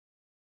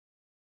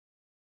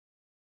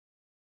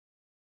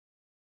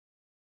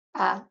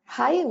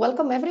Hi,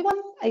 welcome everyone.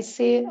 I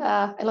see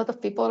a lot of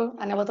people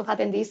and a lot of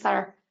attendees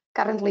are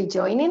currently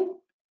joining.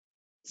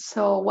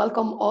 So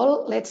welcome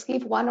all. Let's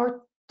give 1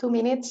 or 2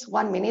 minutes,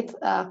 1 minute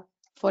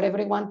for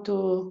everyone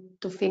to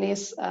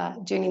finish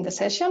joining the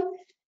session.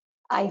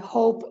 I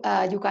hope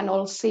you can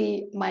all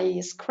see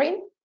my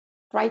screen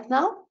right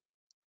now,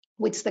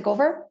 which is the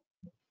cover.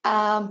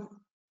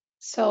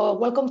 So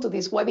welcome to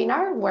this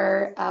webinar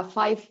where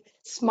 5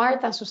 smart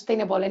and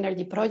sustainable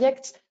energy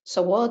projects,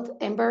 so what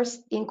EMBERS,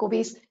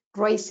 INCUBIS,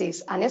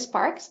 RACES and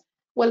S-PARCS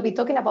will be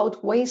talking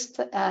about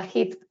waste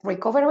heat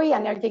recovery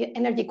and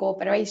energy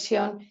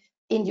cooperation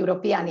in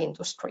European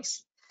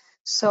industries.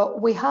 So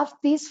we have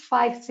these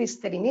 5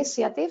 sister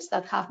initiatives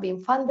that have been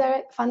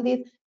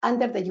funded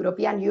under the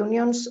European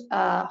Union's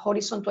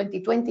Horizon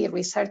 2020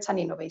 Research and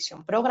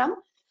Innovation Programme,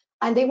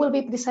 and they will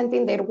be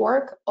presenting their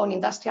work on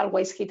industrial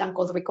waste heat and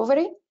cold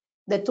recovery,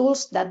 the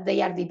tools that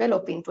they are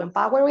developing to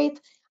empower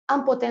it,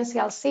 and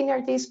potential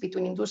synergies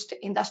between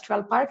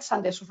industrial parks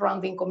and the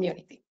surrounding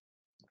community.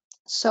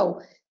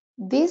 So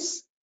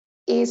this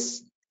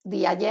is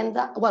the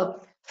agenda.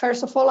 Well,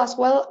 first of all, as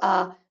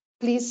well,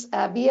 please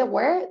be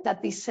aware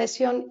that this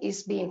session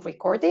is being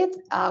recorded.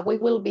 We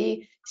will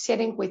be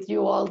sharing with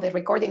you all the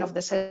recording of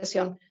the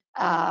session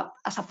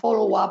as a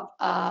follow-up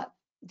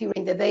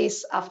during the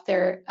days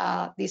after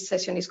this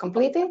session is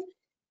completed.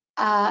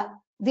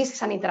 This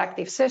is an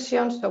interactive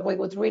session, so we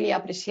would really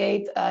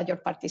appreciate your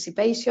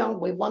participation.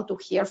 We want to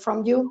hear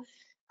from you,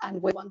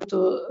 and we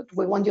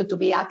want you to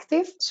be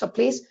active. So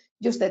please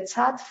use the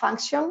chat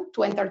function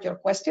to enter your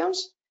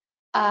questions.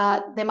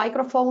 The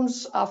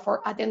microphones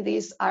for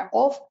attendees are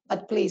off,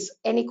 but please,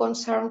 any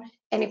concern,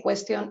 any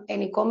question,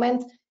 any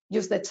comment,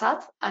 use the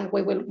chat, and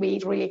we will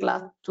be really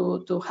glad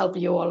to help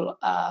you all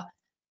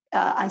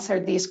answer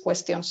these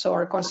questions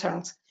or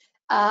concerns.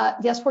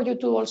 Just for you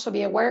to also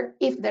be aware,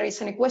 if there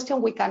is any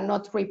question we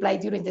cannot reply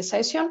during the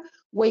session,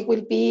 we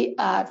will be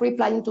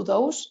replying to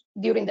those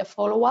during the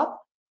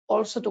follow-up,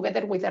 also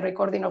together with the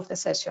recording of the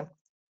session.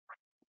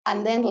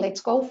 And then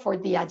let's go for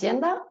the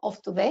agenda of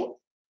today.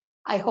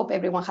 I hope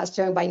everyone has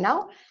joined by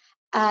now.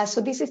 So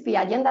this is the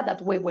agenda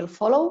that we will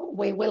follow.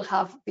 We will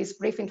have this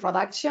brief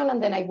introduction,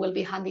 and then I will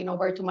be handing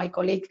over to my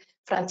colleague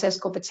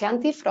Francesco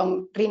Peccianti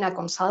from RINA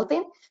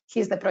Consulting.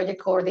 He's the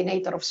project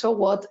coordinator of So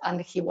What,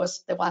 and he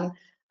was the one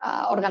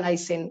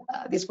organizing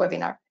this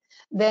webinar.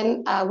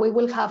 Then we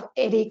will have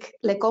Eric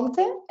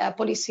Lecomte, a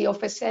policy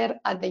officer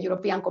at the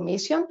European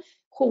Commission,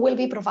 who will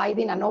be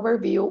providing an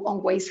overview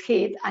on waste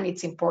heat and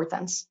its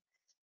importance.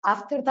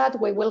 After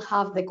that, we will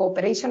have the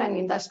Cooperation and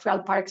Industrial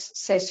Parks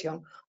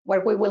session,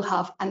 where we will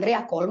have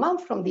Andrea Coleman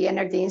from the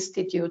Energy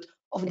Institute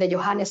of the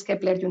Johannes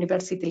Kepler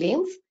University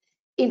Linz,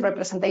 in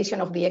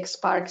representation of the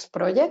S-PARCS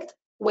project.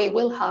 We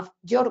will have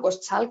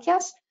Giorgos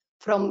Chalkias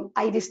from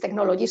IDIS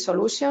Technology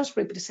Solutions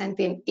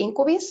representing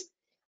INCUBIS,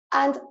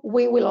 and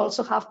we will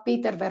also have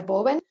Peter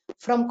Verboven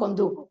from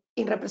Condugo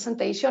in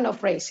representation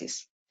of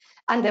RACES.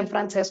 And then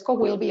Francesco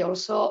will be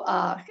also,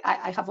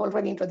 I have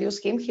already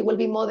introduced him, he will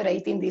be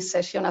moderating this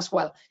session as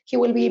well. He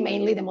will be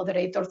mainly the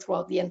moderator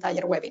throughout the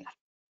entire webinar.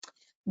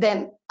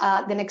 Then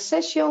the next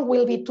session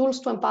will be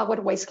Tools to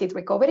Empower Waste Heat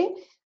Recovery,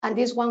 and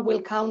this one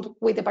will count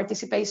with the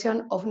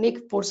participation of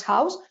Nick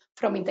Purshouse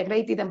from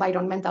Integrated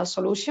Environmental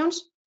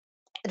Solutions,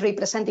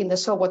 representing the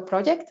So What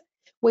project.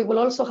 We will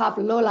also have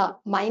Lola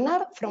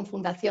Maynard from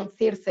Fundación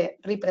Circe,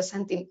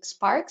 representing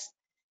S-PARCS,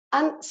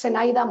 and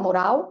Zenaida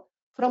Morao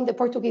from the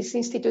Portuguese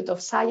Institute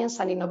of Science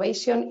and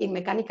Innovation in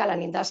Mechanical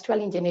and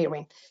Industrial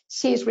Engineering.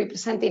 She is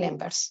representing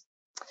EMBERS.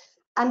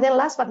 And then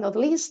last but not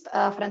least,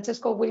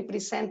 Francesco will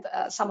present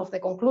some of the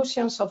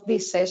conclusions of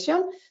this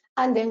session,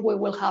 and then we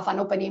will have an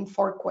opening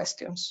for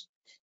questions.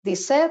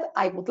 This said,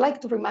 I would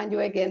like to remind you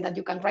again that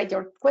you can write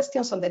your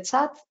questions on the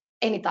chat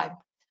anytime,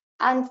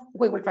 and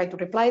we will try to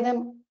reply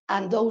them.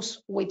 And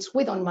those which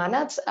we don't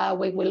manage,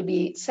 we will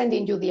be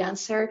sending you the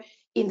answer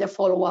in the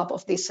follow-up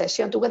of this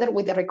session together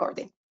with the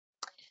recording.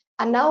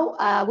 And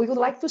now we would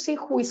like to see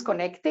who is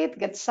connected,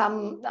 get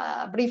some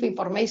brief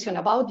information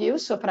about you.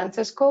 So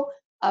Francesco,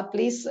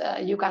 please,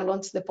 you can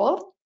launch the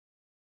poll.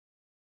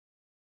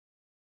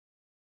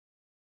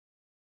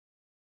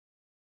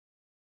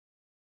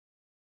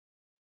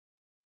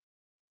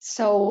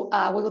 So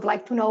we would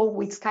like to know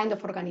which kind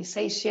of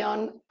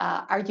organization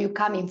are you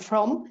coming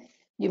from.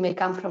 You may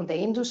come from the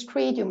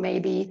industry, you may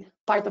be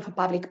part of a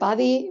public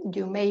body,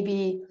 you may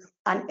be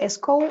an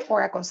ESCO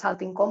or a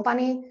consulting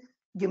company,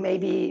 you may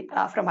be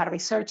from a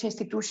research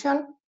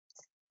institution,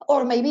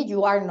 or maybe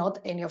you are not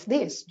any of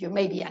this. You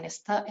may be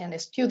a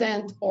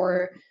student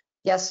or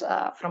just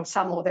from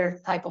some other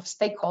type of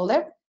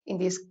stakeholder. In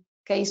this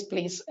case,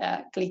 please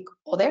click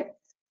Other.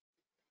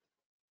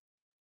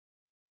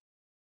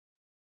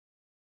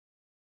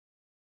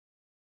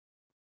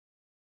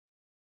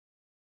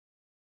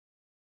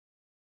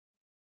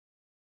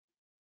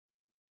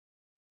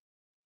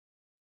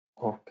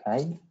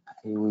 Okay,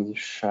 I will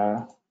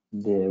share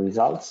the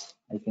results.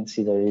 I can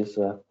see there is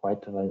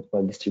quite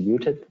well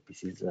distributed.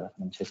 This is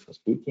Francesco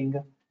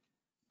speaking.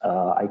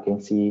 I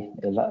can see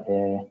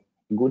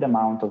good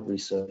amount of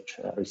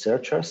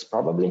researchers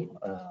probably,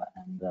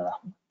 and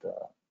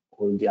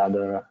all the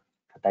other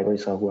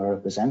categories were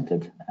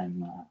represented.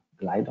 I'm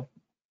glad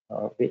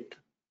of it.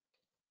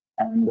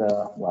 And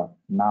well,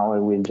 now I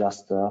will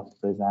just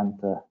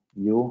present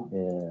you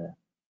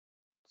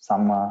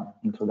some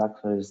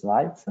introductory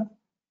slides,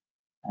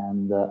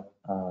 and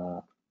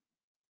I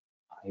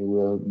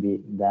will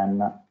be then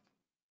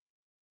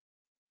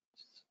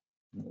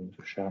going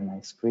to share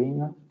my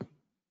screen.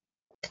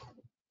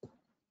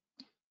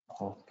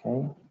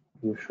 Okay,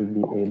 you should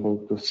be able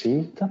to see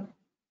it.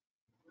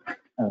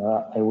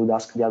 I would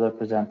ask the other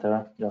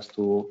presenter just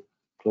to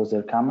close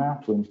their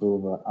camera to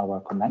improve our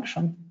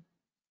connection.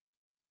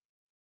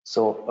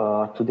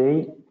 So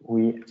today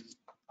we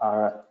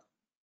are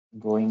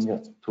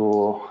going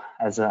to,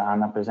 as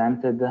Anna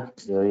presented,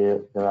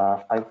 there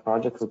are 5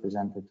 projects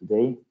represented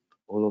today.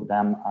 All of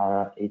them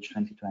are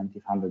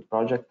H2020 funded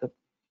projects,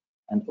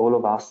 and all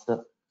of us,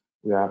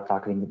 we are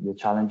tackling the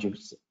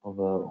challenges of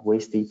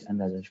waste heat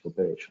and energy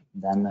cooperation.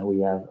 Then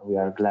we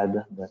are glad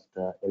that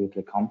Eric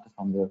Lecomte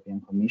from the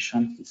European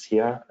Commission is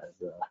here as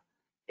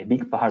a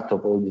big part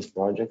of all these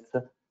projects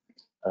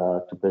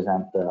to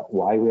present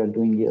why we are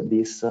doing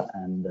this,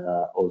 and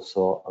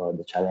also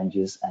the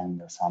challenges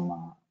and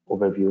some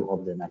overview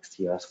of the next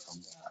years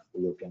from the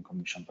European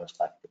Commission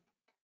perspective.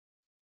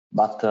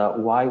 But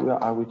why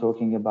are we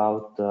talking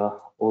about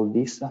all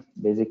this?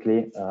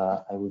 Basically,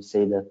 I would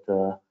say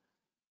that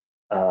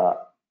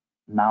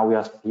now we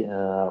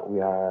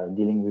are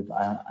dealing with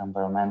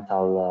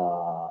environmental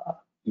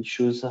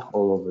issues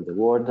all over the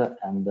world,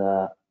 and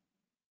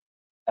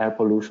air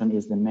pollution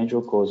is the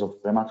major cause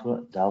of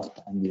premature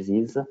death and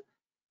disease,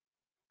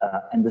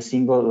 and the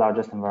single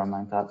largest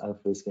environmental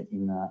health risk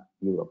in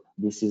Europe.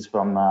 This is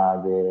from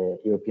the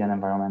European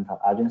Environmental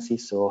Agency.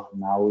 So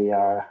now we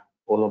are,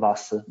 all of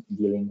us,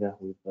 dealing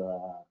with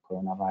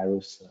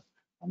coronavirus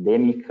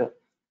pandemic,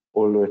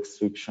 all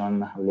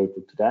restriction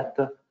related to that.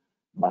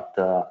 But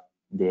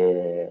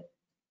the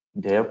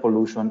air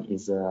pollution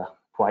is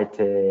quite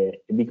a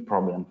big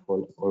problem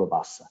for all of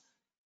us.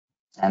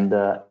 And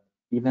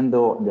even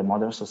though the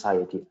modern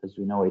society, as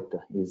we know it,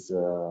 is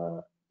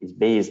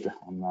based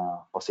on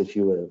fossil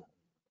fuel,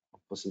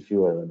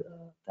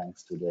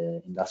 thanks to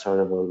the Industrial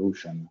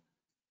Revolution,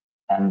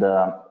 and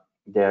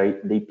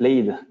they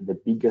played the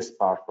biggest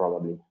part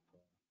probably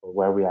for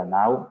where we are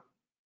now.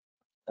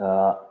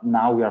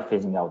 Now we are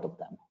phasing out of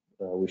them.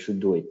 We should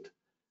do it.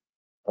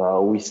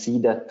 We see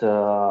that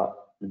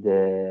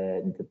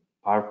the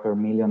part per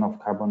million of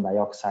carbon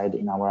dioxide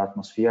in our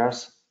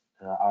atmospheres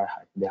are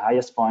the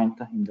highest point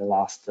in the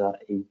last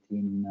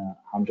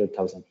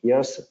 1,800,000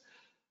 years.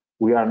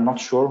 We are not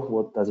sure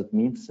what does it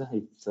mean.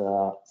 It's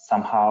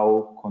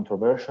somehow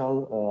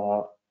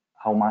controversial.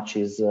 How much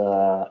is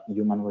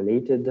human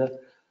related,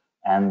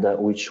 and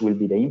which will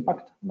be the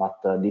impact?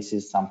 But this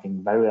is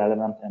something very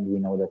relevant, and we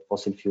know that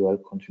fossil fuel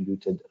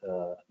contributed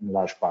in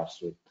large parts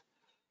to it.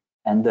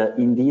 And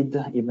indeed,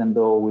 even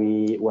though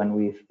when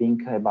we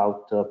think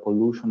about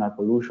pollution,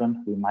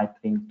 we might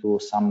think to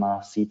some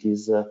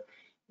cities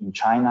in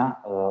China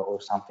or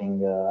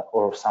something,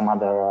 or some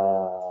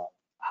other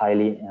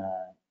highly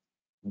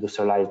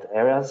industrialized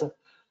areas.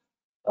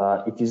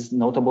 It is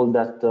notable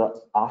that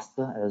us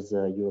as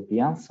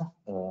Europeans,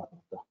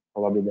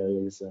 probably there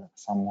is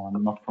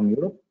someone not from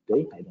Europe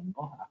today, I don't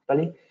know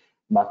actually,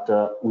 but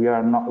we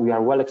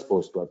are well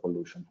exposed to air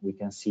pollution. We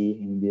can see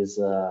in this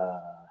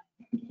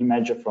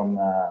image from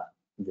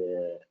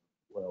the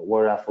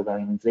World Health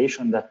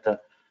Organization that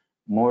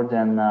more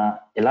than a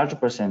large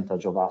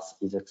percentage of us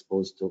is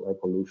exposed to air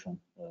pollution,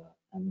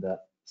 and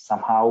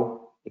somehow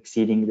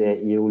exceeding the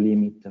EU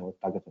limit or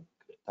target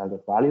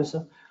values,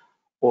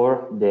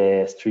 or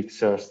the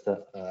strictest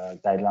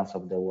guidelines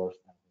of the World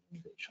Health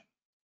Organization.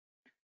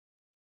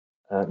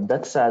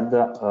 That said,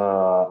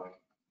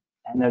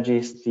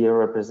 energy still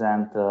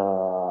represents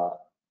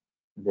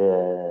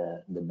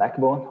the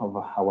backbone of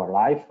our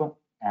life,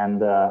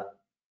 and a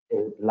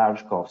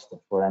large cost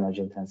for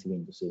energy-intensive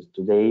industries.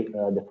 Today,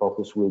 the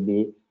focus will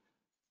be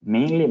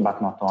mainly,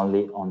 but not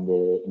only, on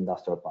the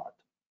industrial part.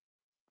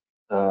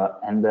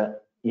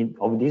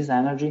 Of this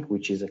energy,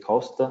 which is a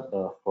cost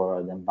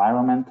for the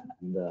environment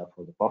and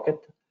for the pocket,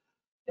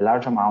 a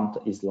large amount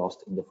is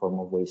lost in the form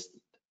of waste,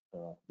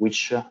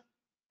 which a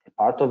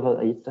part of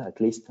it, at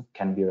least,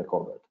 can be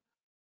recovered.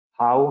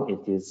 How?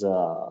 It is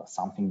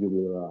something you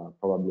will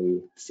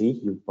probably see,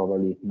 you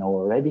probably know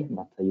already,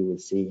 but you will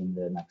see in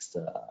the next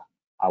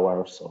hour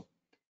or so.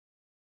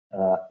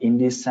 In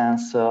this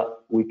sense,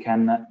 we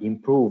can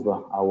improve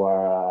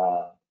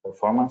our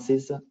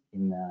performances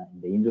in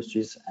the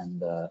industries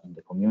and in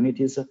the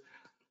communities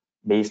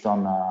based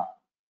on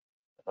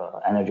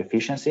energy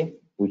efficiency,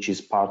 which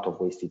is part of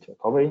waste heat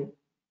recovery,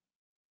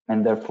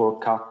 and therefore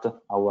cut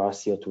our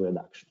CO2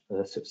 reduction,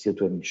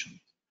 CO2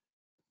 emissions.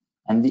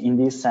 And in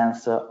this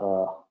sense,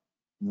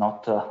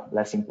 not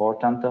less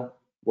important,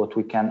 what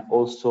we can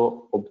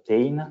also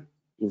obtain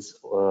is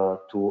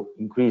to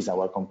increase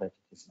our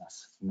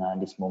competitiveness in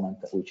this moment,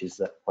 which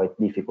is quite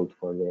difficult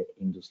for the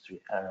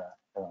industry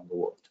around the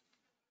world.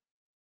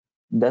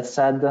 That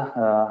said,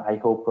 I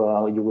hope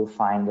you will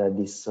find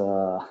this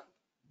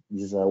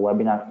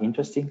webinar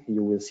interesting.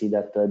 You will see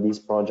that these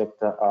projects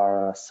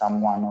are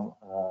someone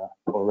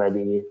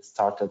already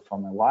started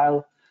from a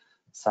while,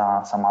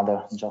 some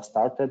other just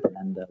started,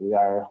 and we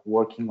are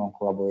working on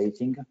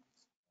collaborating,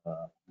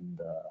 and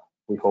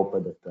we hope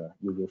that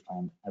you will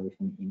find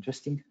everything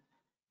interesting.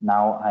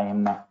 Now I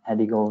am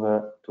heading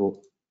over to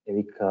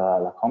Eric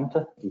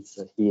Lacomte.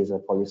 He is a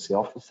policy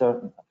officer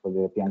for the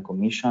European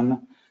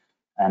Commission,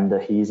 and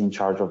he is in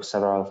charge of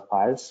several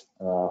files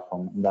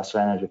from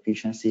industrial energy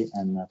efficiency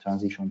and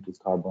transition to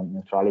carbon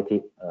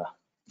neutrality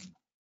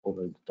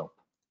over the top.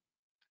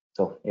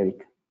 So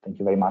Eric, thank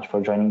you very much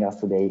for joining us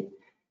today,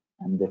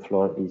 and the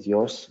floor is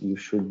yours. You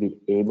should be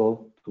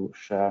able to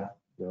share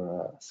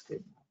your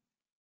screen.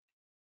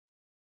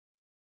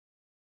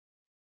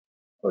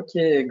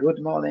 Okay,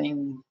 good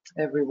morning,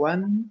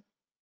 everyone.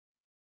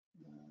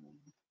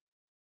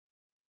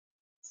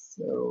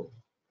 So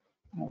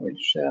I will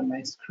share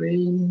my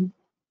screen,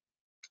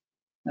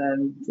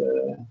 and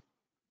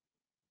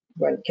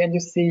well, can you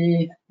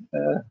see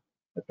the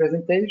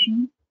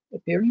presentation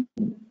appearing?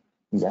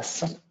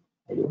 Yes,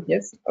 I do.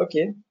 Yes.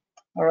 Okay.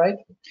 All right.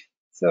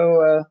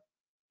 So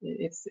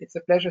it's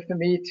a pleasure for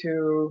me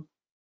to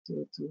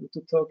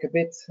talk a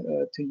bit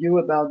to you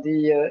about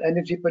the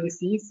energy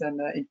policies,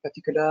 and in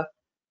particular,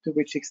 to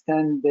which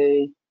extent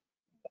they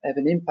have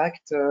an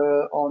impact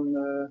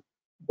on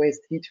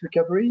waste heat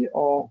recovery,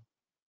 or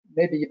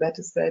maybe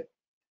better said,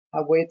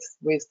 how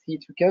waste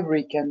heat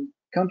recovery can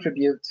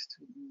contribute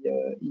to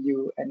the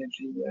EU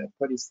energy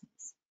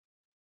policies.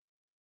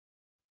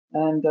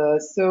 And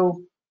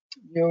so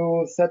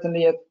you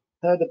certainly have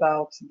heard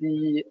about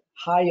the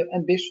higher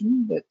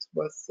ambition that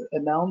was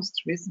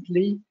announced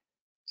recently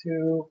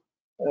to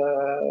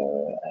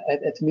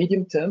at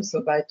medium term,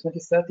 so by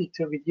 2030,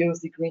 to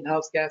reduce the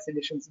greenhouse gas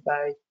emissions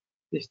by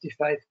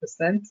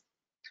 55%.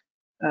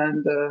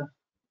 And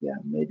yeah,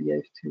 maybe I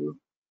have to.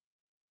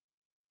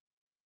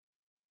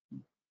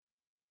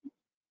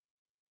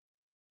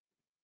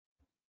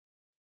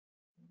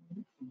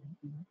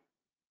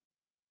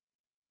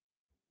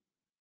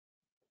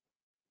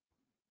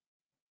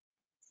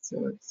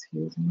 So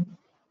excuse me,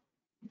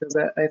 because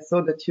I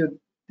thought that you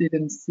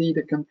didn't see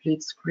the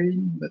complete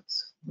screen, but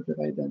what have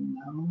I done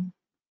now?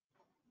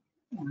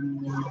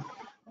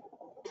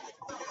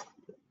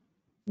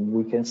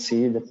 We can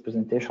see the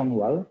presentation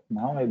well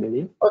now, I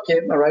believe.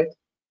 Okay, all right.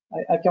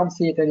 I can't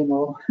see it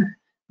anymore.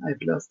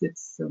 I've lost it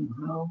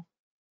somehow.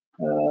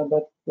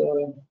 But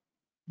yeah,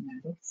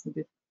 that's a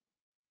bit.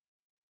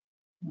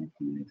 What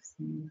can I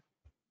see?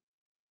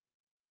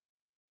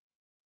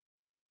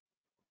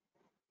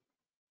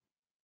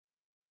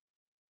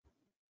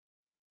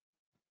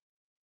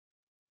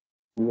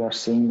 We are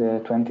seeing the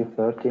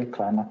 2030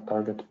 climate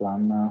target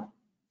plan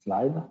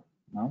slide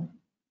now.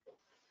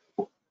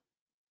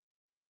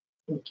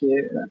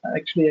 Okay,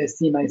 actually I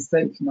see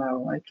myself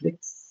now. I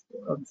clicked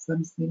on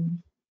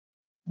something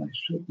I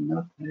should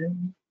not have.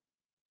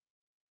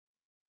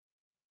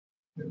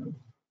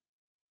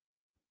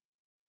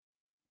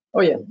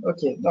 Oh yeah,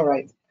 okay, all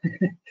right.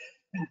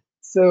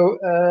 So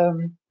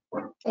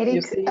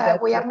Eric,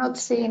 we are not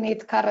seeing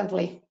it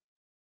currently.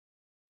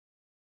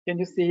 Can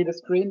you see the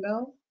screen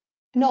now?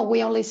 No,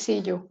 we only see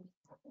you.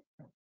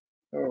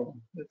 Oh,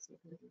 that's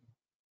okay.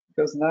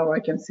 Because now I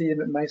can see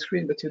my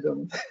screen, but you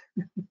don't.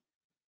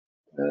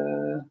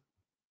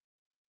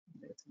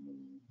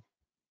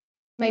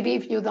 Maybe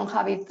if you don't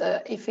have it,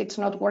 if it's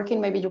not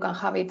working, maybe you can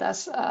have it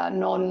as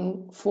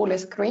non-full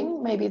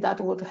screen. Maybe that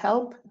would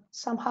help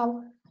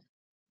somehow.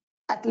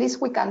 At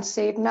least we can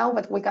see it now,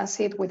 but we can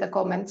see it with the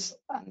comments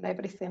and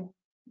everything.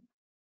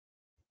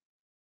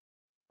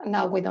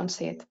 Now we don't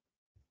see it.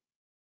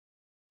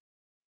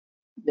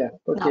 Yeah,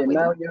 okay,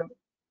 now do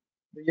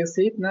you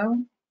see it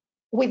now?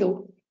 We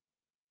do.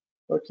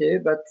 Okay,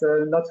 but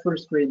not full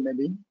screen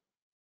maybe?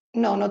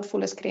 No, not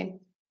full screen.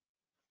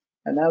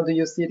 And now do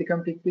you see the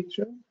complete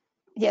picture?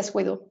 Yes,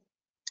 we do.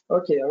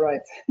 Okay, all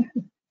right.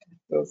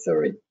 So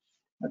sorry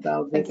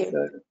about this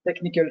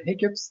technical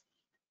hiccups.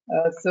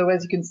 So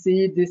as you can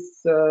see,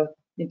 this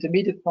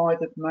intermediate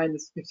point at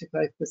minus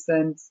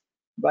 55%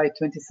 by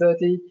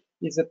 2030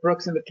 is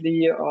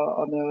approximately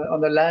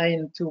on a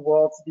line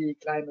towards the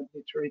climate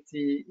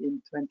neutrality in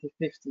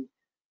 2050.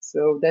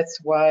 So that's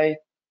why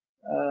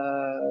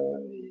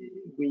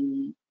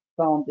we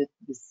found it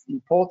this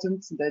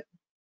important, that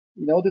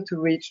in order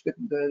to reach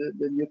the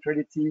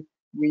neutrality,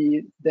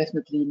 we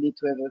definitely need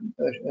to have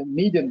a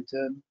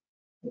medium-term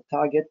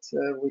target,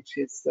 which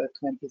is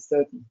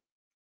 2030.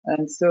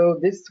 And so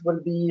this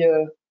will be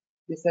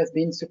this has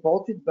been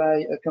supported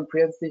by a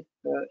comprehensive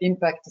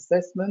impact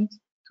assessment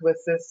to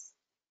assess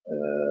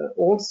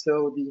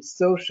also the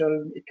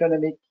social,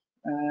 economic,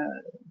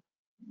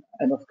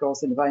 and of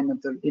course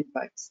environmental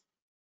impacts.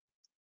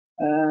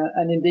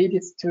 And indeed,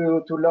 it's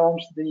to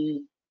launch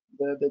the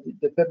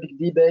public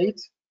debate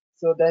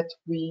so that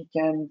we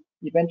can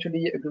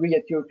eventually agree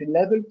at European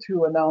level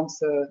to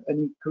announce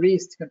an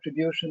increased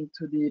contribution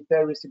to the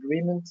Paris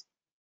Agreement,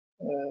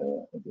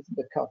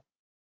 the COP.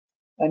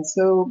 And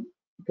so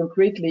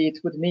concretely, it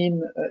would mean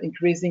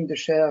increasing the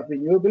share of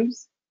renewables.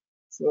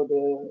 So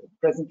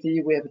presently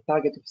we have a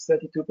target of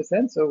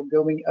 32%, so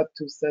going up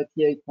to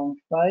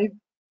 38.5%.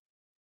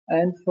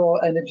 And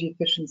for energy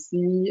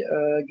efficiency,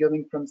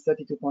 going from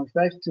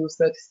 32.5 to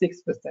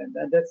 36%.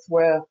 And that's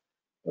where,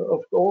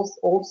 of course,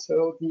 also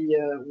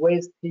the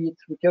waste heat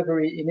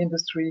recovery in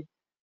industry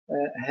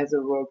has a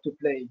role to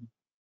play.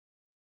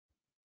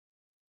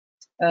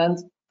 And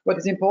what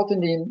is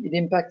important in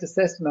impact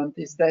assessment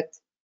is that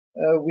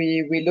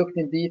we looked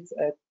indeed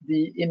at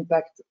the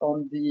impact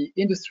on the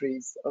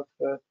industries of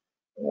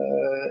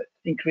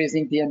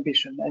increasing the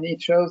ambition. And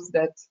it shows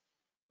that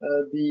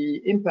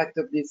the impact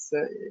of this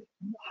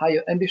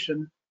higher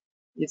ambition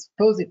is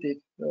positive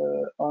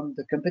on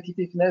the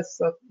competitiveness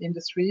of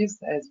industries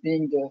as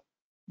being the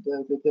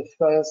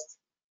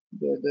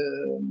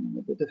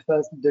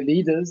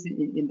leaders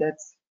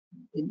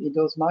in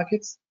those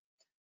markets,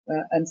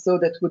 and so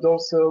that would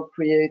also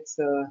create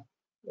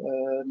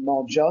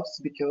more jobs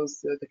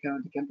because the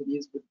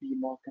companies would be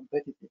more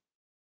competitive.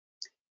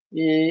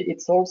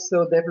 It's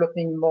also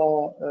developing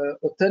more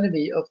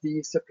autonomy of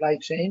the supply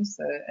chains,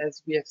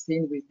 as we have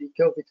seen with the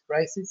COVID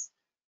crisis,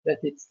 that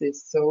it's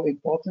so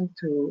important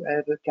to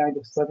have a kind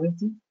of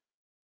sovereignty.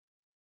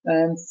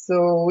 And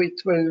so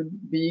it will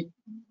be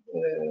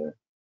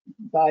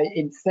by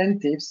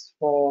incentives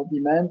for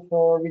demand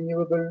for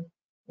renewable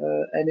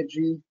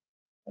energy,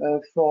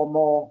 for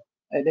more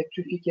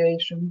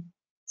electrification.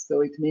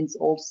 So it means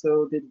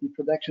also that the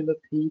production of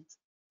heat,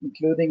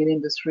 including in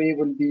industry,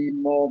 will be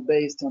more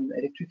based on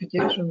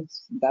electrification,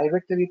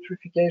 direct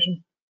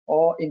electrification,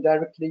 or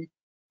indirectly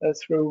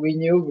through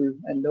renewable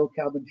and low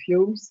carbon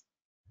fuels,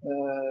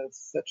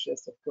 such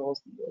as, of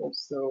course,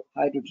 also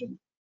hydrogen.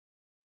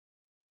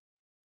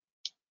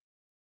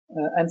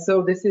 And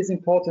so this is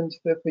important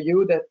for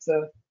you that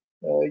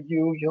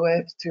you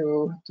have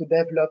to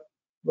develop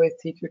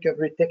waste heat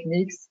recovery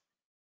techniques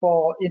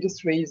for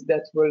industries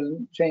that will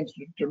change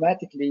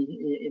dramatically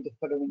in the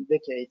following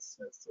decades,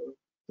 so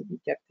to be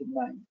kept in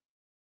mind.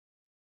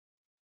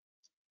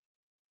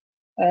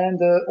 And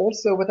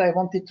also what I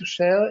wanted to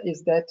share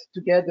is that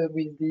together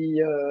with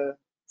the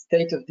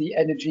State of the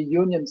Energy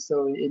Union,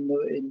 so in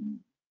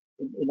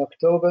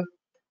October,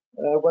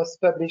 was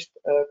published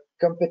a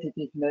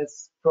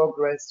competitiveness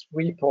progress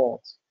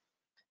report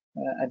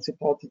and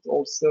supported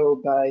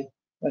also by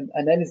an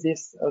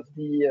analysis of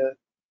the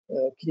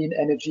clean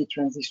energy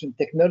transition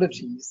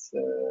technologies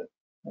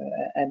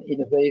and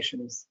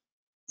innovations.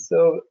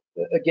 So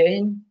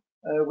again,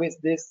 with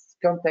this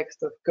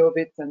context of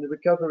COVID and the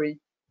recovery,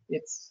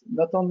 it's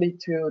not only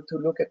to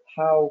look at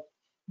how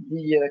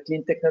the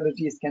clean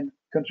technologies can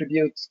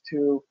contribute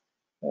to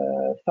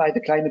fight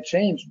the climate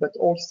change, but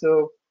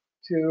also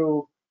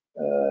to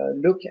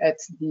look at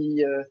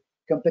the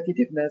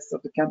competitiveness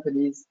of the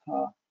companies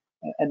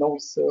and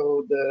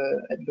also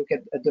look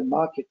at the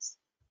markets.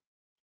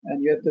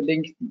 And you have the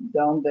link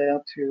down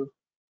there to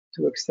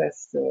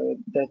access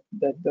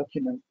that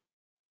document.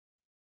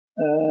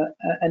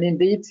 And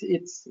indeed,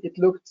 it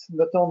looked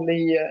not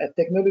only at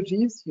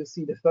technologies. You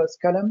see the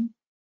first column,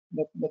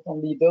 not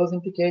only those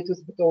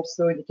indicators, but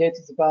also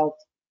indicators about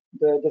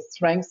the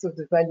strengths of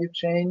the value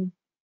chain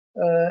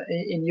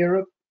in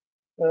Europe.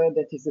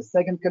 That is the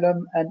second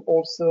column, and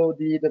also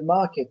the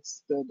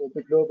markets,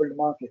 the global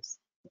markets.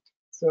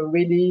 So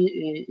really,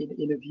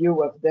 in a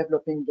view of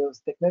developing those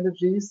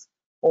technologies,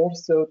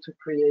 also to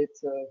create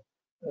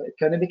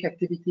economic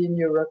activity in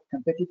Europe,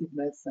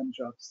 competitiveness, and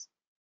jobs.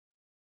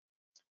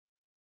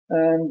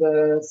 And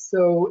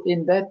so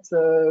in that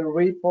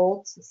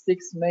report,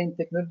 6 main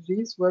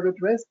technologies were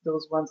addressed,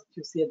 those ones that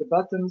you see at the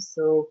bottom.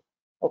 So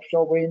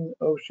offshore wind,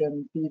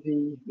 ocean,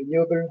 PV,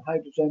 renewable,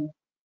 hydrogen,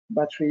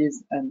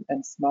 batteries,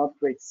 and smart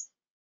grids.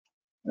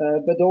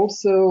 But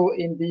also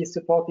in the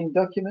supporting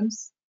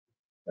documents,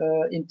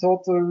 in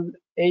total,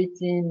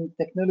 18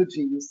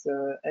 technologies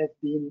have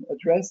been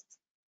addressed.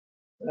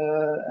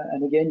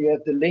 And again, you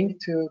have the link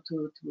to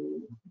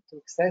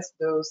access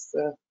those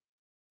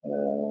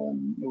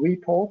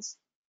reports.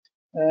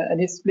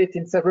 And it's split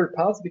in several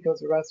parts because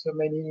there are so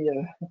many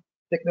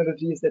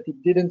technologies that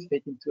it didn't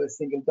fit into a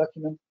single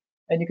document.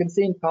 And you can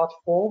see in part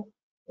 4,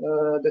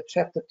 the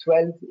chapter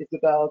 12 is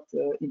about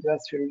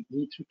industrial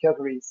heat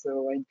recovery.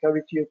 So I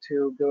encourage you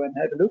to go and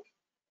have a look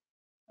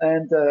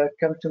and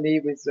come to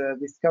me with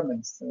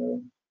comments,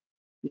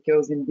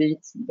 because indeed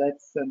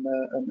that's an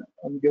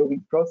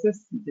ongoing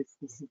process. This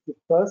is the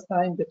first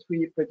time that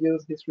we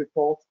produce this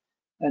report,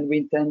 and we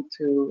intend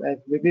to have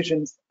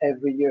revisions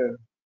every year.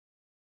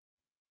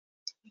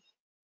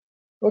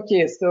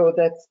 Okay, so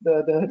that's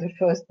the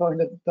first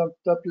point at the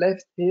top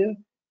left here.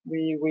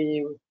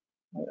 We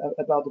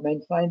about the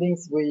main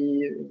findings.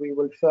 We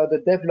will further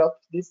develop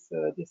this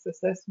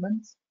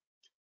assessment.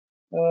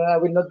 I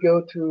will not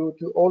go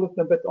to all of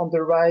them, but on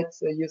the right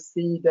you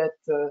see that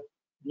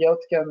the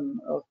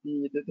outcome of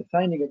the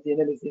finding of the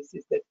analysis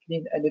is that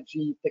clean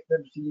energy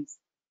technologies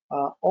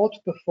are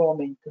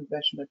outperforming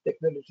conventional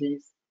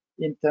technologies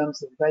in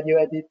terms of value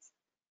added,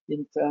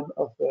 in terms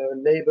of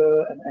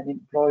labor and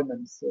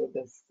employment. So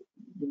that's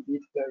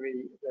indeed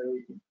very,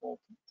 very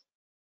important.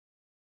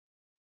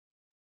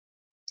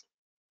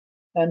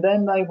 And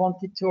then I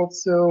wanted to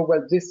also,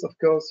 well, this of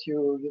course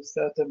you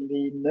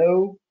certainly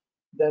know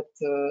that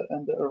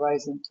under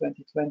Horizon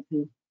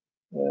 2020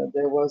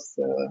 there was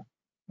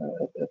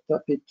a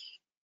topic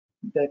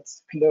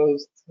that's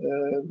closed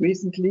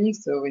recently,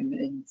 so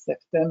in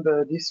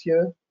September this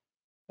year,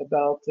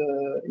 about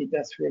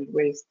industrial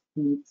waste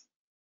heat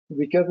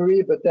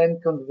recovery, but then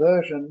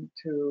conversion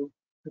to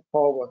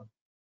power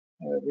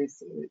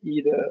with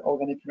either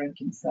organic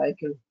Rankine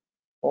cycle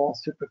or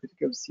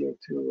supercritical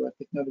CO2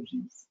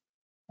 technologies.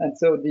 And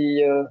so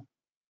the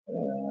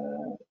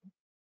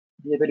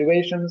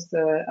evaluations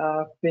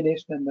are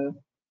finished, and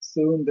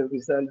soon the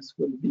results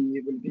will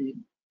be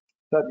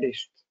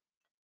published.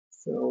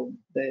 So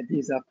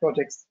these are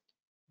projects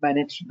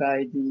managed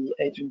by the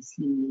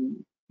agency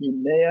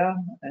INEA,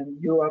 and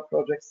you are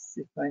projects,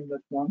 if I'm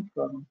not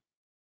wrong,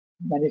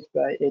 managed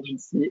by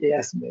agency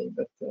EASME,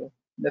 but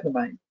never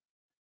mind.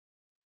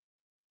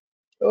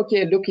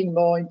 Okay, looking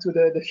more into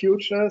the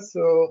future,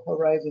 so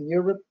Horizon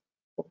Europe,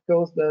 of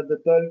course, the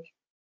bulk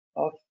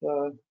of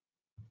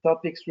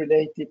topics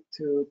related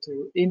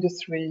to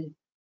industry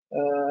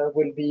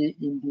will be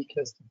in the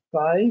cluster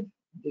 5,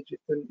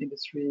 digital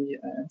industry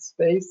and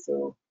space.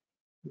 So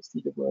you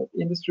see the word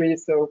industry.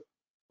 So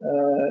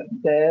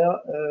there,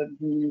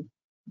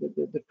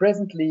 the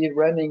presently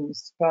running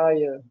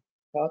SPIRE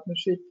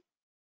partnership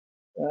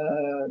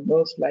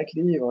most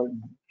likely, or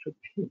should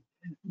be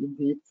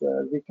indeed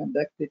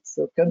reconducted,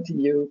 so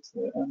continued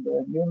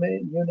under new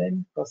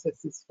name,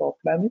 Processes for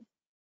Planet.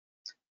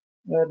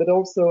 But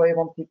also I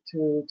wanted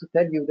to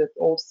tell you that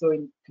also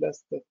in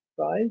cluster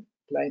 5,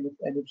 climate,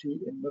 energy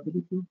and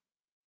mobility,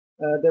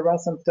 there are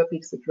some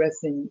topics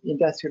addressing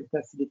industrial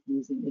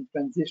facilities in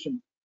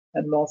transition,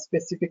 and more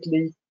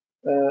specifically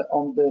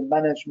on the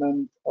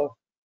management of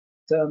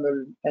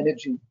thermal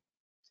energy.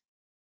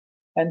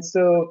 And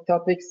so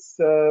topics,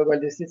 well,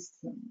 this is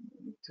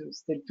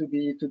still to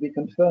be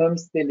confirmed,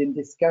 still in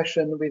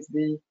discussion with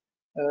the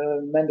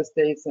member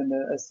states and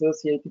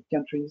associated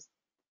countries.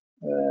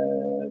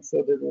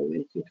 So that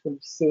it will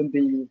soon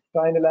be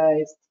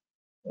finalized.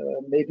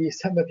 Maybe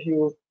some of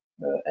you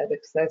had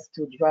access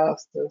to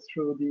drafts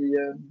through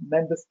the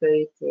member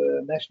state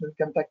national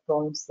contact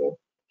points.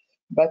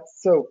 But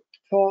so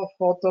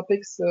four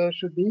topics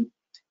should be.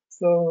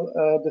 So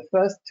the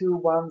first two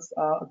ones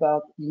are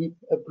about heat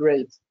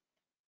upgrade.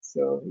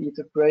 So heat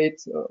upgrade.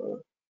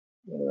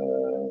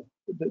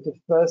 The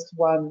first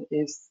one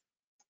is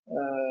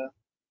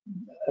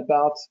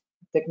about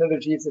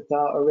technologies that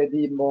are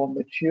already more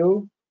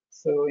mature,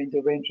 so in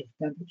the range of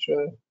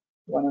temperature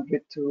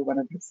 100 to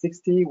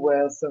 160,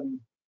 where some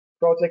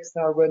projects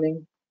are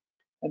running.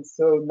 And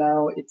so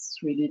now it's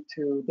really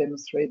to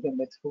demonstrate them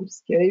at full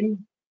scale,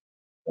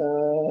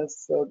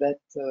 so that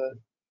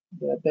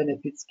the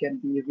benefits can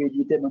be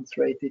really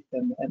demonstrated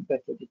and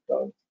better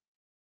deployed.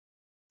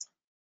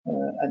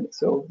 And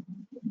so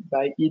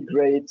by heat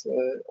grade,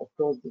 of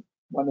course,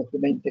 one of the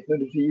main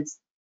technologies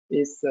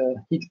is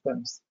heat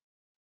pumps.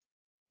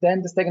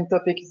 Then the second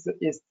topic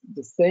is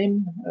the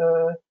same,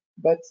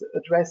 but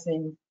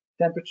addressing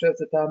temperatures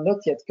that are not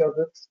yet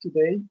covered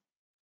today.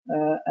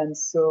 And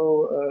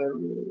so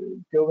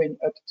going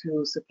up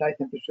to supply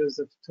temperatures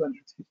of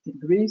 250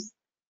 degrees.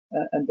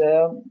 And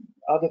there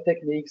other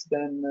techniques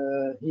than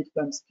heat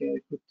pumps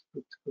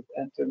could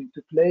enter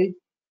into play.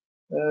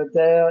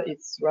 There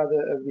it's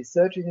rather a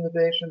research and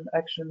innovation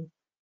action,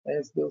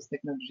 as those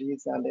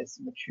technologies are less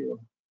mature.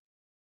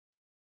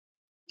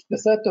 The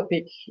third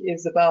topic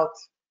is about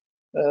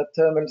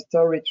thermal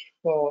storage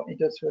for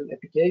industrial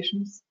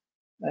applications.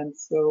 And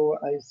so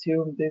I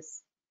assume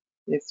this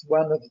is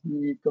one of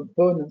the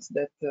components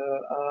that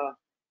are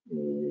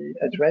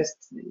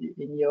addressed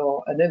in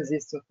your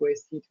analysis of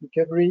waste heat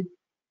recovery,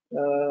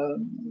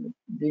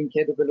 being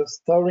capable of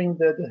storing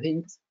the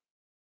heat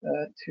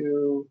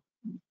to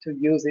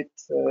use it,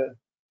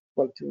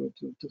 well,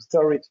 to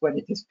store it when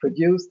it is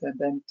produced, and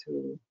then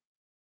to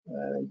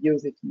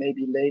use it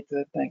maybe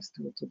later thanks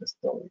to the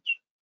storage.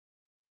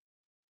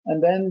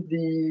 And then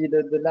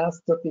the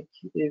last topic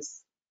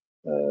is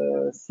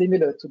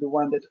similar to the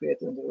one that we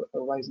had on the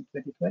Horizon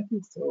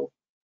 2020, so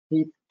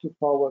heat to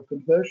power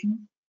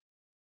conversion.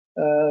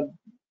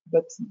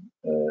 But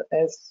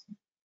as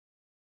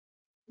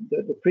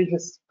the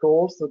previous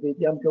course, so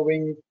the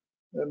ongoing,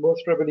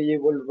 most probably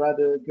will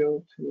rather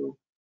go to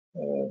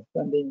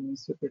funding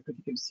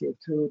supercritical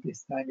CO2.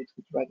 This time it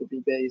would rather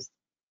be based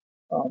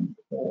on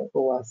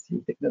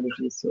ORC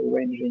technology, so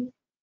ranging,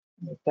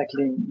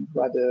 tackling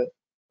rather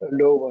a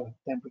lower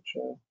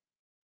temperature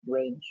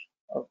range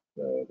of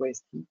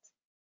waste heat.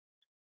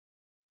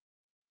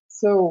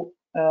 So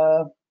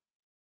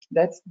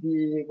that's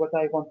what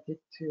I wanted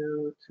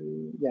to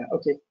yeah,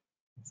 okay.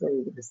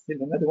 Sorry, there's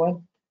still another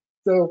one.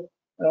 So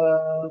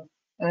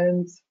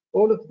and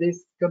all of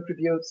this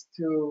contributes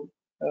to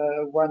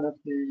one of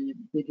the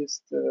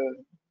biggest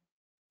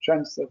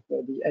chunks of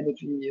the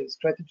energy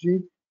strategy,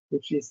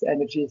 which is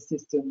energy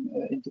system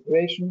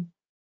integration,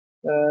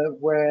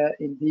 where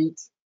indeed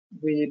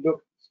we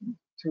look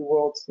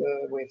towards,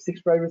 we have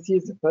 6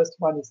 priorities. The first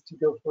one is to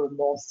go for a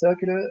more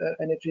circular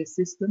energy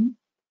system.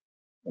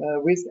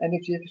 with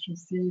energy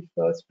efficiency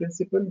first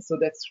principle. So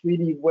that's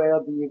really where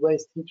the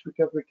waste heat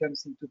recovery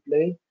comes into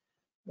play.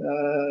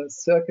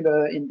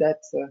 Circular in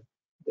that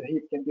the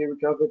heat can be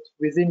recovered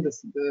within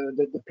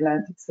the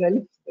plant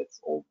itself. That's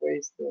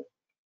always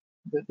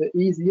the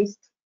easiest,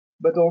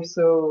 but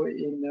also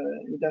in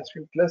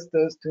industrial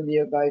clusters to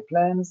nearby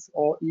plants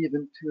or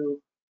even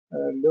to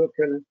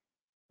local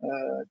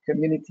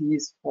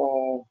communities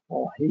for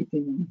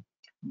heating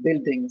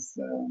buildings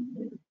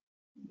in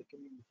the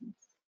communities.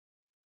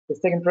 The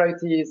second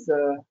priority is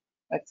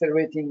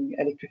accelerating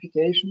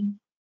electrification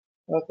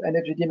of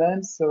energy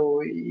demand.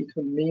 So it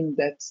will mean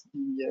that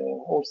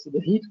also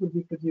the heat will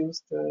be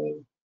produced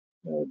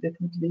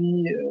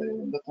definitely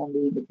not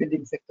only in the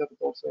building sector but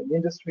also in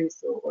industry.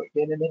 So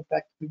again, an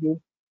impact for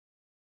you.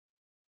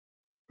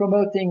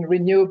 Promoting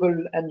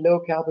renewable and low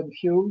carbon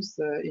fuels,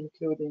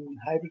 including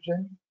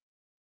hydrogen.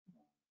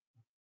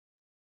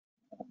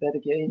 That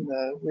again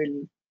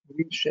will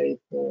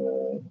reshape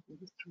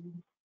industry,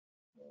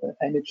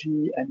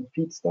 energy and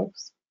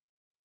feedstocks.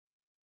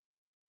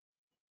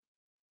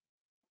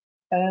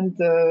 And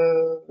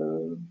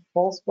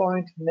fourth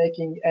point,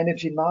 making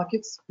energy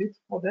markets fit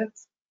for that.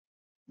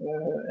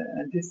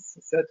 And this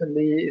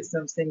certainly is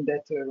something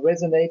that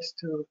resonates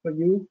for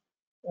you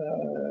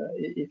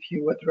if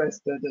you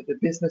address the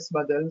business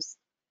models.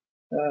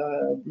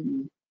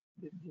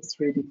 This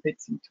really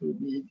fits into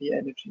the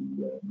energy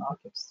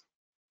markets.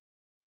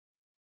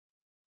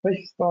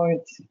 Fifth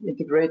point,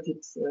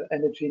 integrated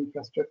energy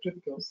infrastructure,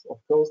 because of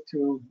course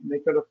to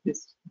make all of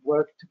this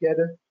work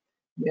together,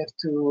 we have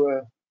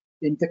to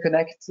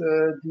interconnect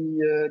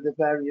the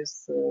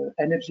various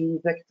energy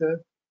vector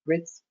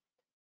grids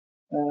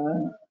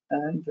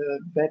and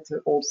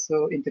better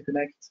also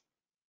interconnect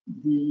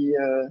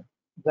the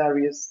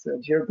various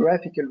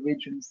geographical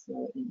regions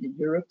in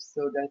Europe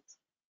so that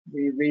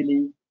we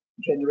really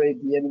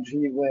generate the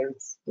energy where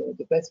it's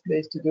the best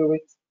place to do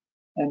it.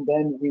 And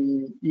then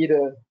we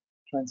either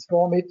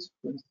transform it,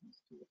 for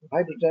instance, to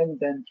hydrogen,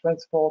 then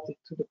transport it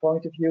to the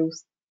point of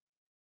use.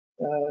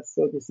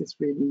 So this is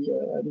really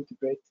an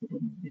integrated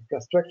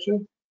infrastructure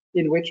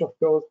in which, of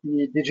course,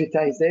 the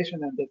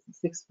digitization, and that's the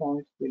sixth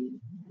point, will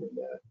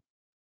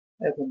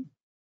have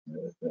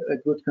a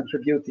good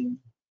contributing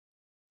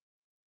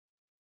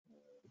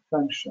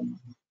function.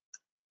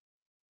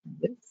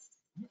 Yes,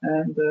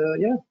 and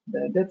yeah,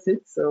 that's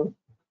it. So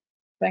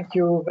thank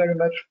you very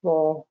much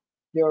for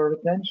your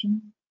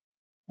attention.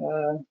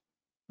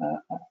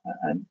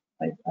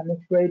 I'm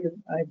afraid that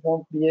I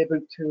won't be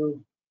able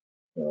to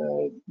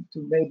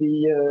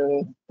maybe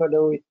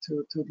follow it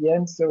to the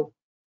end. So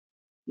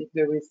if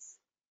there is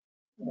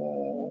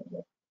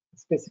a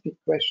specific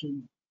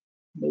question,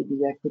 maybe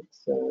I could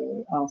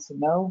answer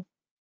now.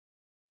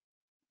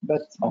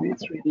 But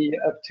it's really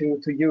up to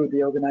you,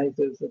 the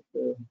organizers of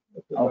the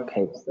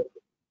okay. workshop.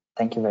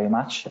 Thank you very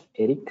much,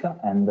 Eric.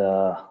 And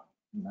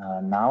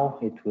now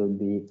it will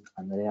be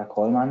Andrea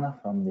Coleman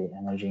from the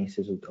Energy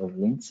Institute of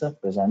Linz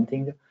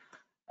presenting.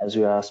 As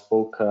we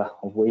spoke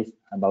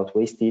about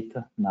waste heat,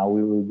 now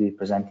we will be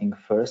presenting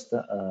first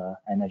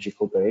energy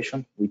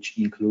cooperation, which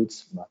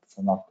includes, but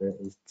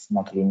it's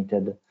not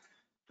limited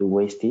to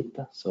waste heat.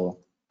 So,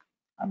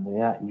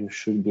 Andrea, you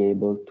should be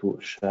able to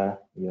share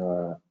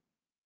your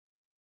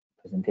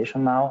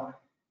presentation now,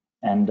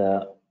 and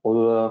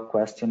all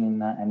questions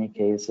in any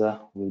case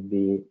will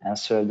be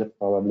answered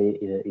probably,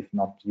 if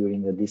not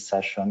during this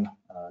session,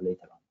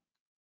 later on.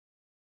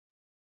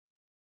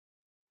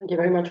 Thank you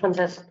very much,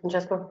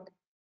 Francesco.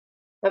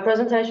 My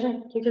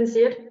presentation, you can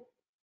see it?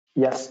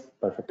 Yes,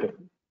 perfectly.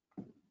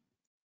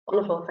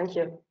 Wonderful, thank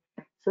you.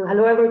 So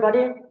hello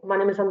everybody, my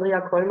name is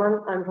Andrea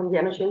Kollmann. I'm from the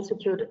Energy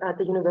Institute at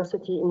the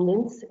University in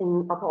Linz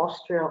in Upper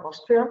Austria,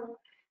 Austria.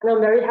 And I'm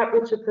very happy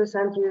to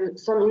present you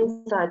some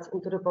insights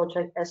into the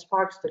project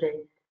S-PARCS today,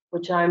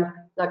 which I'm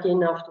lucky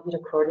enough to be the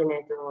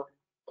coordinator of.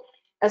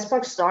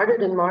 S-PARCS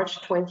started in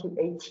March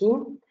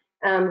 2018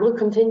 and will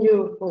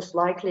continue most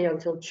likely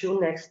until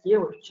June next year.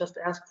 We've just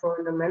asked for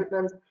an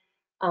amendment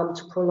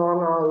to prolong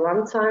our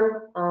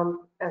runtime.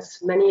 As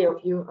many of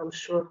you, I'm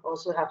sure,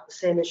 also have the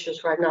same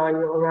issues right now in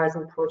your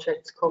Horizon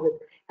projects. COVID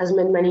has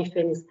made many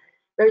things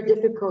very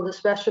difficult,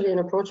 especially in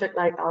a project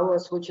like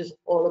ours, which is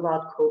all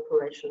about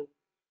cooperation.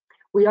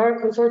 We are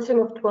a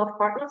consortium of 12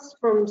 partners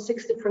from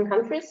 6 different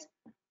countries: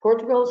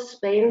 Portugal,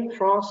 Spain,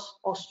 France,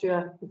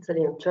 Austria,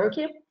 Italy, and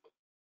Turkey.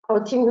 Our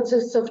team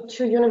consists of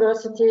 2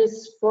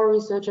 universities, 4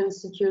 research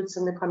institutes,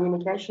 and a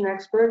communication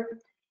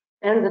expert.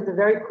 And at the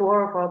very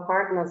core of our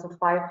partners are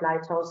 5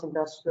 lighthouse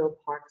industrial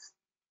parks.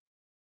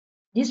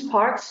 These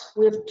parks,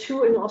 we have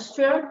 2 in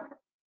Austria,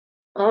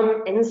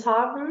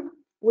 Enshaven,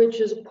 which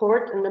is a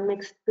port and a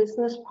mixed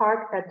business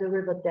park at the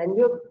river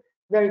Danube,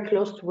 very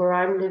close to where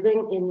I'm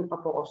living in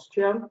Upper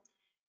Austria.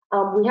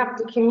 We have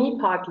the Chemie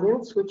Park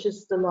Linz, which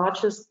is the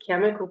largest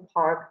chemical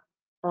park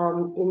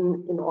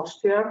in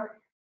Austria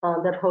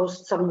that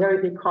hosts some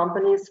very big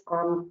companies.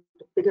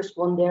 The biggest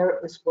one there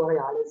is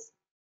Borealis.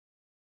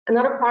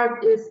 Another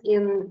park is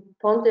in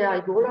Ponte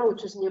Aiola,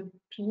 which is near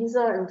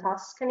Pisa in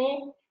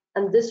Tuscany.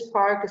 And this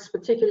park is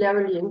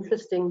particularly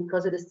interesting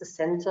because it is the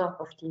center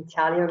of the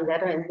Italian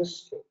leather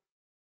industry.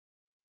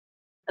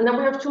 And then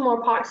we have two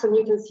more parks, and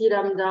you can see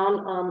them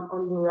down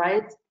on the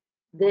right.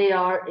 They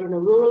are in a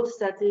rural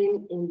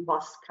setting in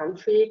Basque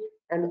Country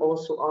and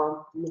also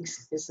are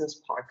mixed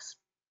business parks.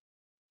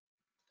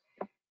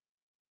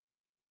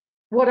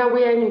 What are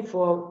we aiming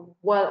for?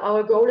 Well,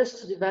 our goal is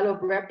to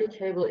develop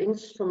replicable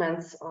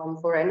instruments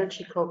for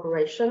energy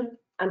cooperation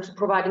and to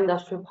provide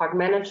industrial park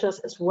managers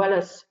as well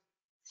as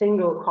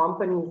single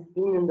companies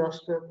in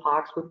industrial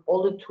parks with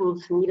all the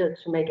tools needed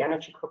to make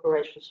energy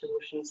cooperation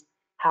solutions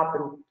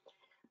happen.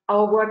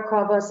 Our work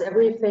covers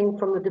everything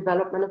from the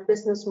development of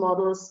business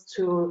models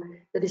to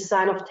the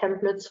design of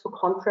templates for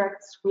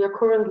contracts. We are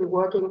currently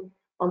working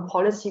on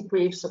policy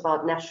briefs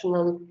about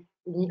national,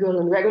 legal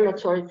and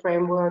regulatory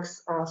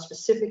frameworks,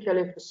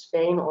 specifically for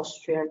Spain,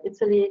 Austria and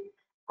Italy.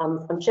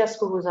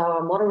 Francesco, who's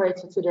our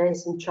moderator today,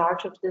 is in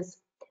charge of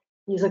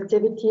these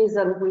activities,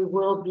 and we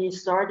will be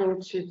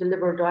starting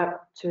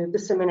to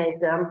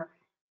disseminate them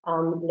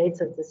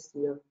later this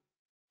year.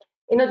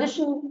 In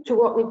addition to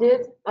what we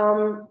did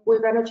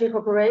with energy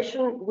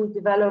cooperation, we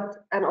developed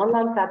an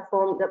online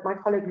platform that my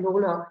colleague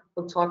Lola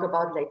will talk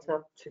about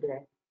later today.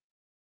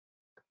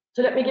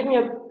 So let me give you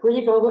a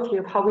brief overview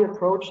of how we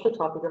approach the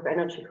topic of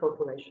energy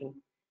cooperation.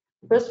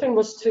 The first thing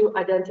was to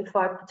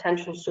identify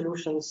potential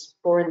solutions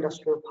for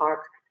industrial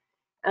park.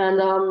 And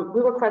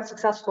we were quite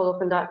successful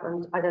in that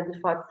and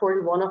identified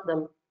 41 of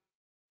them,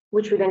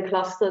 which we then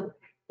clustered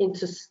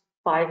into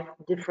 5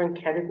 different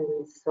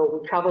categories. So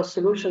we cover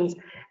solutions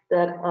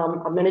that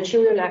are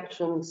managerial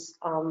actions,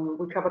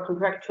 we cover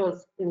contractual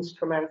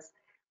instruments.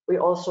 We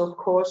also, of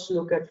course,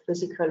 look at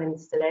physical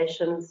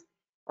installations,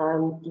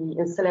 the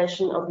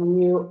installation of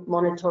new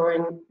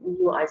monitoring,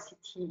 new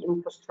ICT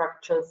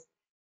infrastructures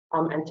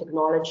and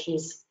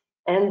technologies.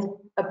 And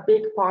a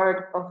big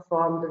part of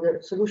the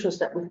solutions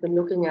that we've been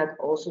looking at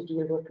also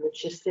deal with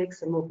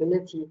logistics and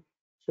mobility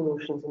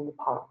solutions in the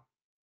park.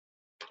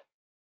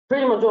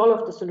 Pretty much all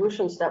of the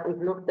solutions that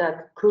we've looked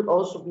at could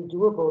also be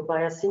doable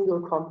by a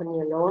single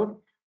company alone.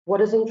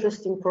 What is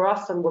interesting for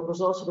us, and what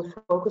was also the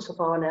focus of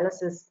our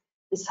analysis,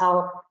 is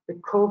how the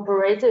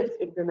cooperative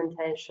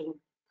implementation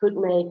could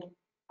make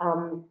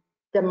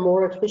them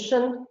more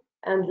efficient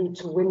and lead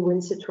to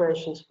win-win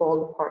situations for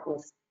all the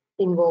partners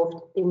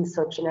involved in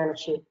such an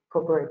energy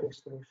cooperative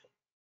solution.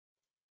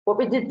 What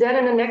we did then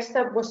in the next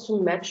step was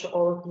to match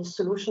all of these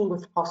solutions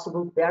with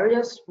possible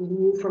barriers. We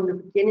knew from the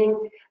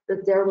beginning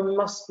that there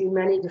must be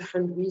many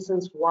different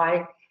reasons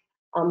why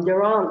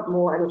there aren't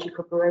more energy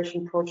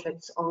cooperation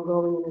projects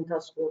ongoing in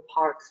industrial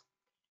parks.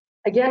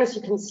 Again, as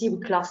you can see,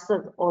 we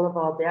clustered all of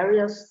our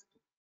barriers,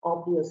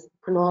 obvious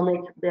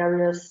economic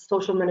barriers,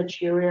 social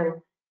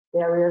managerial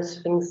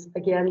barriers, things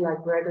again like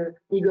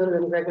legal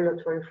and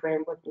regulatory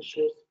framework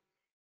issues.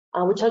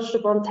 We touched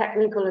upon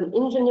technical and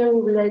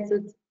engineering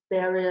related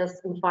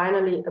barriers, and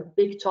finally a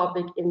big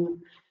topic in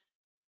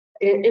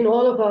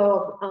all of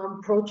our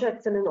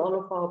projects and in all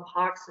of our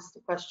parks is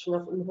the question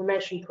of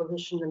information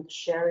provision and the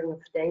sharing of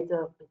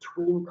data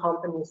between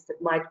companies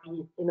that might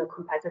be in a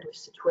competitive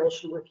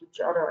situation with each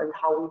other, and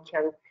how we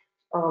can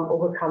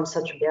overcome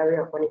such a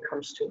barrier when it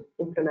comes to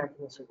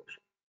implementing a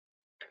solution.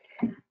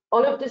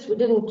 All of this we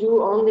didn't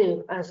do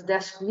only as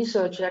desk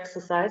research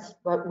exercise,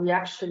 but we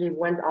actually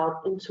went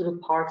out into the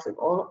parks in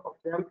all of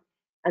them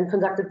and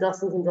conducted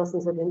dozens and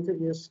dozens of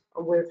interviews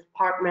with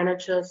park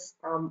managers,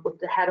 with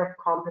the head of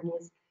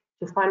companies,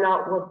 to find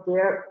out what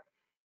their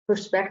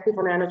perspective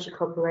on energy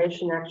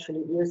cooperation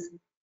actually is,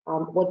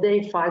 what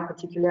they find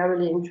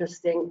particularly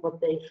interesting, what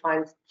they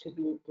find to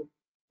be the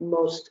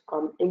most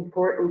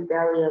important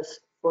barriers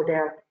for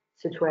their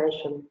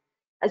situation.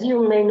 As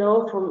you may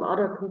know from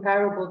other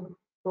comparable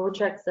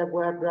projects that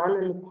were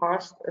done in the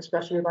past,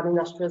 especially about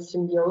industrial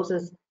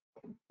symbiosis,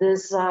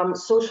 this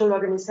social,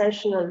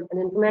 organizational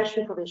and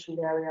information provision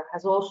area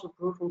has also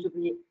proven to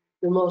be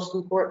the most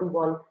important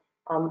one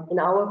in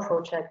our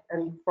project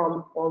and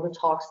from all the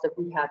talks that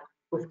we had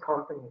with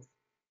companies.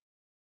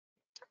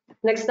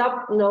 Next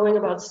up, knowing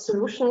about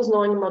solutions,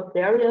 knowing about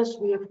barriers,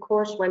 we of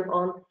course went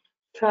on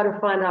to try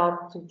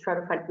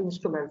to find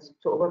instruments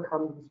to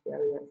overcome these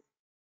barriers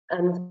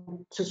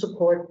and to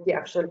support the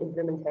actual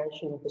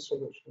implementation of the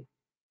solution.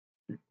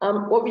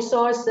 What we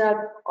saw is that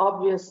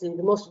obviously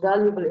the most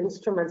valuable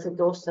instruments are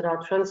those that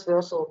are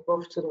transversal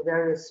both to the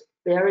various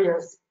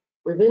barriers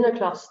within a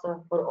cluster,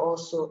 but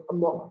also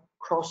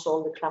across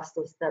all the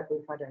clusters that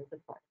we've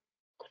identified.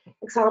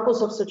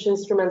 Examples of such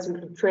instruments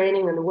include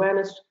training and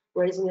awareness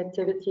raising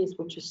activities,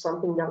 which is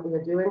something that we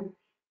are doing.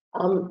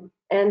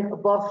 And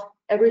above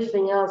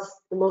everything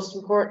else, the most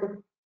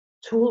important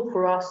tool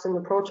for us in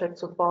the project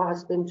so far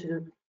has been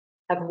to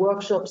have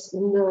workshops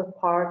in the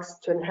parks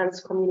to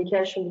enhance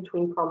communication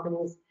between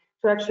companies,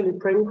 to actually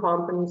bring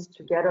companies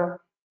together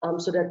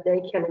so that they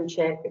can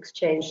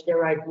exchange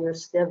their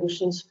ideas, their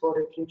visions for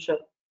the future.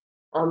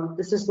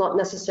 This is not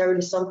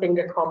necessarily something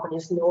that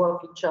companies know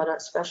of each other,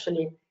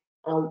 especially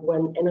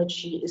when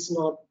energy is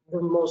not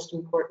the most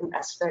important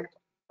aspect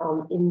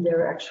in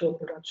their actual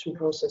production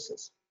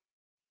processes.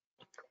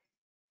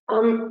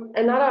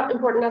 Another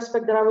important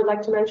aspect that I would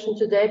like to mention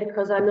today,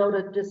 because I know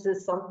that this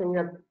is something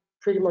that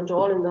pretty much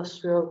all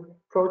industrial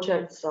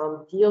projects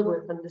deal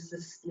with, and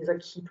these are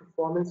key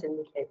performance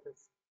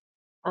indicators.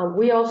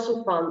 We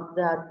also found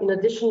that in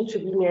addition to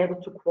being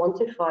able to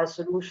quantify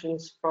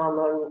solutions from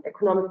an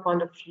economic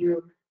point of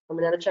view, from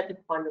an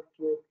energetic point of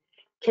view,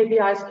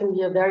 KPIs can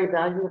be a very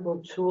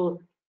valuable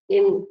tool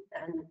in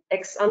an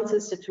ex-ante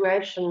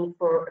situation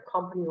for a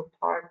company or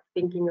part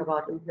thinking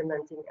about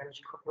implementing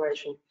energy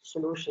cooperation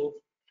solutions.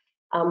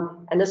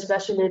 And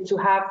especially to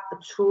have a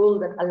tool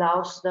that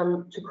allows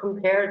them to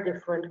compare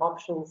different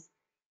options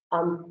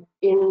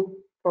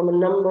from a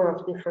number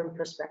of different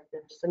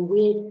perspectives. And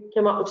we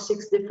came up with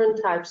 6 different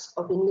types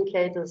of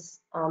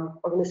indicators,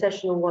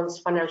 organizational ones,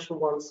 financial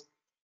ones,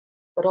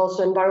 but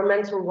also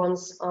environmental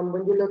ones.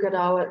 When you look at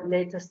our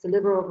latest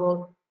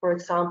deliverable, for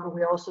example,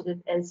 we also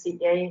did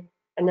LCA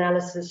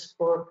analysis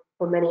for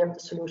many of the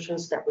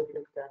solutions that we've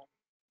looked at.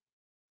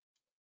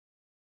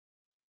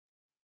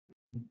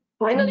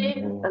 Finally,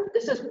 and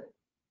this is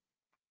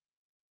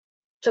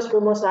just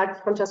one more slide,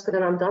 Francesco,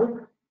 then I'm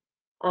done.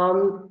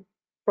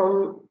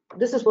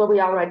 This is where we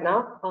are right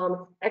now.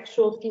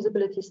 Actual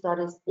feasibility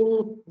studies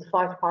in the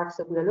 5 parks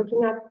that we are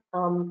looking at.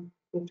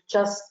 We've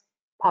just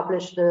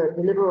published a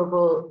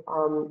deliverable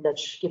that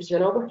gives you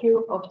an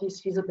overview of these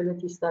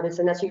feasibility studies.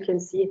 And as you can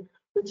see,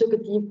 we took a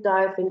deep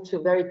dive into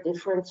very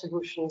different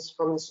solutions,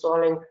 from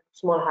installing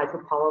small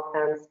hydropower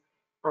plants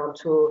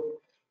to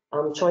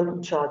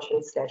joint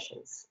charging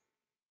stations.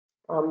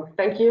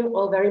 Thank you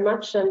all very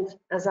much. And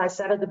as I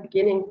said at the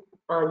beginning,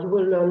 you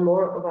will learn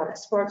more about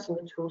S-PARCS and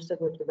the tools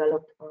that we've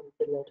developed a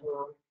bit later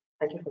on.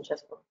 Thank you,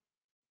 Francesco.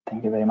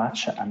 Thank you very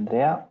much,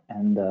 Andrea.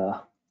 And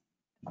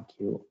thank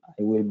you.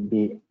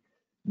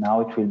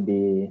 Now it will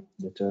be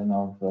the turn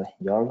of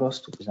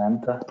Yorgos to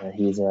present.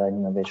 He's an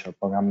innovation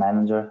program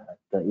manager at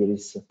the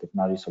IRIS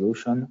Technology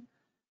Solution,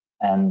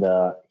 and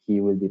he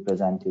will be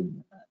present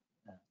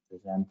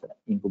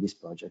INCUBIS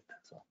project.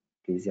 So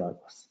please,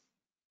 Yorgos.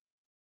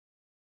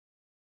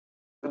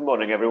 Good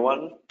morning,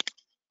 everyone.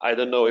 I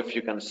don't know if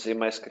you can see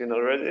my screen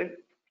already.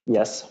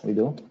 Yes, we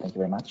do. Thank you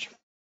very much.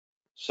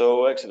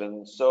 So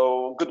excellent.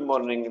 So good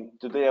morning.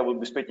 Today I will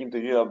be speaking to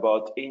you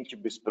about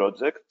INCUBIS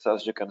project,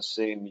 as you can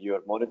see in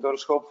your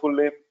monitors,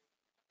 hopefully.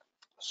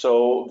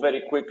 So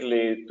very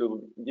quickly,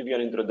 to give you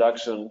an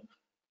introduction,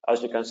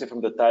 as you can see from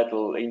the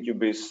title,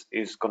 INCUBIS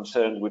is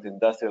concerned with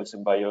industrial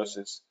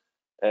symbiosis,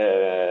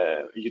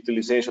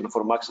 utilization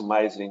for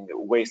maximizing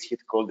waste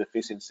heat cold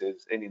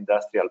efficiencies in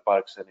industrial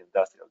parks and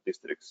industrial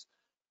districts.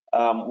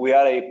 We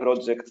are a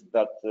project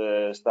that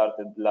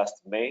started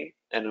last May,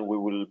 and we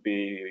will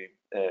be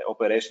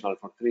operational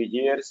for 3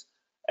 years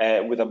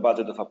with a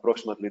budget of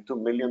approximately 2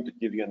 million, to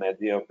give you an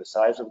idea of the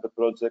size of the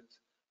project.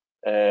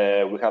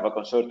 We have a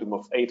consortium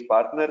of 8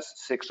 partners,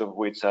 6 of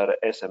which are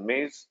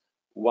SMEs,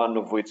 1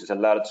 of which is a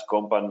large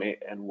company,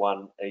 and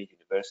 1 a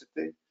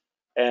university.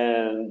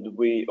 And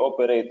we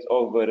operate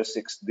over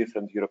 6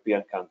 different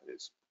European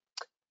countries.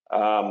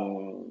 I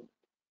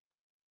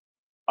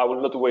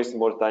will not waste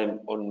more time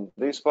on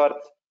this part.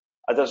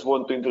 I just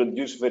want to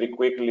introduce very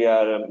quickly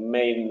our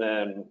main,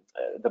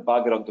 the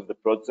background of the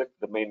project,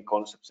 the main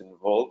concepts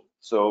involved.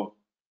 So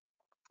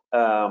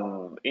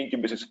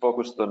INCUBIS is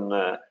focused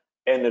on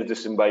energy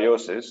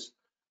symbiosis.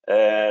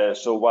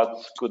 So what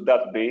could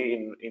that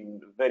be in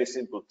very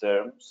simple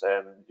terms?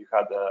 And you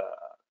had a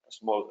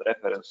small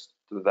reference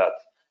to that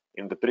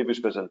in the previous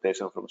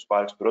presentation from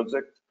S-PARCS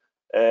project.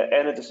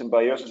 Energy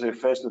symbiosis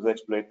refers to the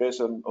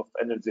exploitation of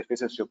energy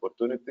efficiency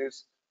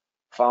opportunities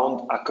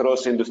found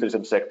across industries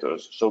and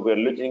sectors. So we're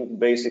looking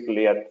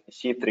basically at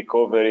heat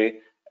recovery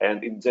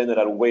and in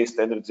general waste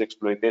energy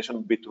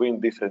exploitation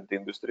between different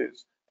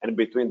industries and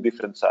between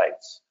different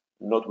sites,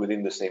 not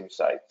within the same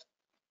site.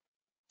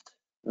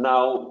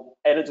 Now,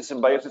 energy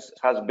symbiosis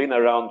has been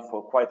around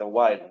for quite a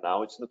while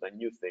now. It's not a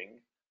new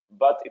thing,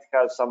 but it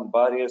has some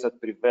barriers that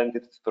prevent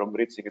it from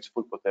reaching its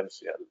full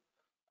potential.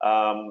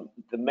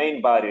 The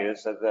main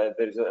barriers, there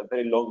is a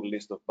very long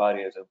list of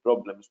barriers and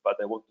problems, but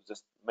I want to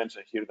just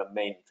mention here the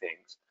main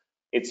things.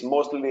 It's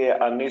mostly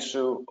an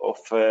issue of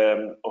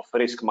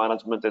risk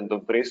management and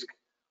of risk,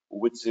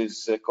 which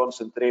is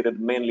concentrated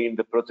mainly in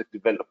the project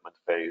development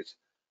phase.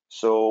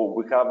 So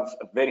we have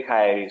a very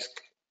high risk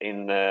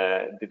in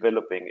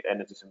developing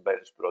energy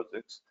symbiosis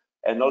projects.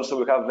 And also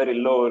we have very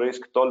low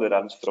risk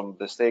tolerance from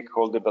the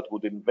stakeholder that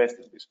would invest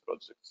in these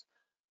projects,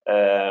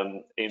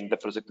 in the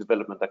project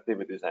development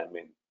activities, I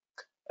mean.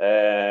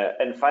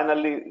 And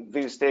finally,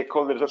 these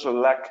stakeholders also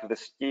lack the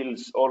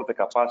skills or the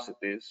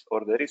capacities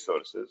or the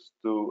resources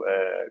to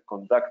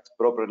conduct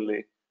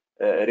properly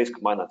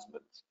risk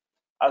management.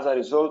 As a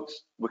result,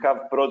 we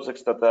have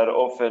projects that are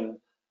often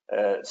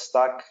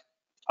stuck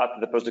at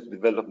the project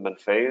development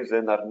phase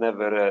and are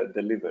never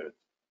delivered.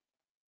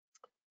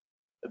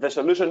 The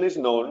solution is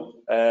known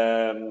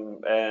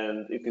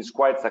and it is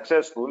quite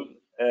successful.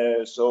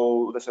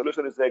 So the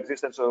solution is the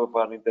existence of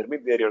an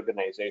intermediary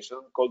organization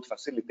called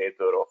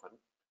facilitator often,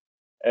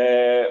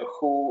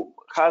 who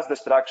has the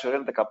structure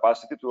and the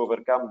capacity to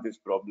overcome these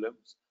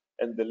problems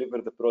and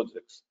deliver the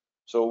projects.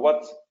 So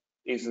what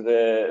is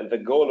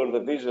the goal or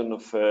the vision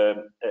of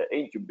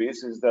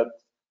INCUBIS is that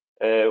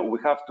we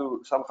have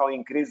to somehow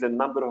increase the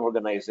number of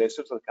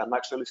organizations that can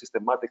actually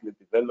systematically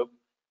develop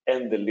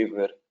and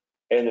deliver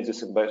energy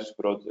symbiosis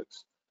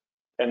projects.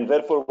 And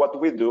therefore, what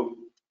we do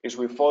is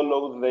we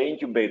follow the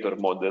incubator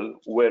model,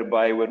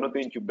 whereby we're not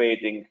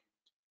incubating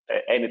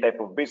any type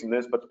of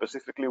business, but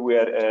specifically we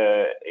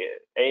are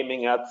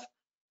aiming at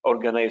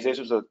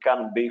organizations that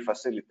can be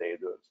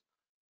facilitators.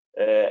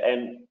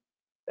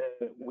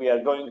 We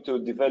are going to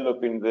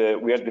develop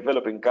we are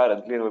developing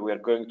currently, and we are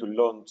going to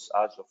launch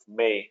as of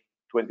May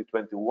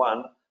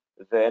 2021,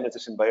 the Energy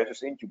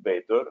Symbiosis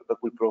Incubator that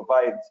will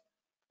provide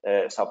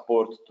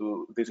support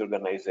to these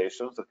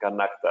organizations that can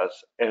act as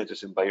energy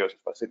symbiosis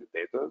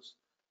facilitators,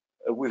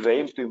 with the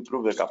aim to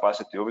improve their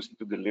capacity, obviously,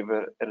 to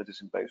deliver energy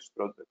symbiosis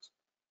projects.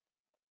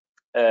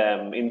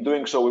 In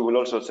doing so, we will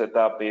also set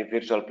up a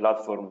virtual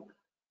platform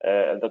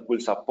that will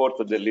support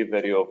the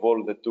delivery of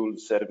all the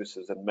tools,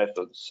 services, and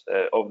methods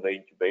of the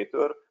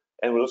incubator,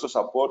 and will also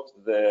support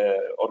the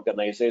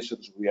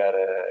organizations we are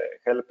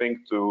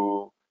helping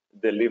to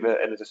deliver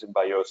energy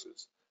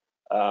symbiosis.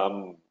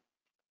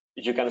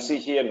 You can see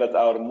here that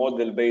our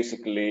model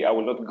basically, I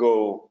will not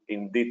go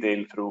in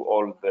detail through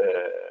all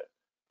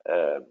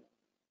the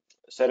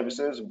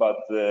services, but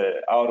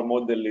our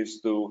model is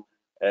to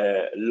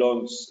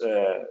launch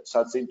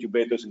such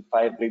incubators in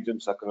 5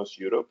 regions across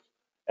Europe.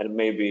 And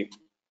maybe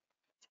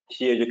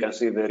here you can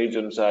see the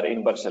regions are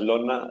in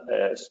Barcelona,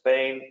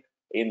 Spain,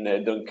 in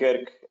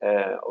Dunkirk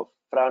of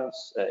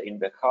France, in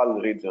the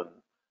Hull region,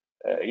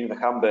 in the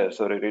Humber,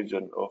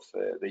 region of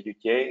the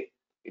UK,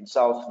 in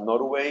South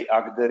Norway,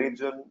 Agder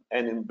region,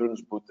 and in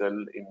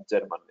Brunsbüttel in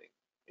Germany,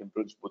 in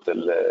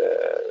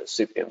Brunsbüttel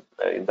city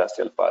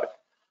industrial park.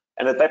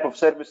 And the type of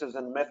services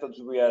and methods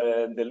we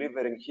are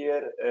delivering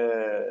here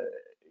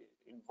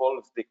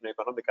involve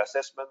techno-economic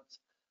assessment,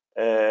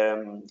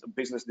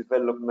 business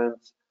development,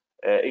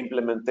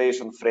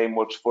 implementation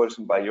frameworks for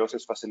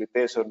symbiosis,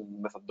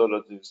 facilitation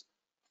methodologies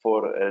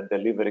for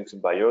delivering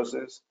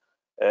symbiosis,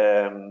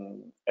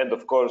 and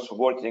of course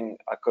working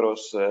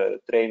across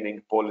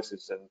training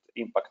policies and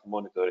impact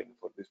monitoring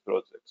for these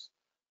projects.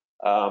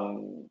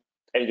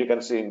 And you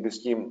can see in this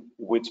scheme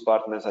which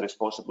partners are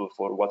responsible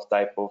for what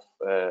type of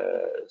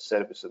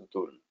service and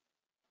tool.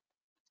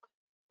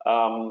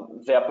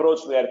 The approach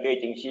we are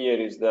taking here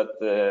is that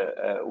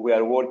we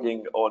are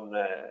working on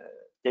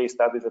case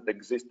studies that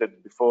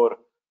existed before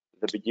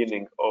the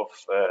beginning of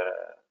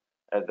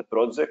the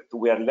project.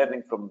 We are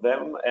learning from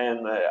them,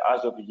 and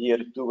as of year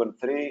 2 and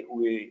 3,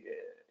 we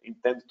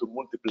intend to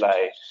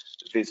multiply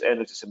these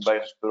energy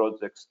symbiosis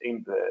projects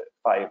in the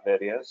 5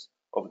 areas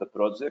of the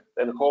project,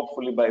 and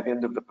hopefully by the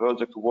end of the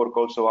project work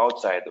also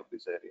outside of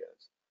these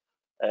areas.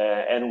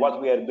 And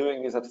what we are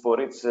doing is that for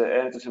each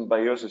energy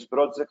symbiosis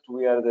project,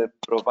 we are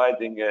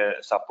providing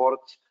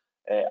support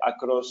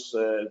across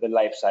the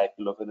life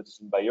cycle of energy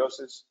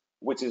symbiosis,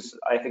 which is,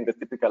 I think, the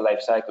typical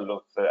life cycle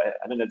of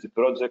an energy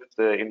project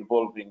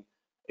involving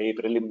a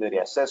preliminary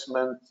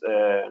assessment,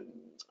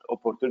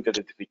 opportunity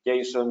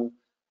identification,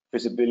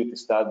 feasibility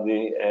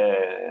study,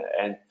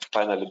 and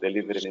finally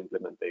delivery and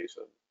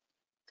implementation.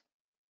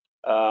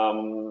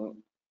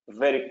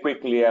 Very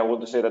quickly, I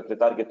want to say that the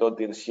target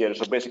audience here,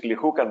 so basically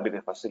who can be the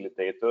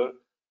facilitator?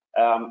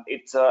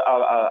 It's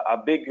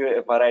a big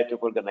variety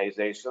of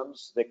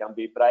organizations. They can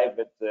be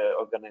private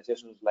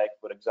organizations like,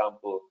 for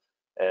example,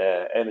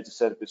 energy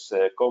service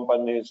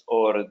companies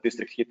or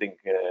district heating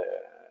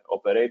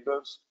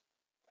operators.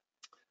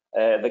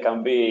 They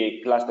can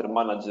be cluster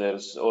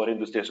managers or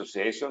industry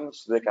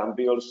associations. They can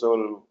be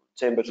also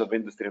chambers of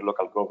industry and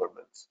local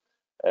governments.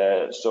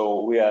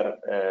 So we are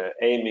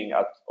aiming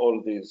at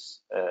all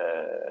these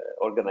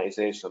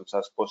organizations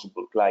as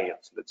possible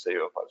clients, let's say,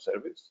 of our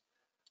service.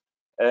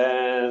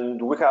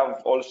 And we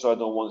have also, I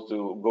don't want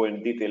to go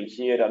in detail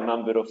here, a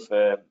number of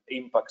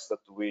impacts that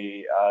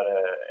we are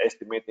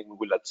estimating we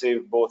will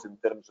achieve, both in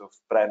terms of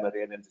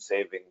primary energy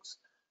savings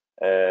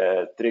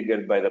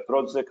triggered by the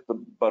project,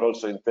 but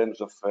also in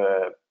terms of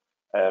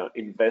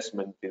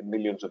investment in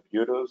millions of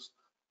euros,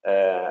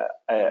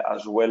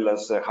 as well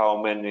as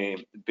how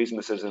many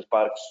businesses and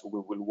parks we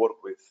will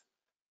work with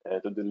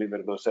to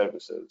deliver those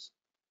services.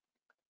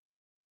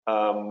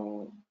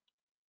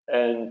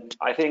 And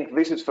I think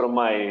this is from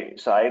my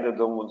side. I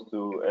don't want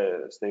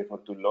to stay for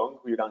too long.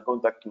 You can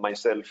contact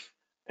myself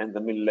and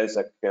Emil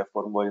Lezak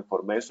for more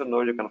information,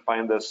 or you can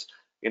find us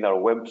in our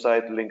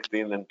website,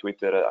 LinkedIn, and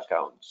Twitter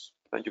accounts.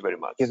 Thank you very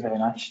much. Thank you very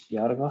much,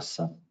 Giorgos.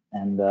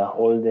 And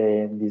all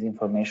this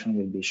information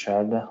will be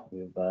shared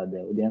with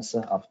the audience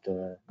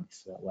after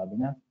this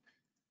webinar.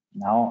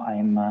 Now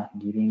I'm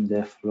giving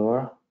the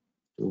floor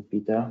to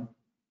Peter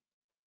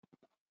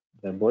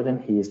Verboden.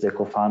 He is the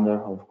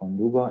co-founder of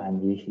Condugo,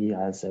 and he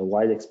has a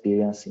wide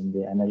experience in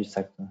the energy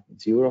sector in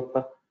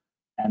Europe.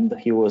 And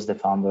he was the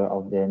founder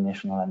of the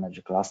National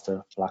Energy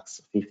Cluster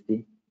Flux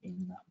 50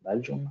 in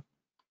Belgium.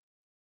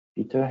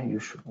 Peter,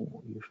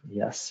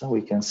 yes,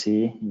 we can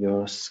see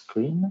your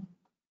screen.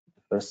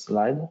 The first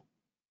slide.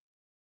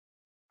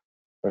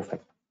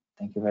 Perfect.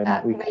 Thank you very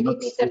much. Maybe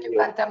Peter, you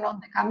can turn on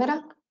the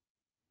camera.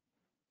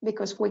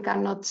 because we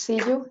cannot see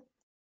you.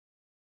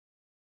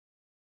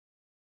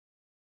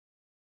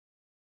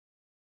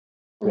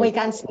 Great. We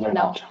can see you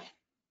now,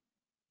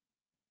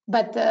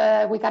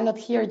 but we cannot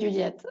hear you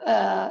yet.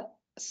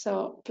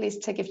 So please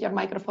check if your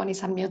microphone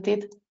is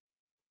unmuted.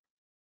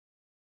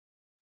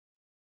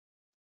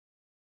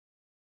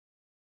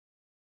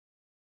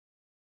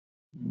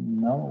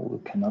 No,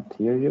 we cannot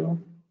hear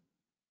you.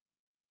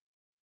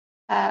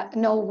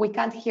 No, we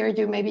can't hear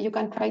you. Maybe you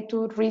can try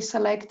to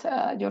reselect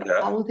your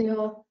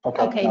audio.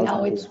 Okay,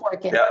 now it's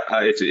working.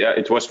 Yeah,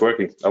 it was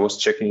working. I was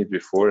checking it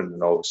before, and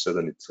then all of a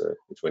sudden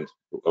it went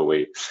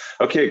away.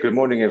 Okay, good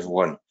morning,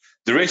 everyone.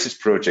 The RACES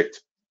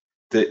project.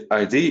 The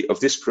idea of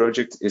this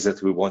project is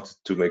that we wanted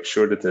to make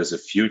sure that there's a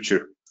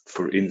future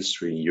for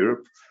industry in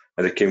Europe,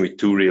 and there came with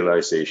two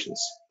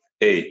realizations.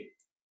 A,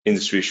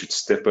 industry should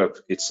step up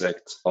its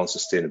act on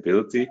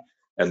sustainability,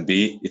 and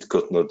B, it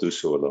could not do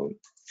so alone.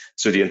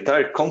 So the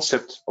entire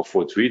concept of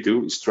what we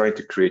do is trying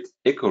to create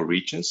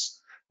eco-regions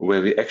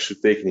where we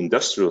actually take an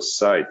industrial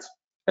site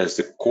as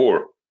the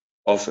core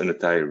of an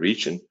entire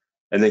region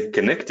and then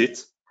connect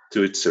it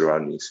to its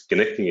surroundings,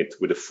 connecting it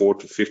with a 4th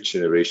to 5th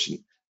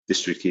generation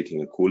district heating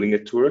and cooling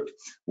network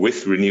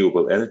with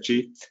renewable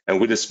energy and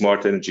with a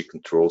smart energy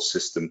control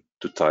system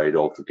to tie it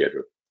all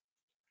together.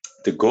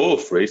 The goal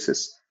of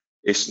RACES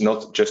is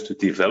not just to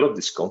develop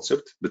this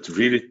concept, but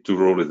really to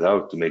roll it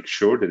out to make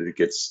sure that it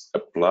gets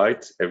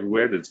applied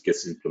everywhere, that it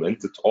gets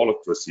implemented all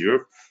across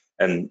Europe,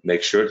 and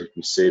make sure that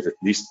we save at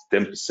least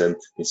 10%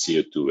 in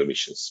CO2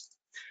 emissions.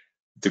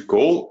 The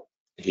goal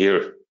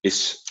here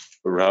is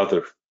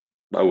rather,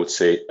 I would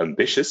say,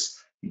 ambitious,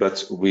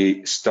 but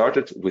we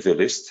started with a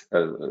list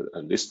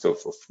of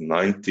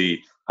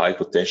 90 high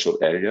potential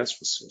areas,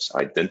 which was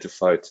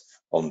identified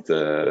on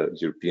the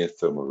European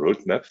Thermal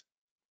Roadmap.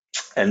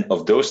 And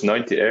of those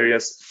 90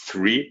 areas,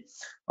 3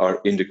 are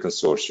in the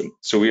consortium.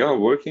 So we are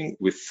working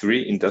with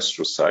 3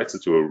 industrial sites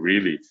that are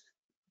really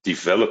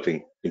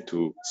developing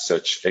into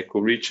such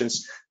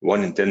eco-regions,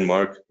 1 in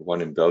Denmark,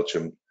 1 in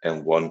Belgium,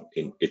 and 1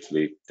 in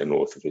Italy, the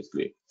north of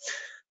Italy.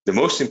 The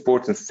most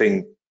important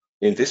thing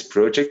in this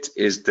project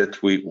is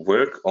that we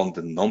work on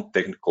the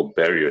non-technical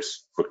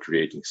barriers for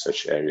creating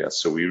such areas.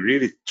 So we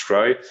really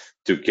try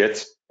to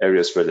get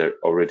areas where there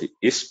already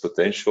is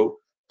potential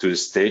to the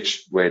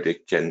stage where they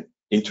can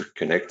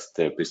interconnect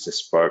their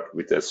business park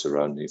with their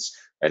surroundings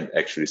and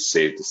actually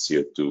save the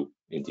CO2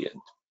 in the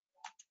end.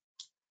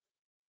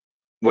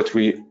 What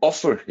we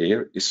offer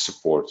here is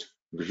support.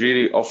 We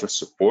really offer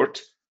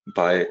support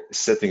by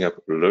setting up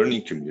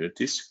learning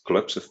communities,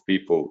 clubs of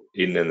people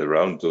in and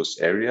around those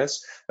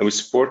areas, and we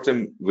support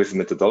them with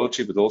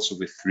methodology, but also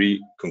with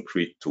 3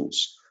 concrete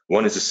tools.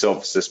 One is a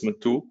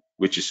self-assessment tool,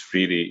 which is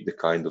really the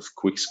kind of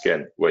quick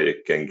scan where you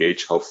can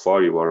gauge how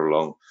far you are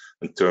along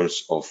in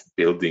terms of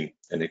building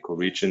an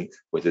eco-region,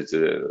 whether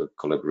the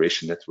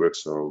collaboration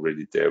networks are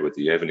already there,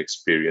 whether you have an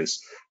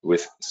experience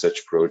with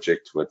such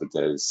project, whether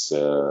there's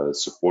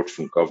support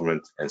from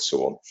government, and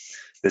so on.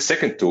 The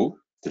second tool,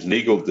 the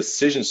legal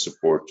decision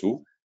support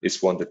tool,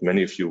 is one that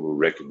many of you will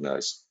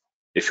recognize.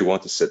 If you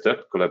want to set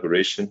up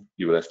collaboration,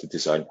 you will have to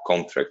design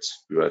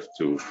contracts. You have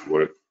to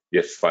work, you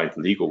have to find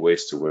legal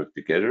ways to work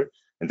together.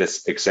 And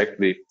that's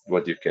exactly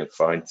what you can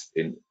find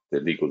in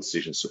the legal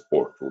decision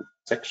support tool.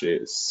 It's actually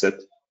a set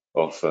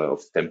of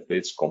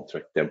templates,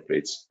 contract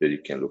templates that you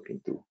can look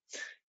into.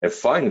 And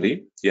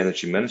finally, the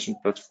energy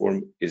management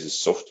platform is a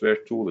software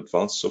tool,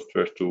 advanced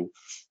software tool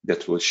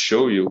that will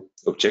show you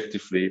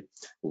objectively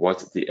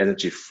what the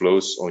energy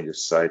flows on your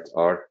site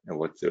are and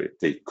what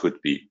they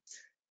could be.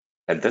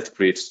 And that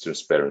creates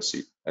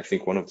transparency. I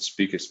think one of the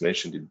speakers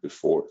mentioned it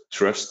before,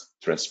 trust,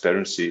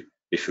 transparency.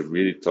 If you're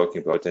really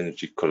talking about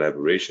energy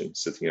collaboration,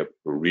 setting up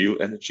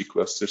real energy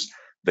clusters,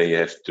 then you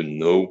have to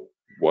know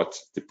what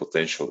the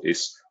potential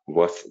is,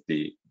 what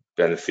the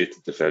benefit,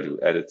 the value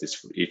added is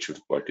for each of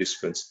the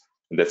participants.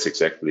 And that's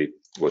exactly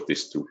what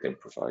this tool can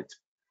provide.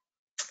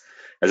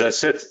 As I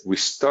said, we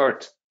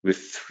start with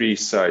 3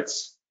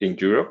 sites in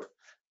Europe,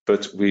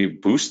 but we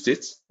boost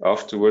it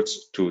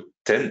afterwards to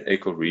 10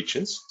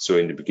 eco-regions. So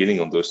in the beginning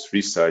on those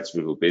 3 sites,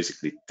 we will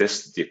basically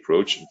test the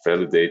approach and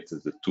validate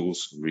that the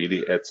tools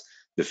really add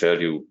the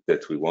value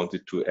that we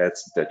wanted to add,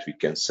 that we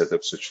can set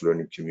up such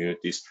learning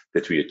communities,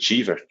 that we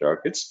achieve our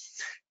targets.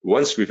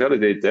 Once we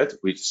validate that,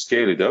 we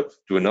scale it up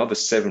to another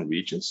 7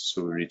 regions.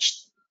 So we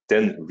reach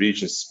 10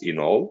 regions in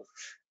all.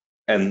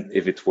 And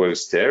if it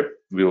works there,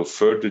 we will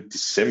further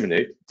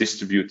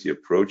distribute the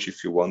approach,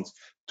 if you want,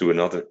 to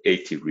another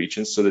 80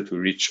 regions so that we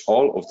reach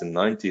all of the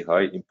 90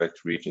 high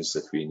impact regions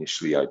that we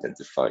initially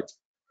identified.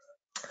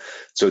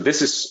 So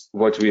this is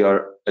what we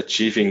are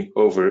achieving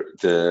over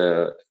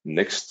the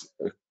next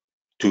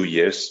 2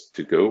 years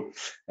to go.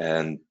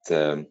 And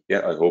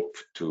yeah, I hope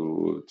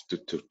to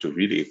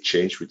really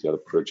exchange with the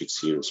other projects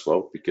here as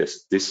well,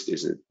 because this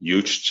is a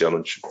huge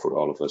challenge for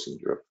all of us in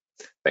Europe.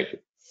 Thank you.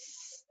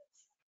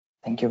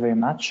 Thank you very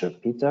much,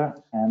 Peter.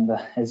 And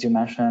as you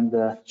mentioned,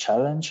 the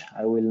challenge,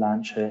 I will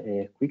launch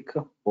a quick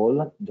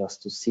poll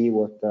just to see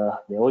what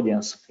the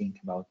audience think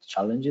about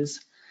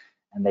challenges.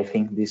 And I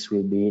think this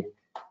will be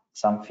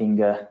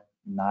something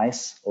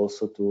nice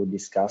also to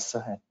discuss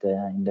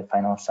in the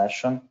final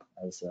session,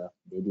 as the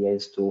idea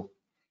is to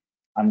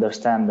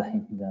understand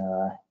in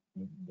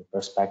the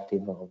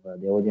perspective of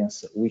the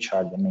audience which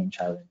are the main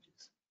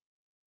challenges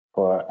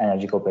for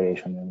energy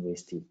cooperation and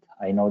waste heat.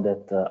 I know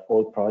that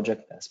all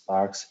projects,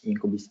 S-PARCS,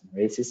 INCUBIS, and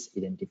RACES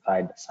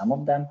identified some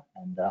of them,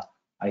 and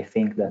I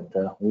think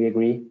that we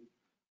agree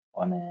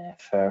on a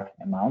fair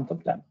amount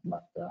of them,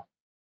 but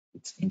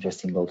it's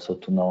interesting also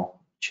to know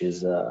which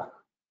is the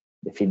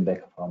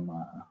feedback from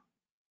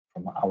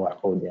our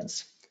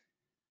audience.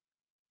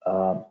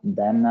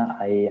 Then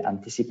I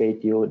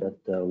anticipate you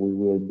that we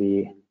will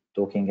be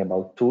talking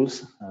about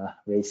tools.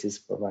 RACES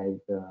provide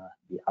the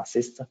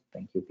assist.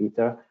 Thank you,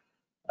 Peter.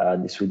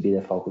 This will be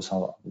the focus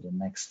of the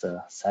next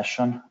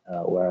session,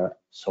 where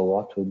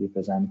SOWOT will be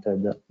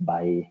presented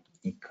by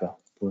Nick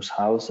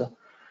Purshouse,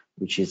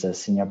 which is a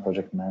senior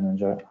project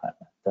manager at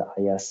the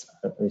IS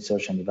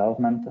Research and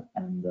Development,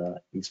 and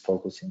his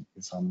focus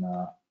is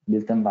on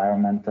built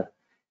environment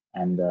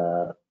and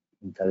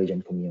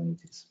intelligent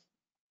communities.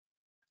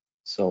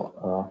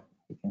 So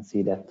you can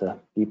see that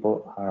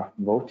people are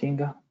voting,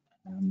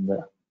 and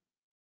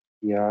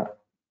here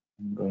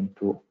I'm going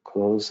to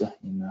close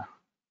in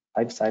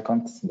 5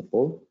 seconds the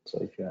poll. So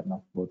if you have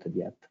not voted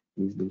yet,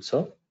 please do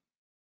so.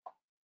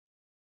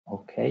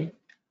 Okay,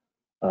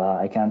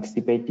 I can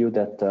anticipate you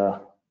that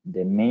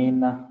the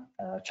main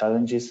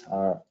challenges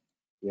are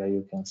here.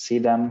 You can see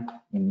them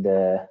in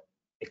the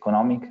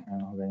economic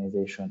and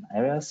organization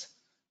areas,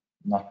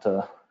 not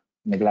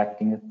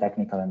neglecting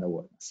technical and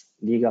awareness.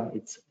 Legal,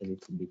 it's a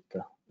little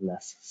bit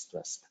less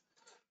stressed.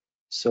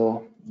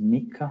 So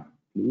Nick,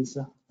 please,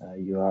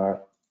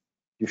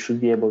 you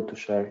should be able to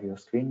share your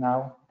screen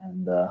now,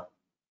 and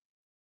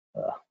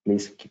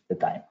please keep the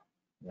time.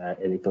 We are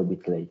a little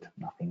bit late,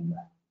 nothing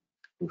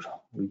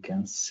crucial. We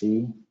can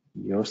see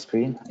your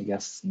screen, I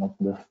guess not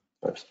the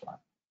first one.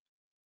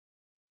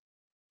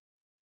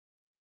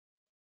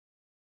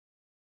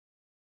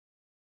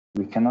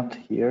 We cannot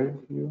hear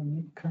you,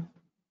 Nick.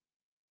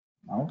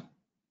 No?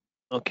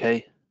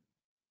 Okay.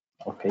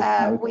 Okay.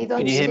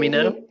 Can you hear me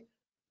now?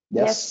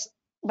 Yes,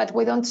 but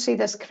we don't see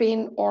the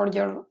screen or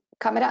your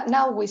camera.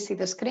 Now we see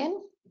the screen.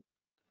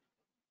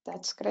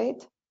 That's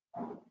great.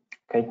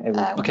 Okay.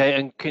 Okay,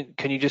 and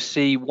can you just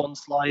see one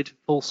slide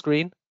full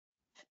screen?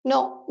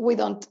 No, we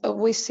don't.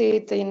 We see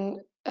it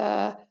in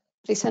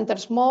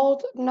presenters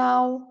mode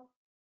now.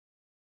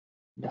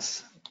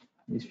 Yes.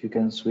 If you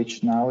can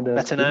switch now.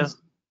 Better now?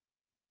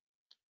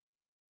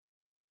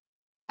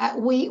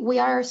 We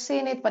are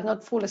seeing it, but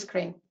not full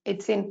screen.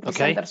 It's in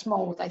presenters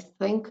mode, I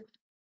think,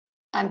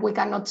 and we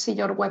cannot see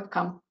your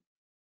webcam.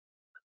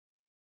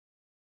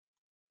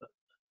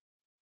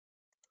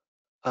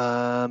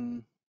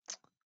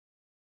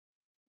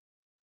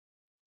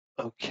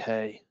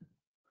 Okay.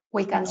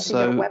 We can see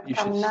your webcam you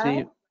should now.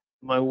 see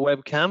my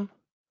webcam.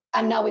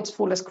 And now it's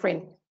full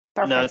screen.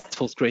 Perfect. Now it's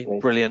full screen.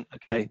 Brilliant.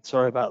 Okay,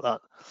 sorry about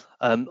that.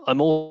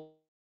 I'm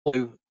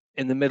also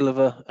in the middle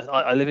of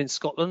I live in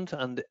Scotland,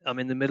 and I'm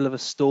in the middle of a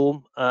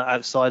storm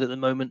outside at the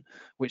moment,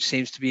 which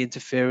seems to be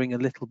interfering a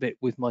little bit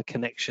with my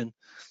connection.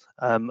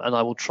 And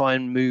I will try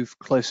and move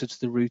closer to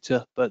the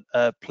router, but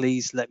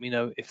please let me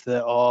know if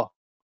there are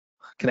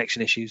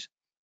connection issues.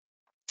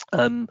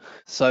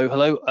 So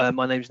hello,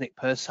 my name is Nick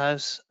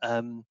Purshouse.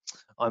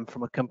 I'm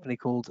from a company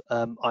called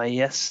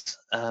IES,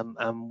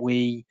 and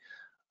we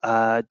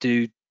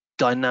do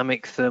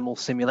dynamic thermal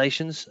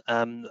simulations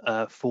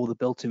for the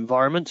built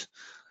environment.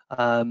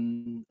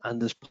 And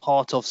as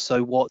part of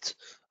SOWOT,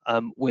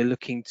 we're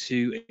looking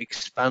to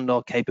expand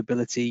our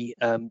capability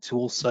to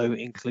also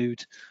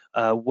include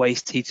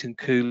waste heat and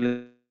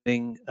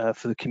cooling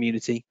for the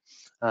community.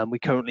 We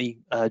currently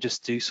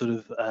just do sort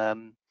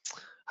of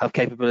have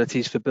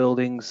capabilities for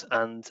buildings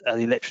and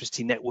the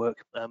electricity network,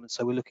 and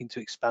so we're looking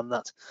to expand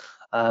that.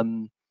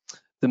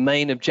 The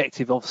main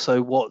objective of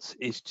SOWOT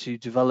is to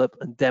develop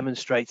and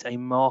demonstrate a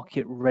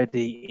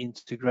market-ready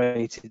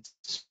integrated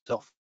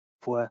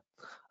software,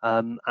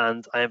 and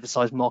I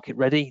emphasize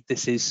market-ready.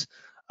 This is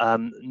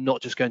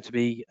not just going to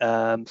be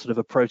sort of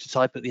a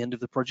prototype at the end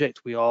of the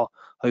project. We are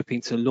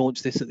hoping to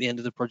launch this at the end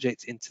of the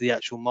project into the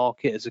actual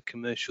market as a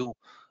commercial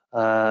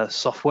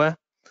software.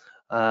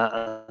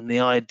 And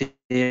the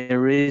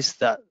idea is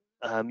that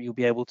you'll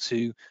be able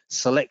to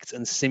select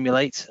and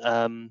simulate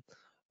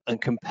and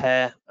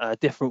compare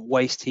different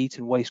waste heat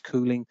and waste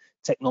cooling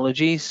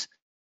technologies,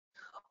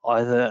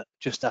 either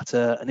just at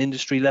an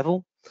industry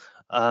level,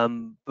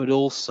 but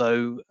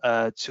also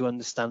to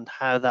understand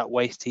how that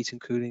waste heat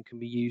and cooling can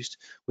be used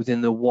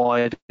within the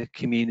wider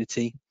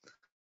community,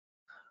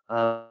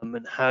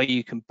 and how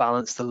you can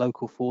balance the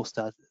local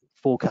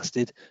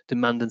forecasted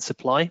demand and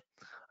supply,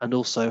 and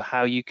also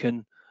how you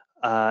can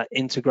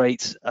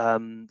integrate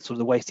sort of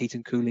the waste heat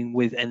and cooling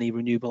with any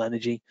renewable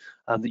energy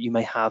that you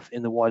may have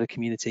in the wider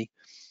community.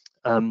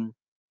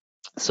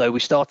 So we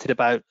started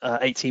about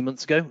 18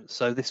 months ago.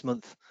 So this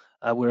month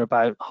we're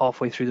about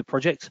halfway through the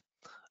project,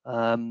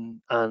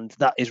 and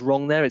that is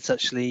wrong there. It's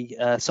actually,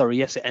 sorry,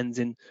 yes, it ends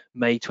in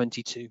May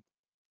 22.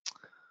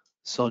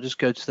 So I'll just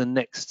go to the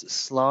next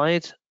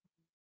slide.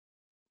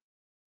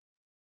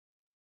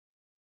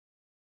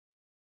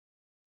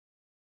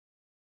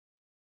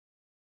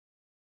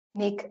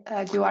 Nick,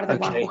 you are the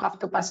one who Okay. have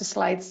to pass the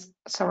slides.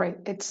 Sorry,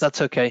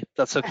 That's okay.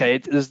 That's okay.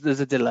 There's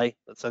a delay.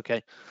 That's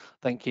okay.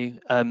 Thank you.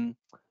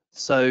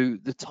 So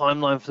the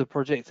timeline for the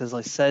project, as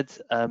I said,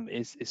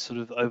 is sort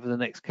of over the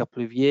next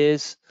couple of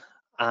years,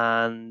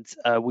 and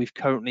we've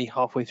currently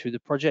halfway through the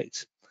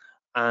project,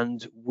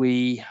 and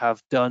we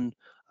have done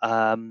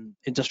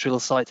industrial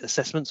site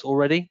assessments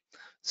already.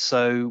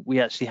 So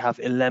we actually have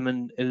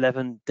 11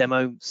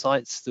 demo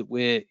sites that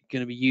we're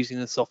going to be using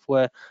the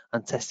software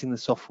and testing the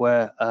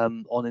software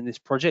on in this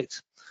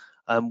project.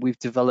 We've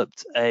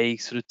developed a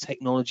sort of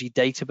technology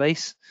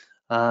database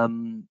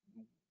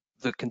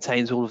that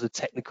contains all of the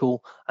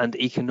technical and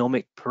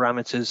economic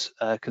parameters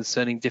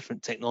concerning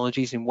different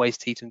technologies in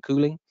waste heat and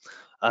cooling.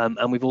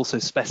 And we've also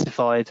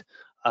specified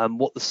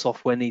what the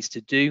software needs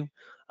to do,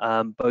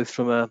 both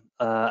from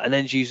an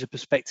end user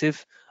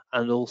perspective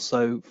and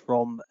also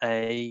from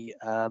I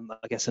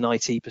guess an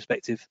IT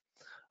perspective.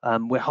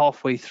 We're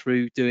halfway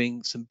through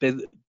doing some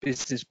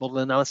business model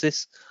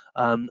analysis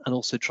and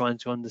also trying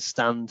to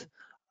understand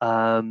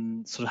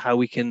sort of how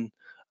we can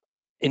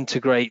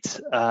integrate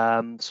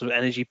sort of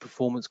energy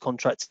performance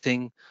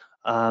contracting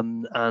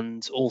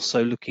and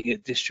also looking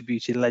at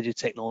distributed ledger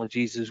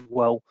technologies as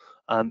well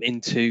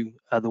into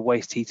the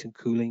waste heat and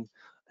cooling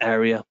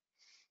area.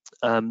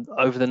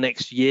 Over the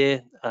next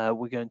year,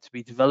 we're going to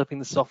be developing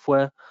the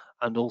software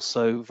and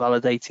also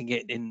validating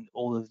it in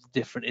all of the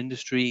different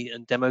industry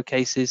and demo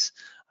cases.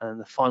 And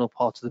the final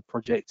part of the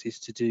project is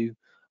to do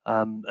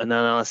an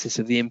analysis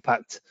of the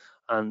impact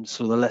and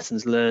sort of the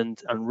lessons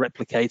learned and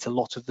replicate a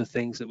lot of the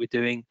things that we're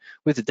doing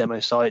with the demo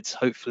sites,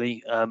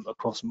 hopefully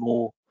across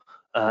more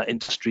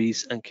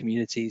industries and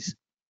communities.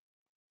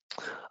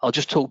 I'll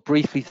just talk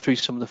briefly through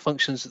some of the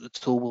functions that the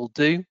tool will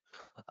do.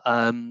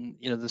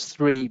 There's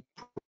three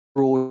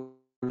broad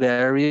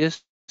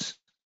areas.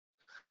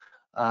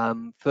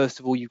 First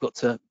of all, you've got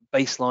to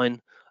baseline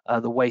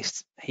the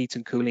waste heat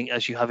and cooling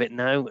as you have it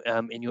now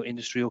in your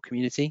industry or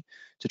community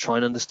to try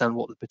and understand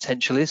what the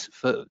potential is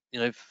for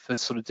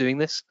sort of doing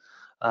this.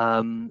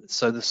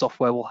 So the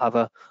software will have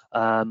a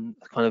kind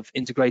of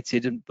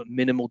integrated but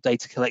minimal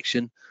data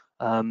collection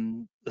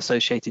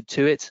associated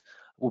to it.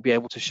 We'll be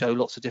able to show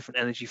lots of different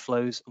energy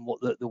flows and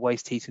what the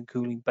waste heat and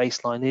cooling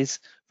baseline is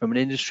from an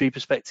industry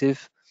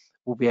perspective.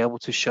 We'll be able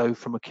to show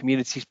from a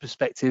community's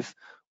perspective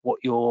what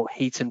your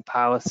heat and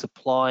power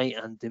supply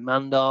and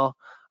demand are,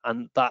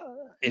 and that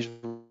is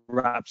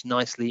wrapped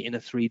nicely in a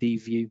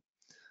 3D view.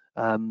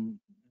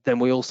 Then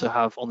we also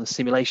have on the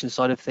simulation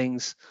side of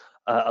things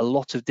a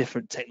lot of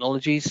different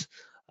technologies,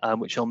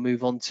 which I'll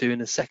move on to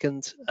in a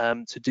second,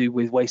 to do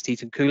with waste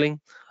heat and cooling,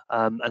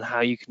 and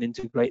how you can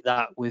integrate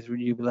that with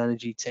renewable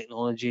energy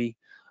technology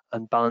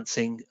and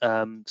balancing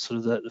sort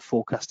of the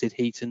forecasted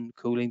heat and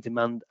cooling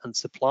demand and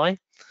supply.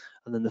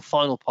 And then the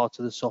final part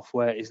of the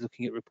software is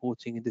looking at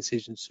reporting and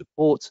decision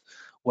support,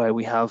 where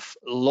we have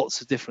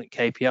lots of different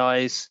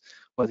KPIs,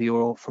 whether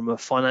you're from a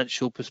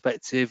financial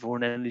perspective or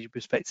an energy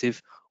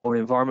perspective or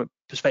an environment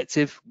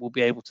perspective. We'll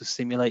be able to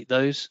simulate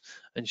those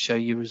and show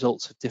you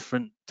results of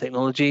different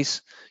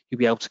technologies. You'll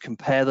be able to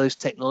compare those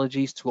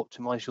technologies to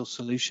optimize your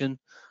solution,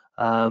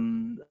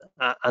 and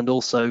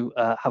also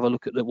have a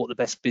look at what the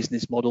best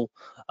business model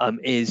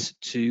is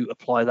to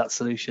apply that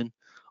solution.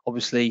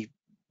 Obviously,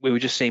 we were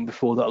just seeing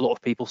before that a lot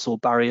of people saw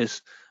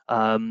barriers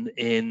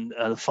in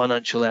the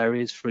financial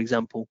areas, for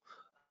example,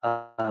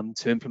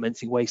 to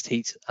implementing waste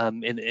heat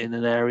in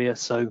an area.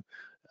 So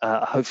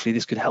hopefully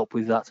this could help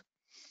with that.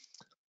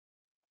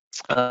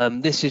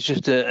 This is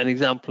just an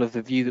example of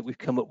the view that we've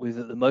come up with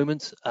at the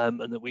moment and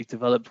that we've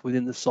developed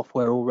within the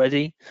software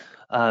already.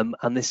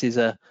 And this is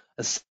a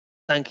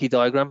Sankey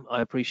diagram.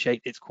 I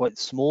appreciate it's quite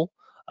small,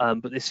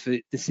 but this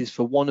is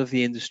for one of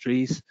the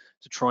industries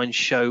to try and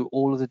show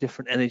all of the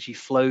different energy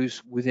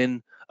flows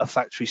within a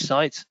factory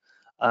site,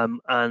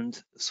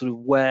 and sort of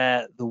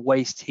where the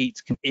waste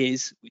heat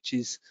is, which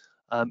is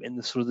in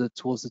the sort of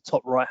towards the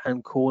top right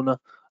hand corner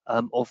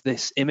of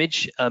this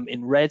image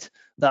in red.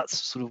 That's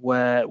sort of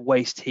where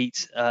waste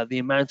heat, the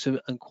amount of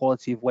and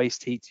quality of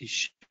waste heat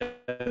is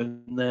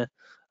shown there.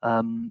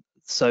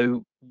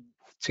 So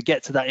to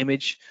get to that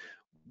image,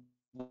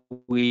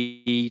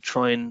 we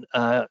try and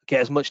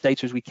get as much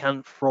data as we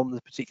can from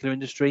the particular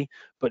industry,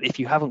 but if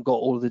you haven't got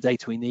all of the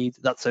data we need,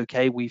 that's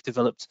okay. We've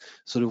developed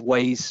sort of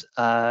ways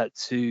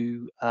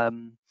to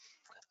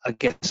I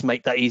guess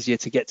make that easier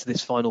to get to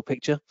this final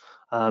picture,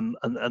 and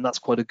that's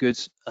quite a good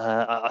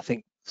I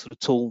think sort of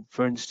tool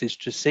for industries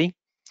to see.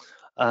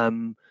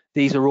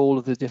 These are all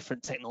of the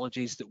different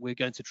technologies that we're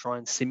going to try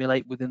and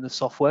simulate within the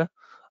software.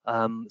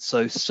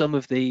 So some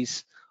of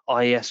these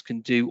IES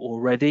can do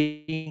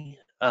already,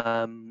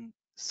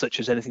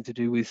 such as anything to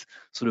do with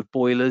sort of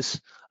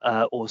boilers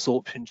or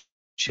absorption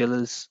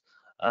chillers,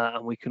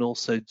 and we can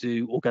also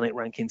do organic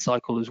Rankine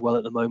cycle as well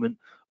at the moment.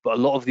 But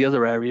a lot of the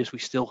other areas we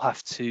still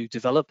have to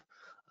develop,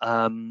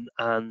 and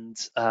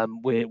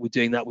we're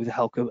doing that with the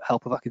help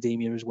of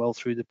academia as well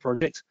through the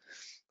project.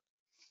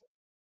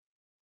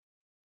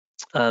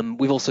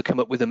 We've also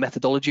come up with a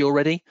methodology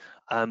already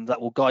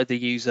that will guide the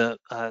user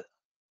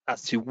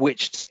as to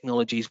which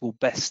technologies will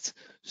best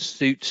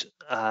suit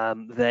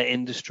their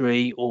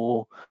industry,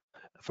 or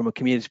from a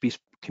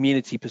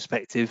community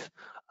perspective,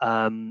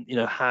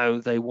 how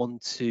they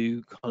want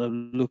to kind of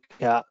look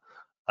at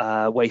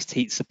waste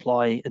heat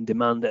supply and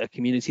demand at a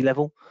community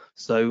level.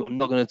 So I'm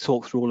not going to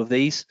talk through all of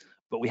these,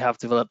 but we have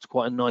developed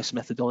quite a nice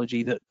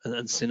methodology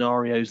and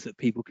scenarios that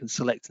people can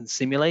select and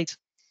simulate.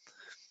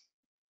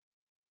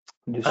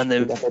 And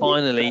then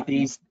finally,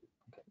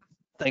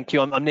 thank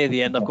you, I'm near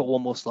the end, I've got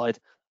one more slide.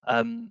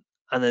 And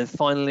then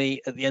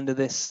finally, at the end of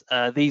this,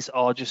 these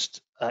are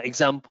just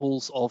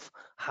examples of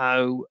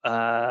how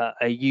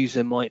a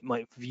user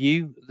might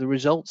view the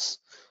results.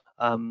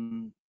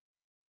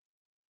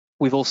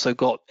 We've also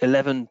got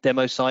 11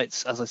 demo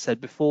sites, as I said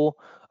before,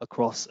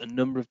 across a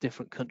number of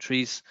different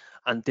countries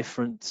and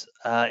different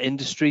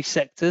industry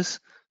sectors.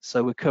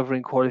 So we're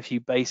covering quite a few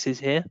bases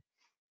here.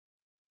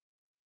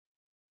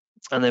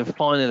 And then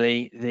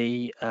finally,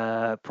 the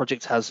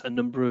project has a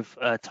number of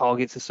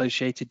targets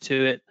associated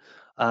to it,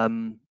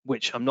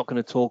 which I'm not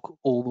going to talk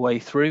all the way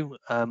through.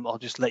 I'll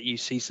just let you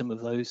see some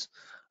of those.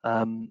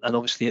 And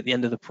obviously, at the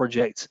end of the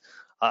project,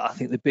 I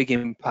think the big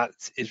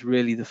impact is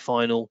really the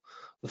final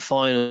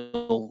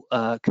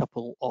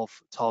couple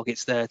of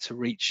targets there to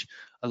reach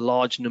a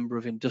large number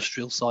of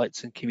industrial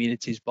sites and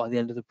communities by the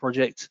end of the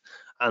project,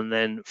 and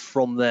then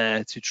from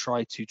there to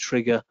try to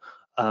trigger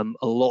a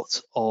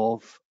lot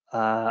of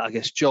I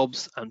guess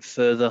jobs and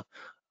further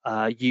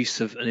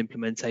use of and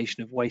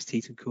implementation of waste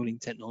heat and cooling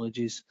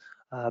technologies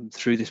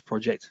through this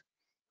project.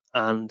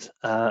 And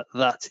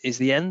that is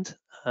the end.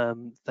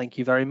 Thank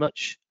you very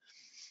much.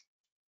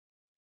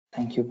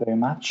 Thank you very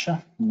much,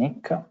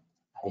 Nick.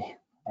 I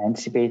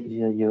anticipate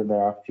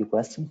there are a few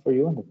questions for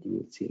you that you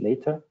will see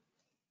later.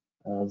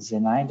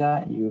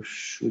 Zenaida, you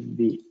should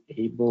be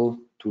able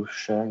to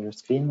share your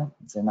screen.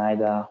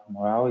 Zenaida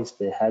Morao is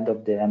the head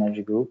of the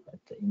energy group at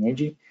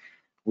INEGI,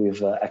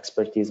 with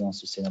expertise on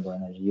sustainable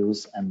energy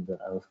use and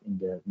in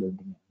the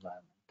building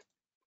environment.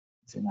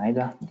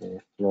 Zenaida,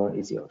 the floor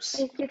is yours.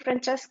 Thank you,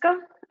 Francesco.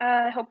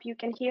 I hope you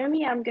can hear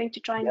me. I'm going to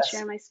try and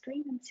share my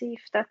screen and see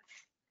if that's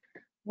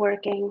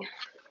working.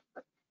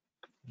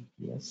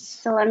 Yes.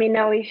 So let me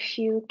know if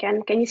you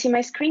can. Can you see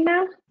my screen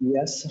now?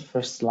 Yes,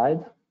 first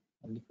slide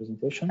of the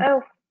presentation.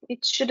 Oh,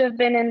 it should have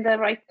been in the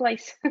right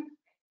place.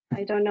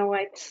 I don't know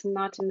why it's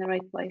not in the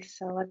right place.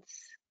 So let's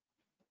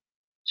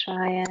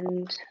try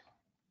and.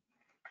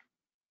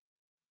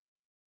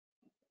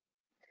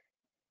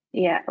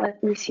 Yeah,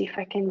 let me see if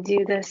I can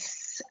do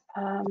this.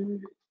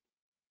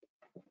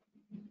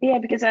 Yeah,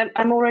 because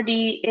I'm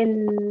already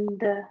in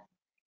the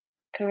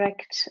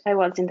correct. I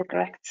was in the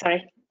correct.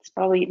 Sorry, it's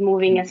probably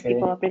moving as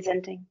people are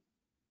presenting.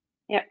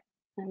 Yeah,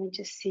 let me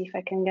just see if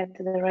I can get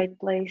to the right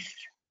place.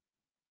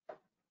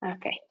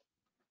 Okay.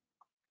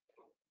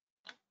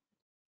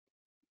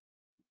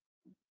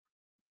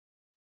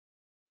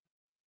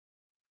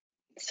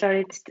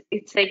 Sorry,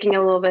 it's taking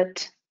a little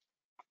bit.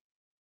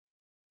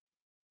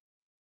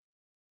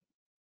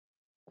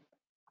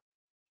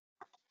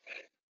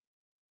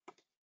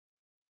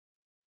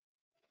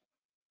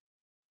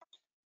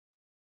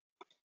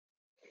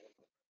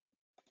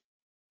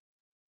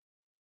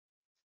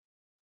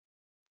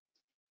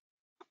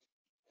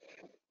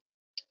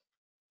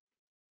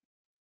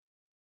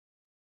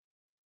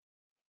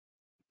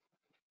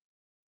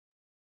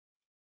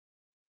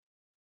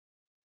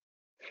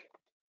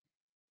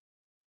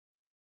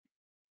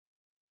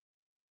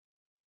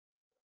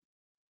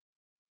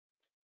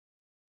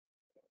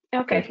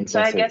 Okay, so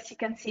I guess you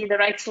can see the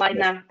right slide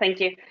now. Thank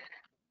you.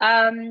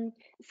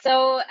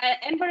 So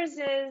Embers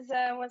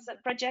was a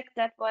project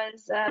that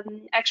was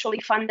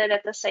actually funded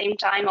at the same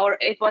time, or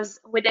it was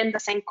within the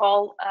same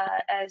call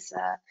as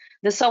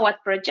the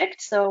SOAT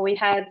project. So we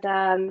had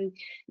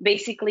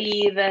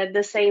basically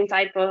the same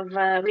type of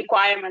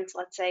requirements,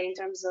 let's say, in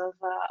terms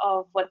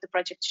of what the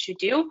project should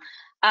do.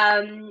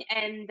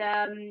 In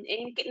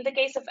the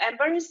case of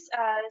Embers,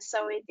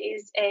 so it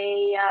is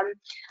a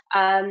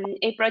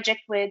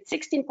project with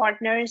 16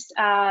 partners,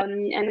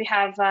 and we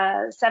have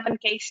 7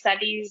 case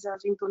studies of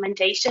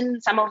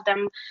implementation. Some of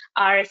them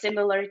are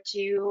similar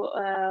to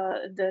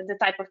the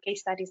type of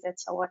case studies that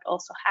SOAT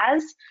also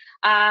has.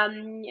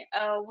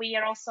 We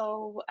are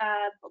also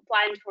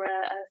applying for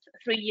a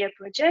 3-year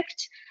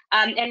project,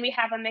 and we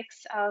have a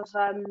mix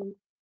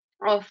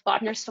of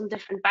partners from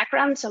different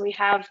backgrounds. So we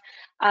have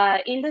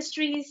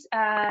industries,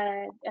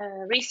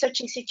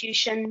 research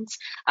institutions.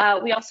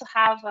 We also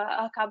have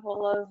a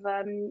couple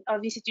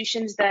of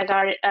institutions that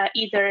are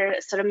either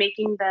sort of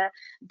making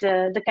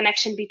the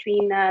connection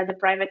between the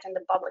private and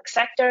the public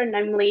sector,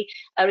 namely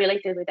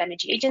related with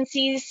energy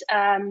agencies.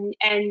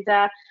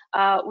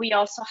 We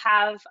also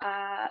have,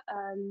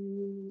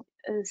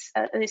 as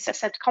I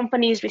said,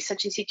 companies,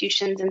 research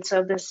institutions, and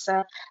so this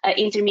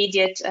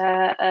intermediate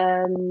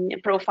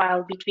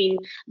profile between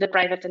the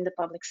private and the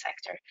public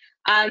sector.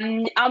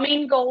 Our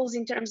main goals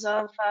in terms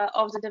of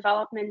the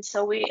development,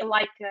 so we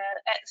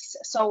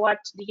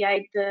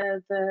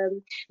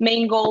the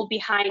main goal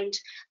behind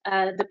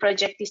the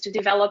project is to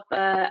develop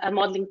a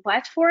modeling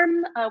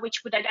platform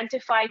which would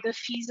identify the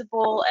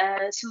feasible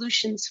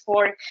solutions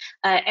for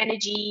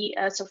energy,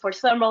 so for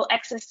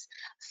excess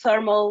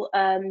thermal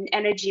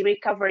energy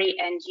recovery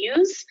and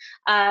use,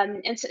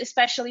 and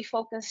especially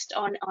focused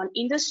on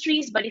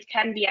industries, but it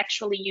can be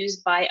actually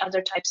used by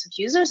other types of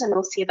users, and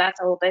we'll see that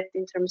a little bit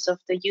in terms of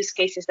the use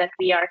cases that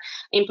we are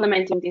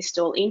implementing this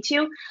tool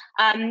into.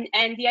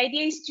 And the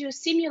idea is to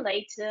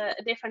simulate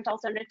different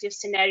alternative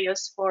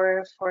scenarios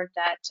for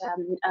that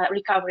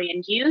recovery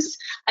and use,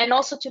 and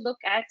also to look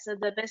at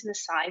the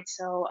business side.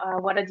 So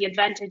what are the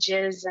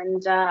advantages,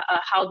 and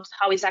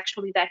how is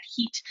actually that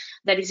heat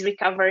that is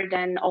recovered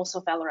and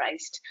also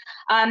valorized.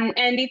 And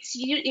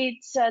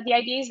the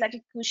idea is that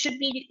it should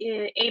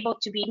be able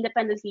to be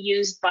independently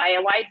used by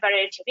a wide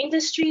variety of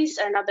industries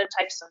and other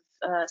types of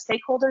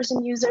stakeholders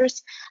and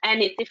users,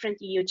 and in different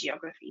EU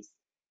geographies.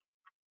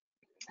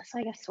 So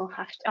I guess we'll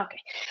have to,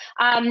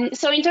 okay.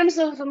 So in terms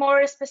of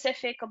more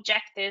specific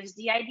objectives,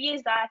 the idea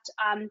is that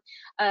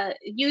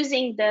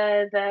using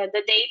the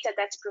data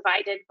that's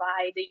provided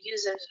by the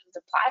users of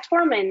the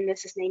platform, and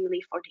this is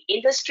namely for the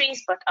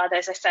industries, but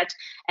as I said,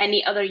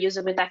 any other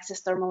user with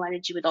access to thermal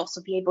energy would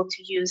also be able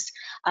to use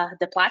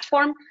the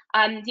platform.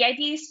 The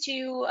idea is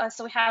to,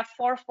 so we have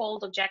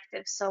fourfold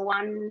objectives. So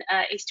one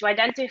is to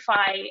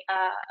identify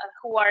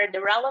who are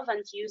the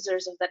relevant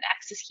users of that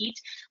access heat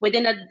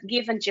within a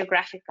given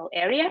geographical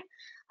area.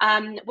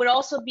 We'll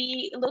also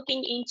be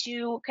looking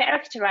into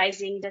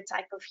characterizing the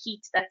type of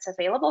heat that's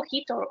available,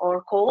 heat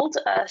or cold.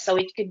 So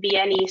it could be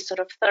any sort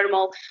of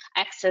thermal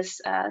excess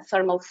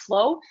thermal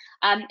flow,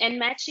 and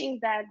matching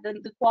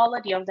the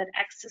quality of that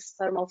excess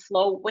thermal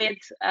flow with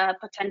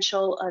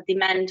potential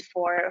demand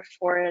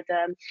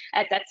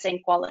at that same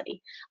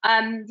quality.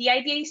 The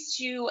idea is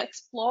to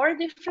explore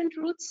different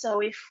routes.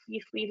 So if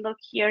we look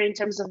here in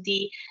terms of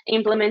the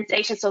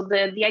implementation, so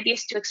the idea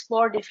is to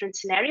explore different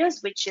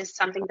scenarios, which is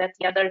something that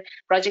the other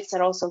projects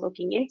are also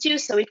looking into.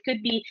 So it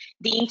could be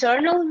the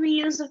internal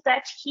reuse of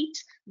that heat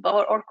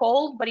or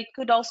cold, but it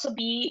could also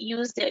be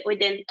used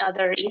within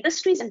other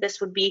industries, and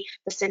this would be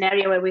the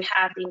scenario where we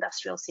have the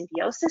industrial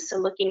symbiosis. So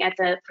looking at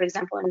for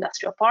example,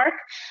 industrial park.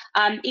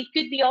 It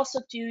could be also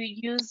to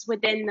use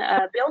within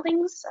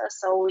buildings,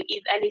 so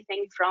if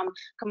anything from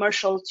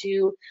commercial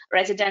to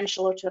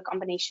residential or to a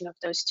combination of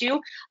those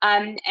two.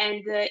 And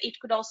it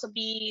could also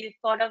be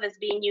thought of as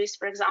being used,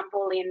 for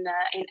example, in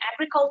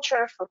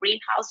agriculture for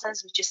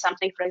greenhouses, which is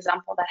something, for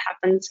example, that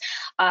happens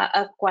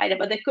quite a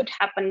bit. That could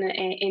happen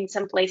in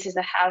some places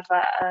that have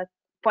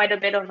quite a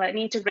bit of an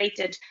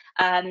integrated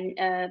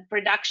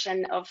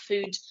production of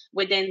food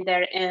within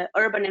their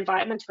urban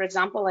environment, for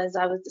example, as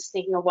I was just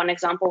thinking of one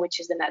example,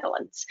 which is the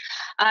Netherlands.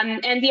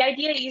 And the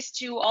idea is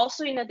to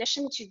also, in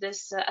addition to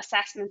this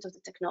assessment of the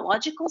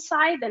technological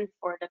side and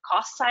for the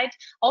cost side,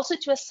 also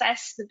to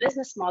assess the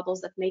business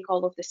models that make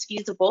all of this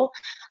feasible,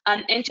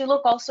 and to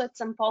look also at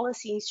some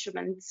policy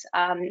instruments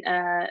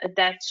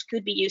that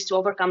could be used to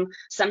overcome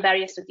some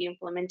barriers to the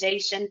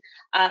implementation,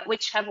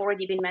 which have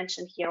already been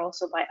mentioned here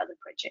also by other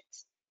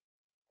projects.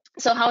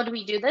 So how do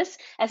we do this?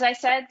 As I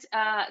said,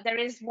 there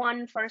is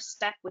one first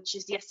step, which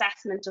is the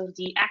assessment of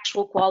the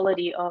actual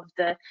quality of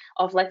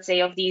let's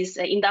say, of these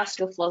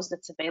industrial flows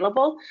that's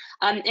available.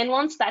 And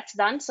once that's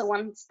done, so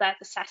once that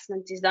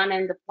assessment is done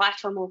and the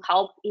platform will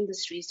help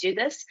industries do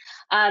this,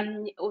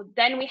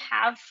 then we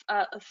have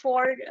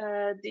four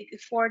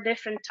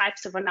different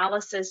types of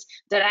analysis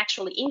that are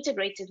actually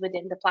integrated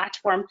within the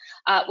platform,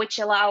 which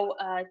allow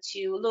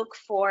to look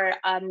for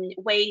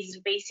ways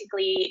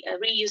basically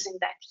reusing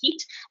that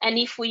heat. And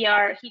if we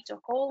are heat or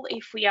cold,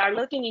 if we are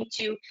looking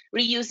into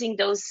reusing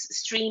those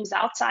streams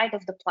outside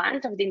of the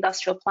plant, of the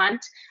industrial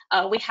plant,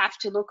 we have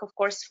to look, of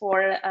course,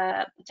 for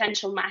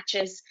potential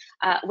matches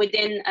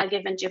within a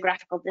given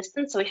geographical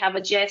distance. So we have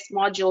a GIS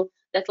module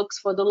that looks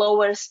for the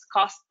lowest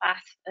cost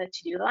path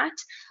to do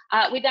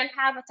that. We then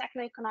have a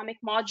techno-economic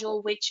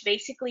module, which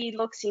basically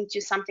looks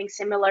into something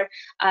similar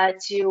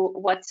to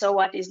what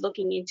SOAT is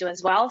looking into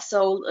as well.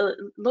 So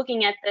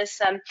looking at this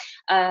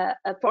a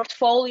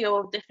portfolio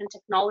of different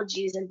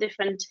technologies and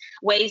different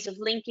ways of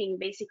linking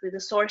basically the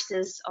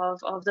sources of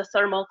the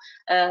thermal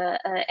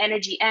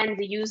energy and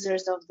the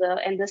users of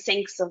and the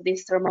sinks of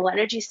this thermal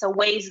energy. So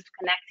ways of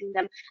connecting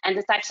them and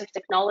the types of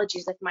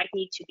technologies that might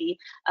need to be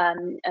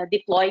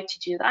deployed to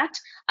do that.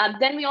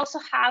 Then we also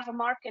have a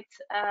market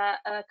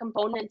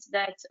component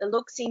that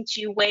looks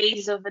into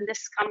ways of, and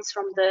this comes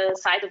from the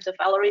side of the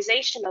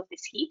valorization of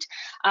this heat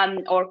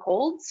or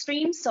cold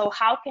stream. So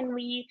how can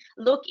we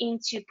look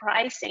into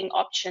pricing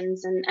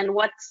options and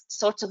what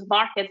sorts of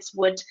markets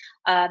would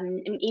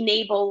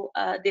enable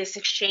this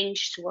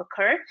exchange to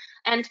occur?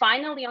 And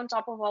finally, on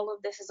top of all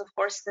of this is, of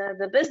course,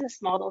 the business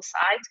model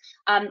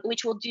side,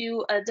 which will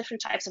do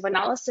different types of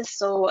analysis,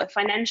 so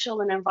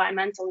financial and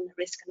environmental and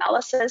risk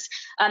analysis.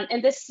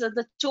 And this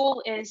the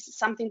tool is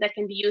something that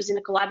can be used in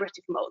a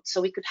collaborative mode.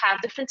 So we could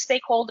have different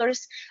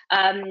stakeholders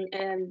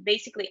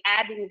basically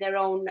adding their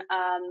own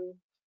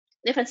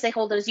different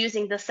stakeholders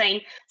using the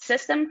same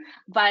system,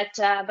 but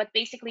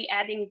basically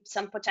adding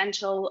some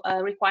potential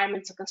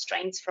requirements or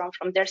constraints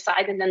from their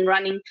side, and then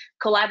running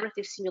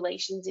collaborative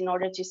simulations in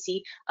order to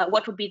see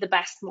what would be the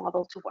best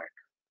model to work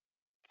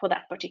for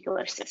that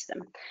particular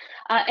system.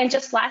 And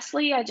just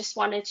lastly, I just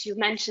wanted to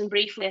mention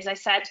briefly, as I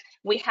said,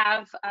 we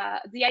have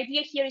the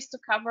idea here is to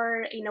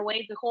cover in a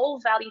way the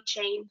whole value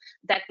chain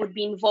that would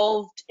be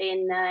involved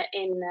in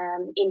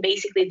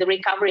basically the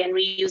recovery and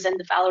reuse and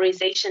the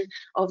valorization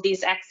of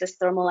these excess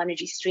thermal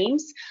energy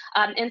streams.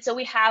 And so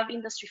we have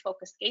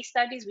industry-focused case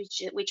studies,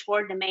 which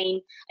were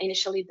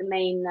initially the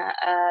main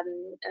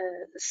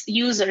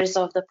users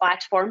of the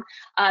platform.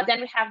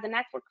 Then we have the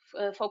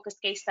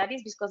network-focused case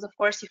studies, because of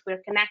course, if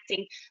we're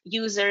connecting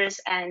users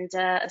and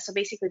so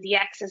basically the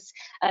excess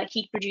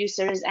heat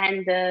producers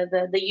and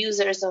the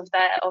users of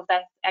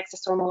that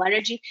excess thermal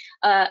energy,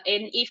 and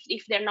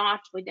if they're not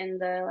within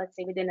the, let's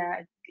say, within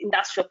a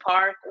industrial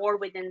park or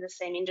within the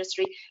same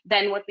industry,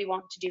 then what we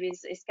want to do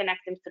is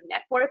connect them through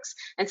networks.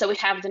 And so we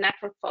have the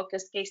network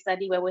focused case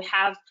study where we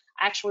have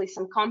actually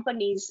some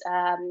companies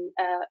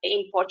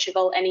in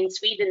Portugal and in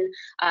Sweden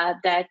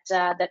that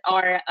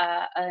are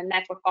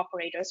network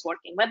operators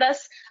working with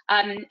us.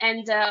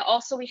 And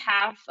also we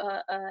have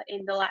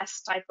in the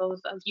last type of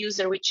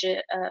user, which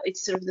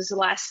it's sort of this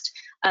last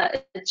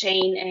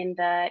chain in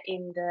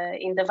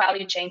the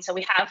value chain. So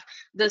we have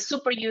the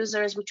super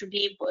users, which would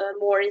be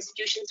more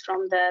institutions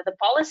from the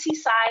policy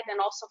side and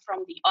also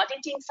from the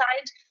auditing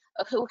side,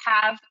 who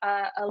have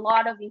a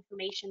lot of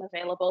information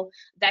available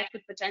that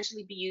could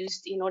potentially be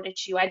used in order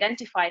to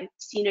identify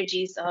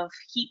synergies of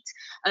heat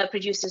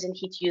producers and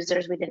heat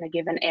users within a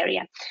given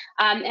area.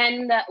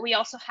 And we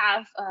also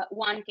have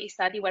one case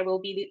study where we'll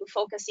be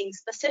focusing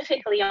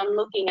specifically on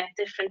looking at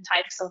different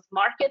types of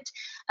market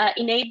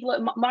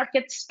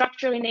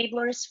structure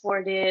enablers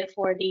for the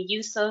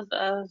use of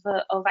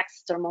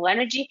excess thermal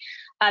energy.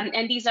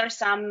 And these are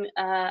some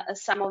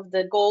of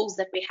the goals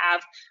that we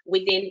have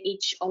within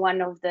each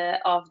one of the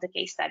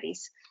case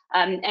studies.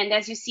 And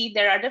as you see,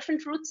 there are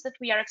different routes that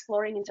we are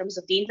exploring in terms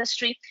of the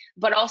industry,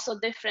 but also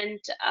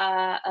different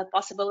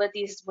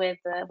possibilities with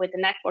the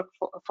network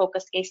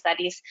focused case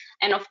studies,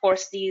 and of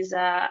course these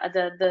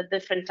the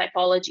different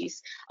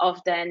typologies of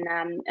then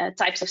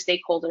types of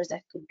stakeholders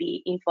that could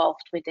be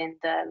involved within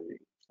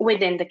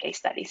the case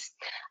studies.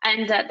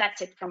 And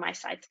that's it from my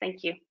side.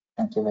 Thank you.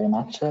 Thank you very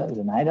much,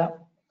 Zenaida.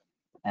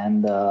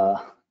 And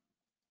now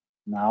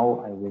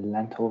I will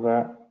hand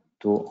over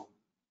to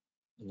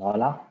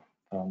Lola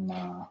from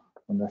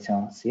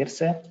Fundación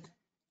Circe.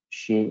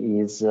 She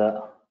is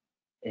a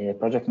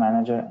project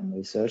manager and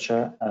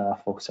researcher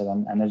focused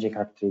on energy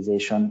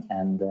characterization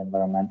and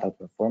environmental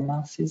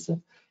performances.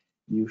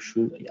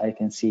 I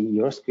can see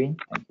your screen.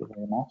 Thank you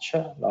very much,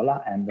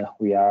 Lola. And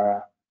we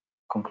are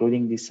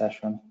concluding this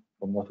session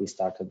from what we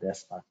started the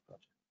S-PARCS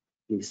project.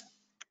 Please.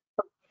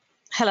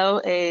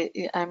 Hello,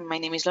 my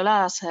name is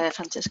Lola. As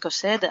Francesco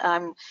said,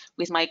 I'm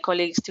with my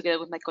colleagues, together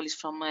with my colleagues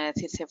from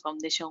Circe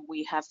Foundation.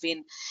 We have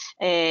been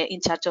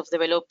in charge of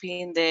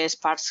developing the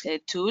S-PARCS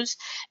tools.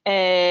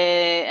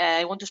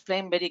 I want to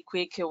explain very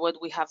quick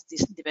what we have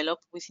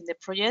developed within the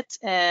project.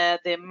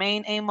 The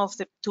main aim of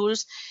the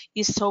tools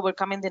is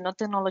overcoming the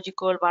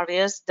non-technological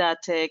barriers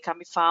that can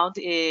be found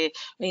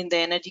in the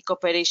energy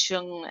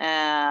cooperation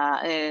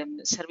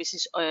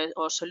services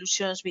or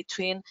solutions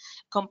between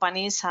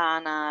companies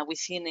and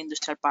within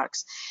industrial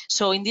parks.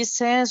 So in this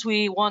sense,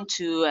 we want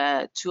to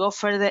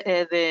offer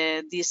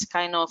this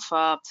kind of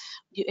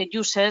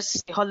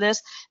users,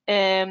 stakeholders,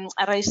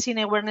 raising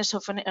awareness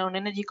on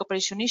energy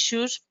cooperation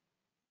issues.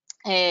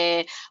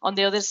 On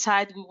the other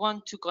side, we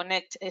want to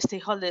connect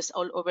stakeholders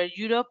all over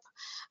Europe,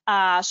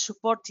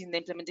 supporting the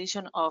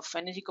implementation of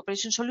energy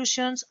cooperation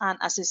solutions and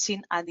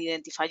assessing and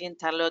identifying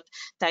tailored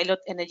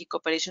energy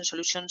cooperation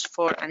solutions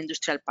for an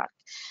industrial park.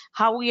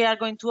 How we are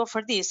going to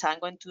offer this, I'm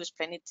going to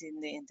explain it in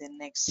the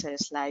next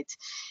slide.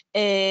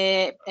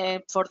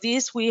 For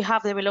this, we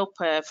have developed,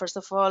 first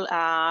of all,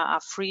 a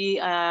free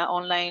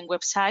online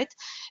website.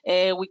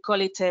 We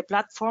call it a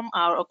platform,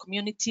 our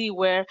community,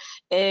 where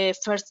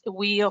first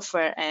we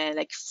offer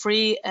like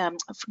free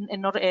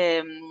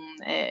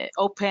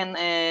open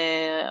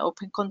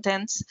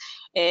contents.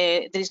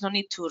 There is no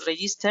need to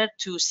register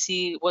to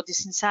see what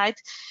is inside.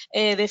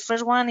 The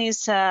first one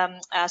is a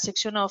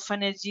section of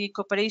energy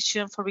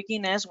cooperation for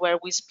beginners, where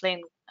we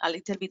explain a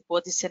little bit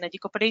what is energy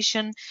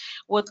cooperation,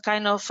 what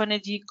kind of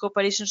energy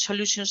cooperation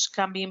solutions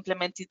can be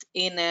implemented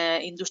in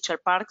industrial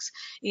parks,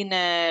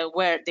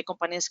 where the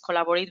companies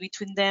collaborate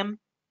between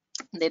them,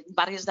 the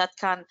barriers that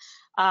can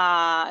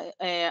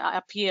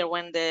appear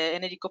when the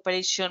energy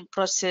cooperation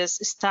process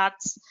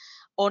starts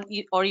or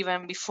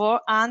even before,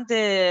 and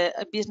the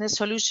business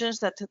solutions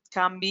that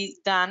can be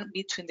done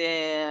between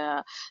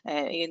the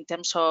in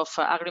terms of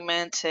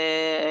agreement,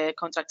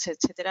 contracts,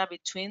 etc.,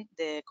 between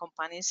the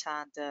companies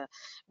and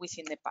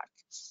within the park.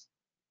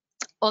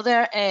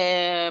 Other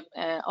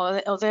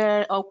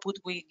output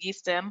we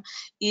give them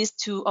is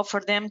to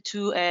offer them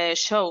to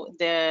show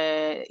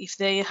if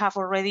they have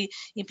already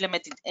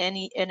implemented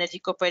any energy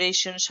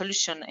cooperation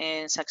solution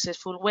in a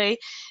successful way.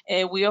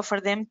 We offer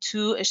them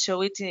to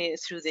show it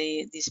through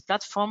this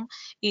platform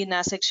in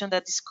a section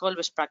that is called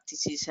best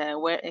practices,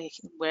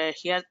 where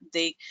here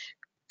they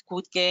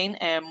could gain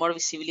more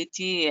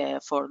visibility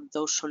for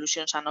those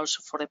solutions and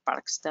also for the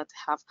parks that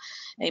have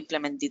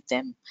implemented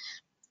them.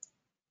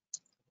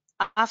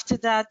 After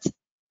that,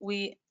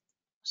 I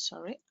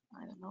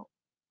don't know,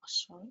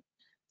 sorry.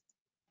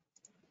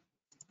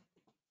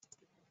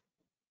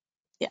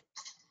 Yeah.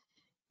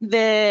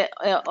 The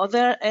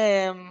other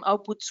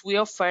outputs we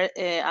offer,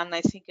 and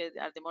I think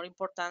are the more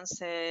important,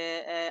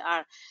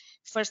 are,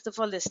 first of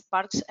all, the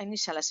S-PARCS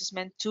initial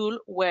assessment tool,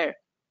 where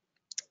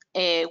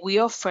we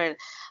offer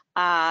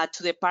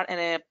to the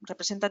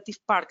representative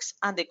parks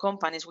and the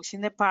companies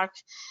within the park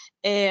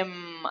a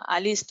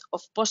list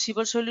of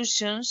possible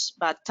solutions,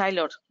 but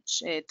tailored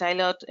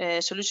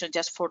solutions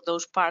just for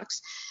those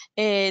parks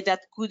that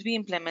could be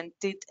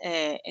implemented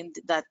in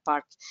that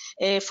park.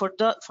 For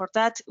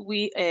that,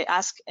 we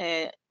ask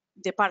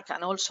the park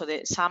and also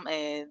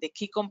the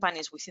key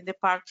companies within the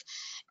park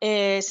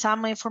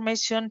some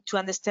information to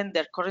understand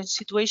their current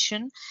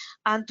situation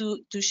and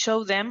to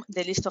show them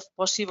the list of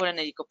possible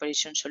energy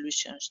cooperation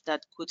solutions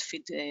that could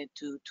fit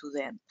to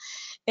them.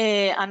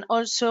 And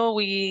also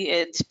we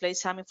display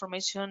some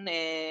information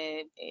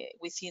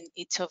within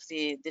each of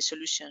the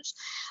solutions.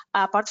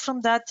 Apart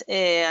from that,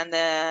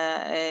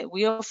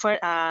 we offer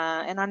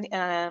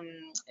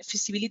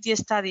feasibility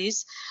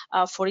studies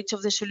for each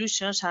of the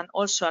solutions and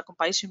also a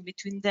comparison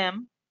between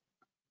them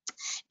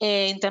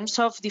in terms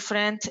of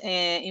different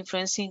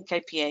influencing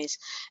KPIs.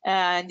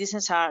 And this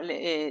is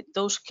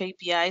those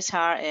KPIs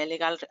are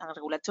legal and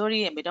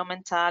regulatory,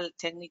 environmental,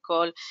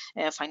 technical,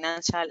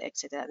 financial,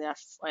 etc. There are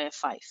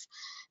 5.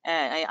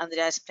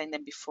 Andrea explained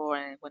them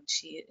before when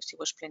she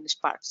was explaining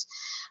S-PARCS.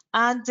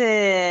 And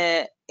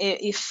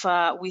if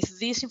with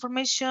this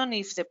information,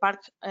 if the park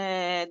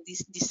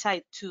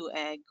decide to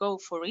go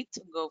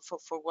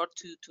forward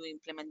to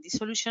implement this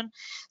solution,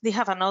 they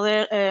have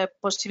another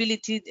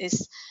possibility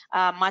is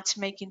a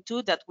matchmaking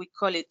tool that we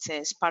call it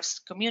S-PARCS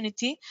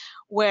community,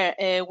 where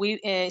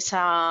it's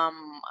a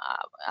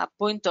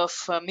point of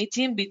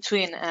meeting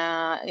between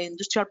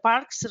industrial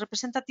parks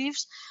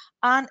representatives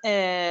and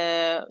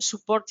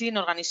supporting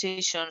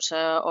organizations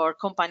or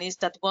companies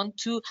that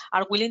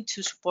are willing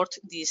to support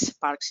these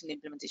parks in the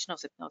implementation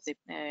of the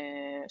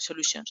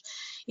solutions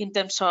in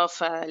terms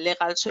of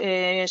legal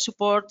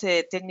support,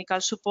 technical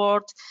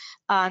support,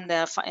 and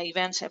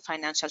even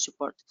financial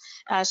support.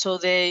 So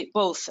they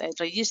both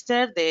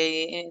register,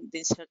 they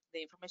insert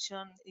the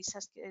information is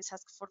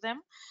asked for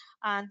them,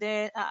 and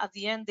then at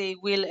the end they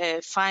will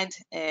find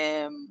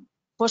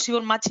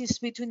possible matches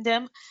between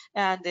them,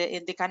 and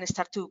they can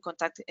start to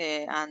contact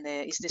and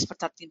is the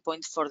starting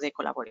point for the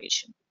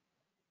collaboration.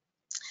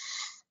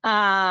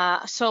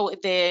 So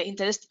the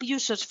interested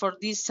users for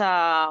these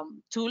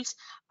tools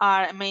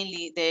are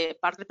mainly the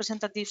park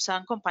representatives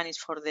and companies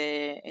for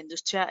the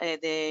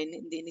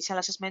initial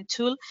assessment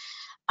tool,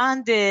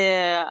 and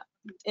the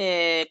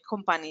the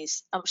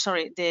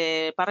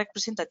park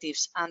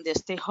representatives and the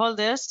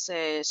stakeholders,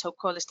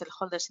 so-called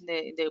stakeholders in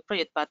the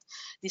project, but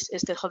these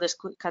stakeholders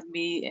can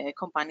be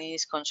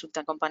companies,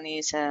 consultant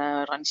companies,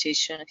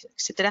 organizations,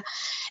 etc.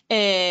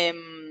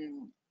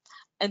 And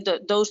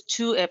those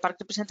two park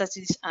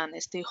representatives and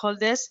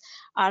stakeholders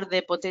are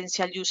the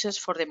potential users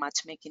for the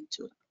matchmaking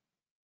tool.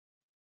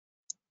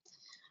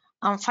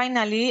 And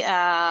finally,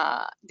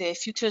 the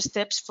future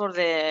steps for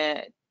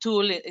the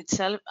tool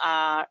itself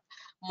are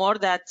more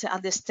that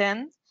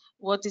understand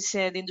what is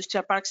the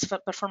industrial park's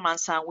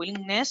performance and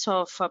willingness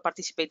of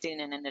participating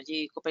in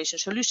energy cooperation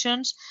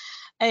solutions,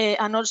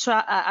 and also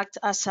act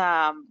as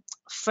a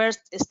first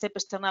step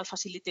external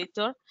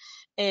facilitator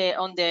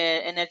on the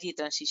energy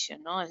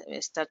transition.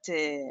 Start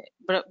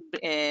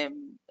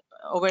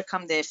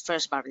overcome the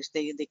first barriers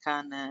they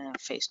can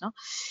face.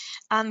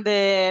 And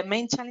the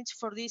main challenge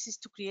for this is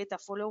to create a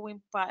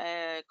following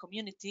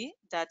community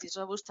that is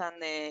robust and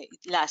it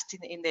lasts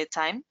in the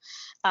time,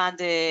 and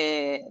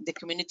the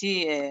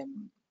community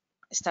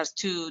starts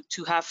to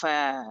have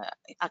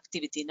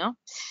activity.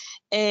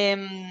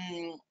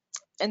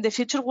 And the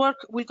future work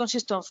will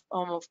consist of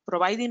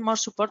providing more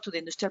support to the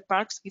industrial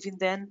parks, giving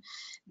them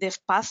the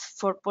path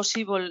for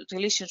possible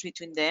relations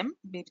between them,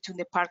 between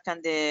the park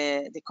and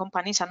the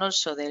companies, and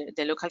also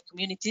the local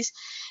communities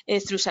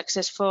through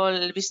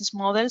successful business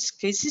models,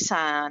 cases,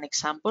 and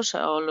examples.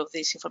 All of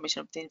this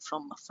information obtained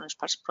from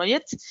S-PARCS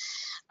project.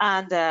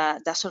 And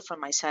that's all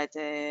from my side.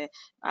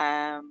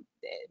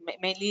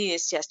 Mainly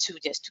it's just to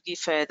give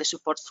the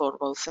support for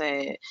both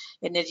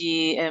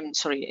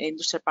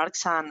industrial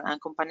parks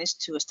and companies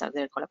to start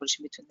their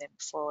collaboration between them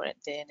for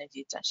the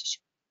energy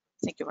transition.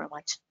 Thank you very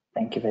much.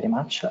 Thank you very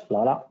much,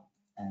 Lola.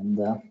 And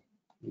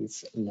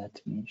please let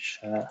me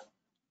share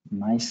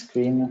my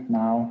screen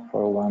now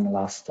for one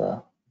last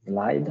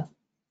slide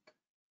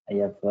I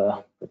have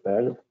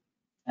prepared.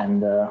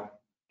 And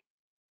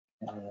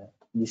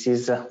This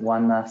is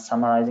one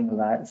summarizing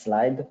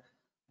slide.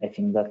 I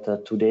think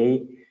that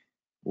today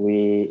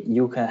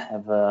you can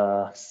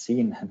have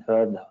seen and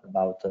heard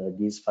about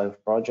these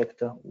 5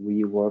 projects.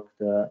 We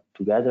worked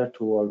together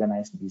to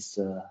organize this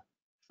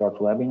short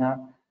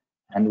webinar,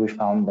 and we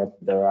found that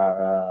there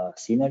are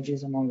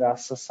synergies among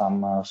us,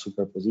 some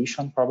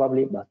superposition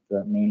probably, but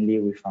mainly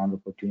we found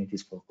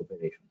opportunities for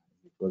cooperation.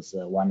 It was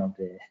one of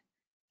the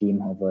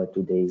theme of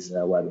today's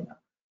webinar.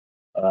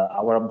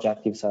 Our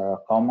objectives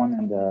are common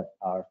and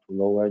are to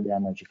lower the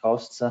energy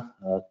costs,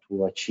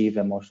 to achieve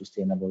a more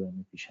sustainable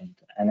and efficient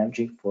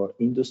energy for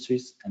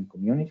industries and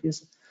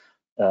communities,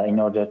 in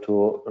order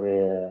to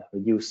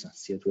reduce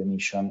CO2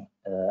 emission,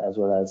 as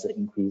well as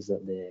increase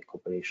the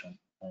cooperation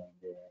in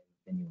the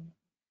Union.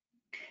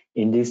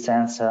 In this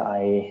sense,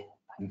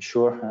 I'm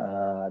sure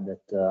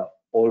that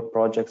all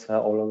projects,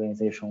 all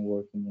organizations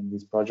working in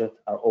this project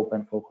are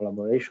open for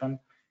collaboration.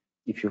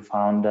 If you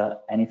found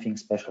anything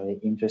especially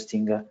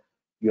interesting,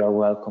 you are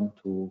welcome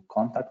to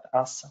contact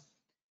us.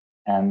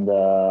 And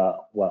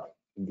well,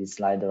 in this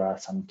slide, there are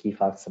some key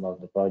facts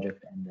about the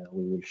project, and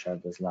we will share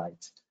the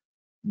slides.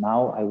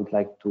 Now, I would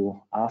like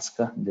to ask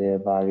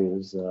the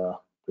various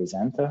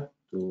presenters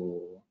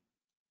to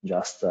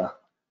just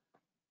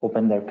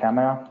open their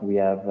camera. We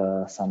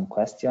have some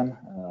questions.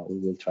 We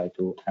will try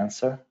to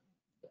answer.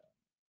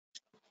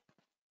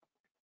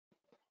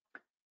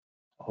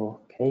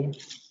 Okay.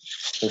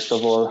 First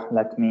of all,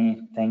 let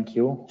me thank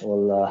you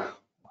all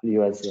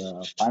you as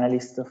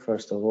panelists,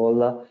 first of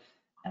all,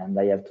 and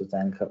I have to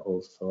thank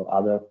also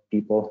other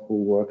people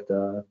who worked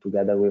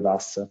together with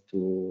us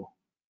to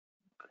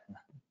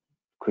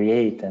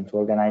create and to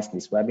organize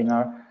this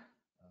webinar,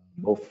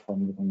 both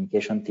from the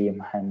communication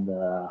team and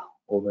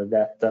over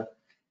that.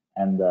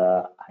 And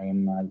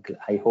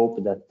I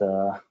hope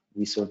that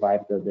we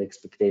survived the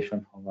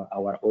expectation of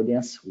our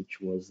audience,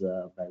 which was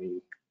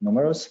very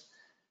numerous.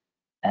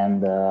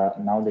 And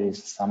now there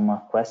is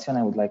some question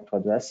I would like to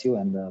address you,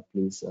 and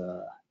please,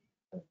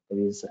 if there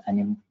is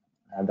any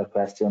other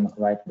question,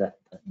 write that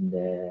in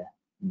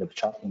the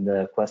chat, in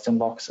the question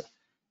box,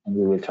 and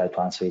we will try to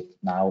answer it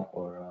now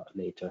or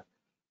later.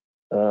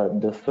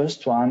 The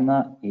first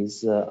one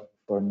is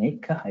for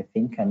Nick, I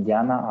think, and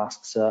Diana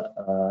asks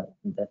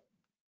that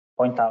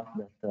point out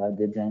that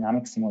the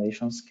dynamic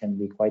simulations can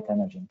be quite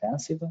energy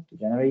intensive to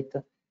generate,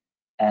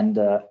 and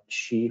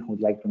she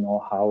would like to know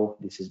how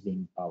this is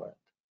being powered.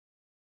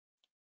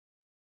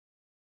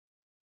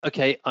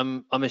 Okay,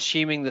 I'm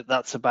assuming that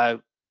that's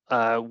about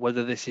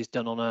whether this is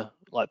done on a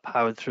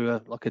powered through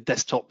a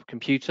desktop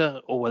computer,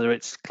 or whether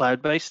it's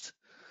cloud based,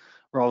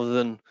 rather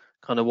than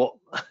kind of what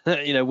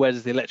where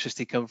does the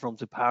electricity come from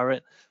to power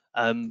it.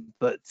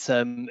 But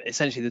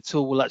essentially the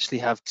tool will actually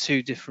have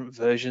 2 different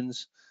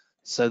versions.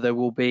 So there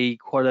will be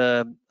quite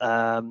a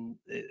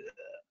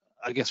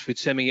I guess we're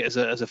terming it as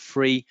a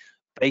free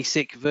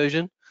basic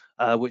version,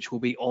 which will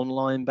be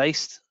online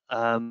based,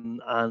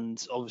 and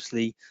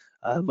obviously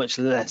much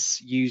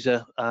less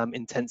user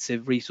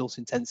intensive, resource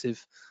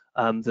intensive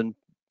than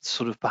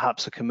sort of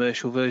perhaps a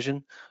commercial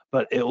version,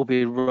 but it will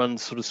be run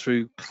sort of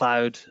through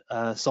cloud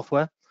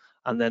software.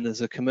 And then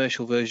there's a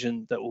commercial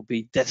version that will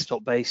be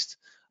desktop based,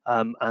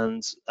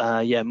 and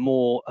yeah,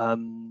 more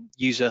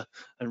user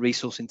and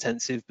resource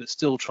intensive, but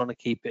still trying to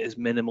keep it as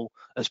minimal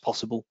as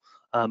possible.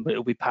 But it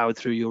will be powered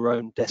through your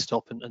own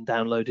desktop and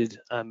downloaded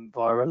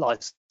via a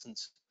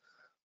license.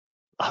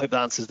 I hope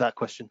that answers that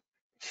question.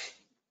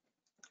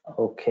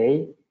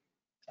 Okay,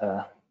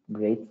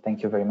 great,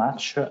 thank you very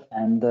much.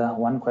 And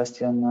one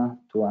question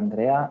to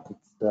Andrea,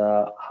 it's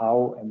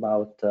how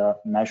about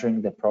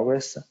measuring the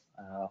progress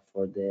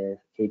for the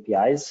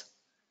KPIs?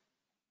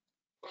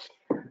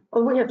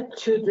 Well, we have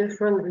 2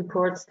 different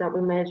reports that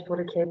we made for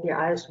the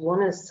KPIs.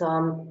 One is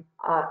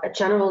a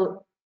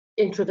general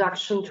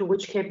introduction to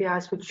which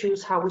KPIs we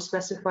choose, how we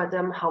specify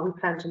them, how we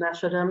plan to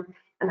measure them,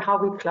 and how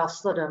we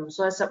cluster them.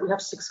 So as I said, we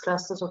have 6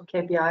 clusters of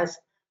KPIs.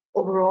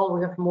 Overall,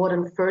 we have more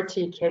than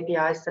 30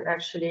 KPIs that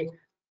actually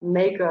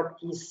make up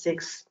these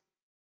 6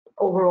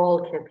 overall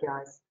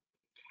KPIs.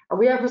 And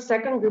we have a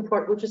second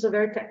report, which is a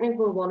very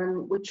technical one,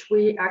 in which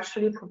we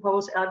actually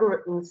propose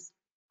algorithms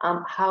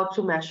how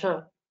to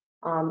measure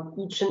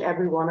each and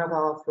every one of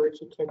our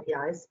 30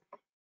 KPIs.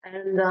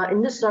 And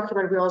in this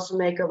document, we also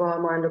make up our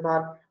mind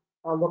about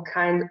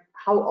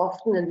how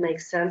often it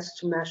makes sense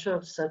to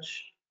measure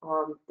such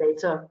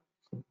data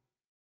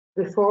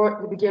before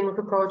you begin with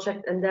the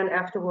project, and then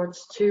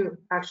afterwards to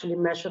actually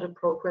measure the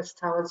progress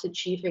towards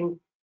achieving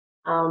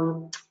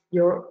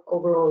your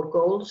overall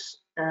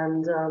goals,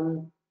 and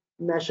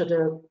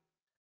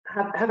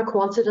have a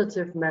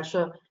quantitative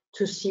measure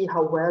to see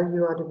how well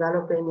you are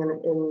developing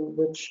and in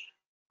which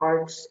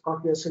parts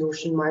of your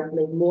solution might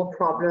make more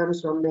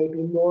problems or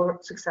maybe more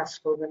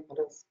successful than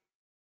others.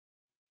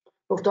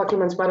 Both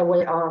documents, by the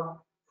way, are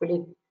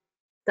fully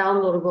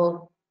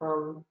downloadable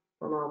from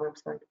our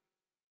website.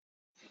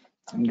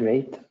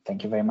 Great,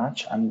 thank you very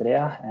much,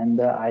 Andrea.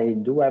 And I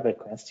do have a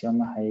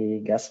question,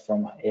 I guess,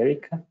 from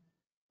Eric.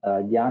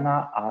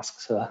 Diana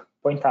asks,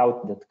 point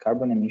out that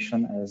carbon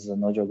emission has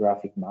no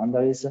geographic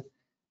boundaries,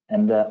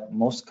 And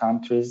most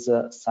countries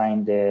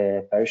signed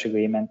the Paris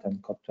Agreement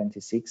and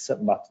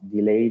COP26, but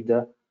delayed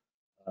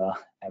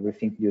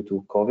everything due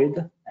to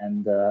COVID.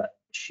 And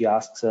she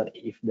asks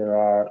if there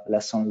are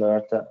lessons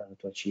learned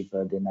to achieve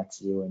the net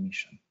zero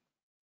emission.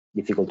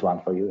 Difficult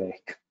one for you,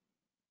 Eric.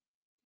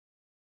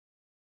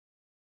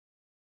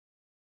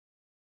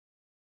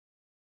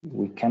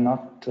 We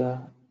cannot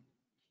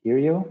hear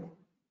you.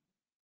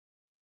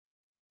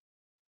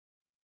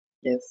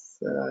 Yes.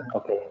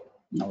 Okay.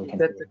 Now we can.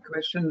 That's a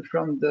question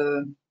from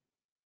the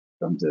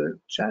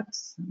chat.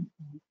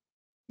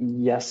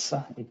 Yes,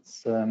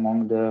 it's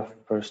among the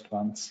first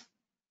ones.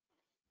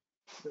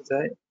 Because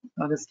I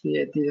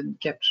didn't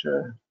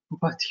capture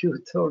what you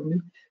told me.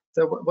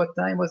 So what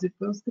time was it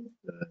posted?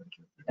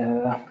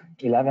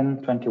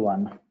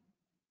 11:21.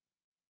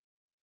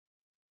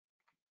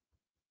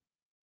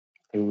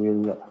 I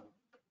will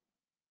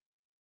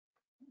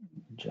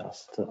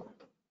just.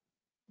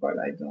 Well,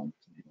 I don't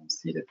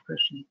see that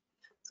question.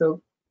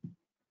 So,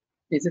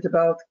 is it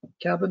about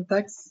carbon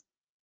tax?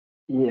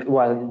 Yeah,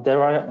 well,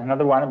 there are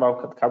another one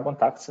about carbon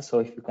tax. So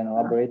if you can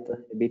elaborate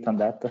a bit on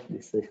that,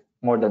 this is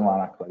more than one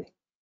actually.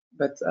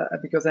 But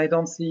because I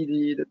don't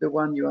see the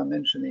one you are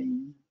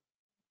mentioning.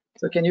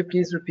 So can you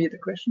please repeat the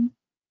question?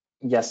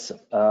 Yes.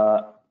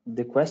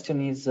 The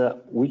question is,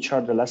 which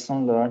are the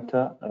lessons learned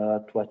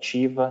to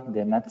achieve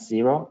the net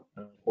zero,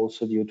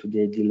 also due to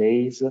the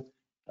delays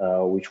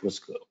which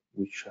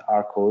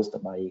are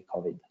caused by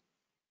COVID?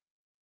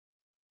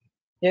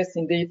 Yes,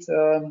 indeed.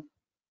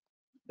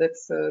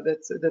 That's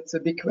a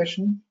big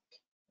question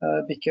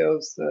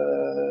because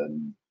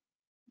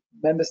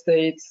member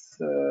states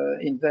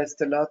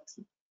invest a lot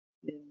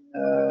in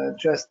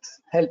just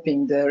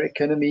helping their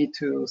economy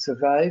to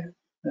survive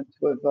and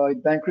to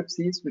avoid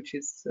bankruptcies, which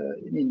is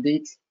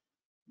indeed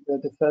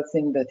the first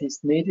thing that is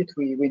needed.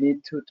 We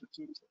need to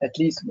keep at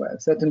least, well,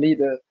 certainly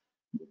the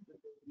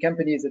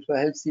companies that were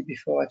healthy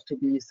before have to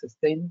be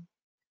sustained.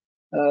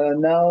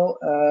 Now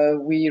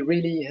we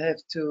really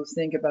have to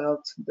think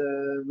about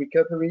the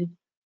recovery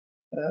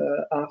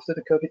after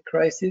the COVID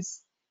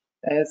crisis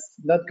as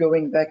not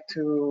going back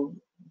to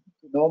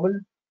normal,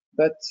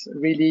 but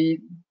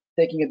really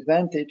taking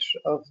advantage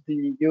of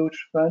the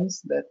huge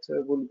funds that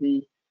will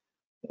be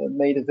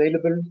made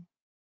available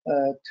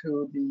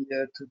to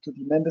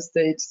the member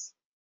states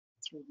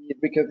through the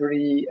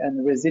recovery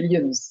and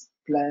resilience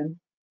plan.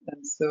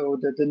 And so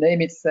the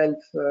name itself,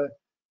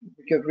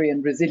 recovery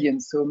and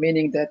resilience, so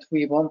meaning that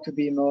we want to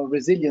be more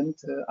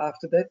resilient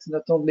after that,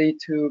 not only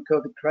to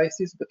COVID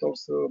crisis, but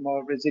also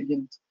more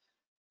resilient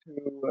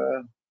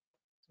to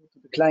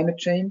the climate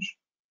change,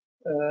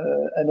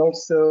 and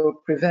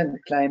also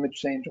prevent climate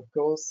change, of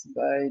course,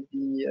 by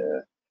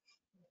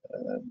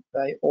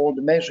all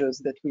the measures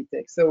that we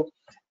take. So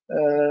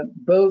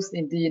both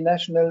in the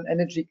national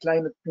energy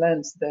climate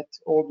plans that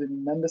all the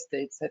member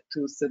states had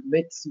to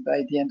submit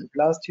by the end of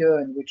last year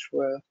and which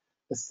were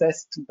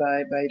assessed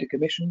by the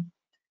Commission,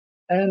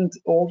 and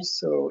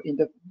also in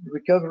the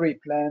recovery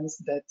plans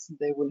that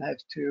they will have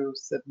to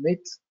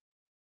submit,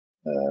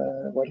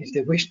 well, if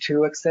they wish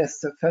to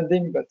access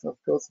funding, but of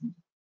course,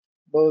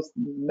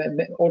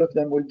 all of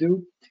them will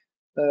do.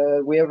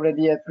 We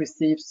already have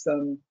received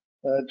some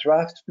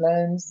draft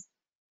plans,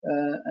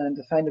 and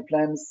the final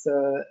plans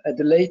at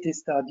the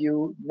latest are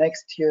due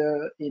next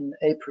year in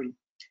April.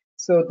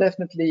 So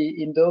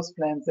definitely in those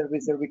plans there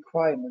is a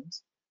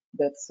requirement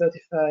that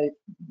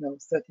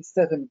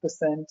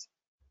 37%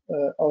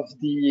 of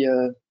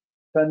the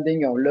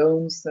funding or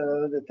loans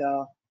that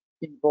are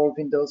involved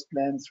in those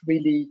plans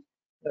really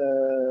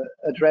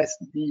address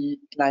the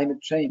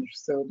climate change,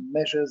 so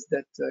measures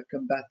that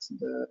combat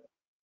the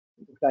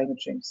climate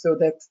change. So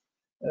that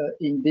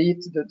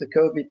indeed the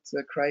COVID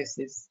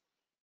crisis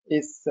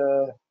is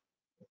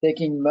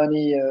taking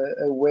money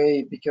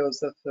away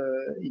because of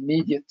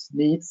immediate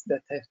needs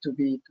that have to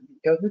be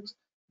covered.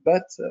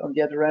 But on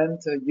the other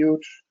hand,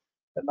 huge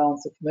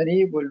amounts of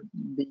money will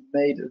be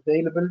made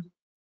available,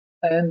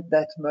 and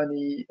that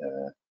money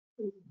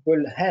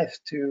will have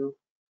to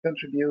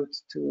contribute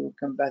to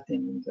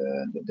combating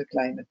the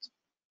climate.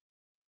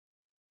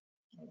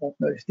 I don't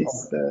know if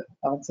this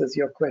answers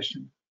your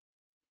question.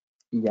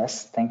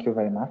 Yes, thank you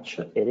very much,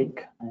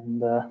 Eric.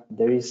 And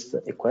there is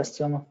a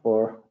question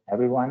for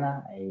everyone,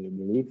 I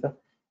believe,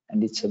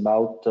 and it's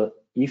about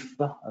if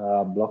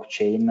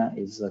blockchain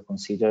is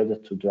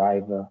considered to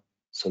drive a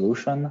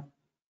solution.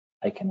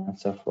 I can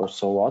answer for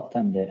so what,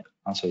 and the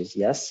answer is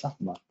yes,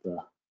 but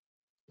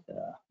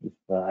if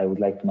I would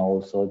like to know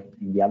also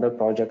in the other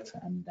projects,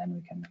 and then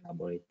we can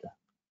elaborate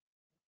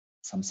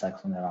some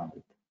section around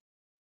it.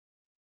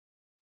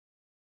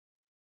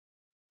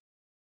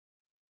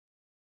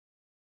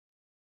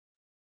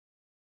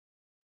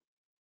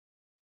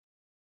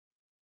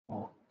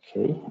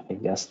 Okay, I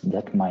guess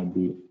that might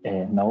be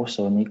no.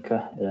 So Nick,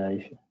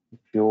 if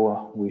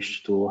you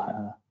wish to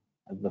have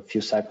a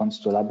few seconds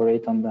to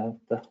elaborate on that,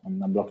 on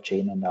the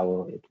blockchain and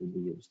how it will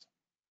be used.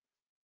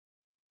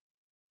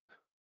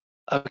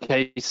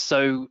 Okay,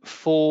 so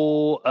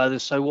for the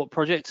So What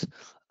project,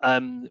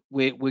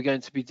 we're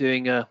going to be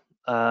doing a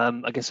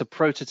I guess, a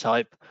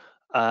prototype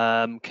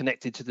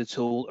connected to the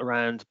tool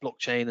around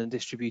blockchain and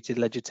distributed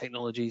ledger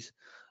technologies.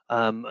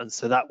 And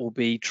so that will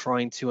be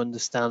trying to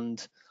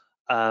understand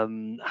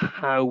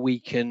how we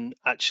can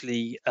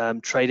actually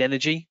trade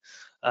energy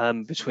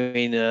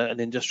between an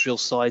industrial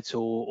site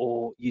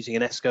or using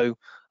an ESCO,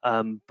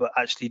 but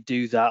actually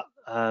do that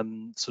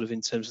sort of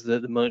in terms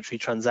of the monetary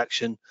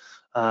transaction,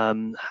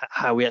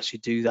 how we actually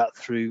do that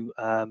through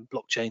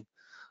blockchain.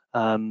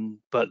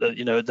 But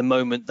you know, at the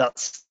moment,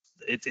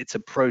 it's a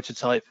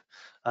prototype,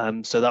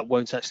 so that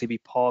won't actually be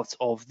part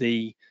of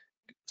the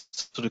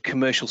sort of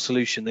commercial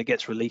solution that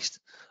gets released.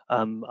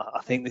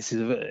 I think this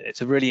is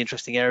it's a really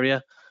interesting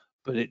area,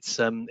 but it's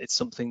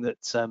something that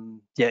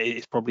yeah,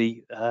 it's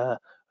probably a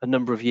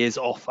number of years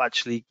off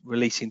actually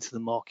releasing to the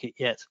market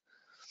yet.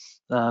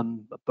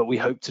 But we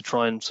hope to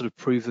try and sort of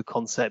prove the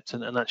concept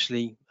and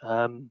actually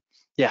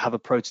yeah, have a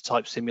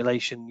prototype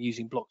simulation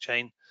using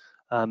blockchain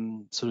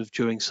sort of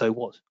during So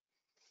What.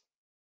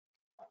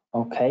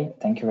 Okay,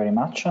 thank you very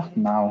much.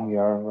 Now we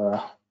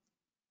are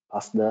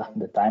past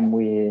the time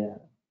we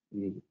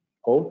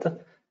hoped.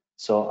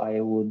 So I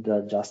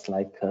would just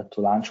like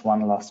to launch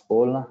one last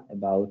poll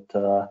about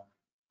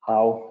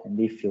how and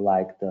if you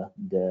liked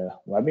the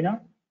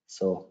webinar.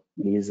 So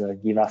please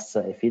give us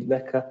a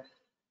feedback.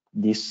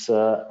 This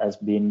has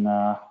been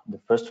the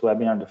first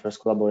webinar, the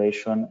first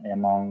collaboration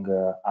among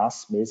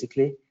us,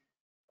 basically.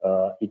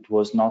 It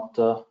was not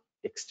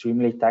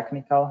extremely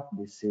technical.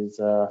 This is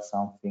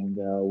something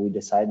we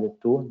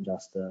decided to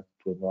just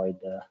to avoid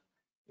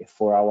a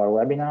 4-hour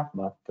webinar,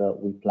 but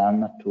we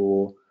plan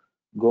to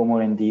go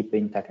more in deep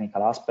in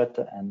technical aspect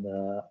and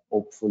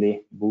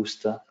hopefully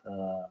boost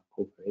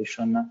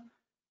cooperation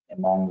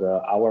among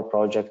our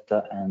project.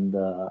 And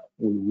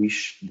we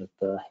wish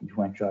that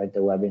you enjoyed the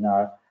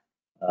webinar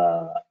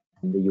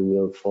and you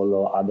will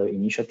follow other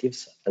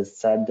initiatives. As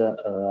said,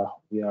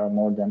 we are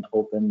more than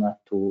open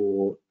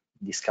to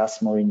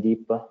discuss more in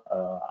deep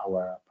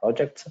our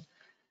projects.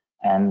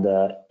 And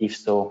if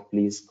so,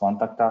 please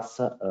contact us.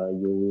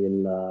 You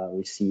will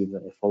receive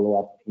a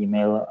follow-up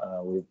email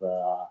with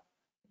the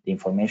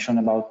information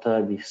about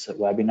this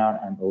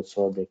webinar and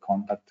also the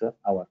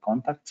our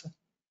contacts.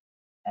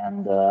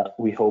 And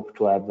we hope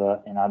to have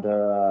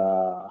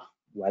another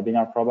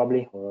webinar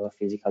probably, or a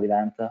physical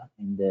event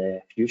in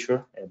the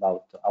future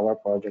about our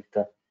project.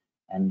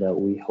 And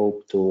we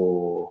hope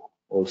to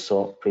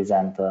also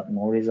present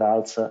more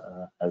results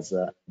as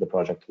the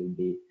project will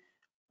be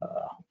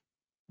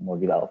more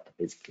developed,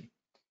 basically.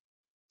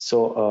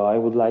 So I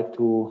would like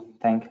to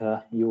thank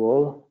you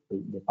all,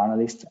 the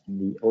panelists and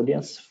the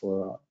audience,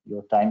 for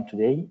your time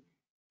today.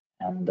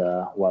 And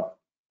well,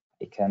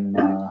 I can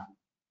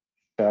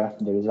share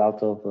the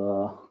result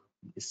of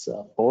this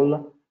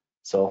poll.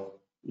 So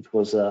it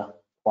was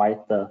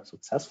quite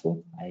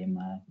successful. I am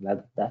glad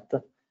of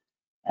that.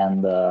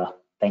 And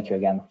thank you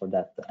again for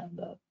that. And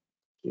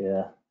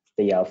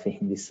stay healthy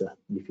in this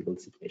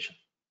difficult situation.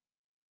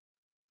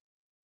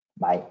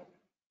 Bye.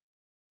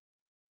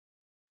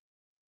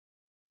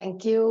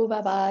 Thank you.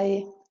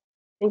 Bye-bye.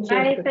 Thank you.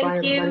 Bye. Goodbye,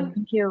 Thank you. everybody.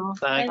 Thank you.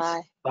 Thanks.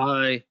 Bye.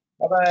 Bye.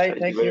 Bye-bye.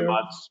 Thank you very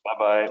much.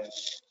 Bye-bye.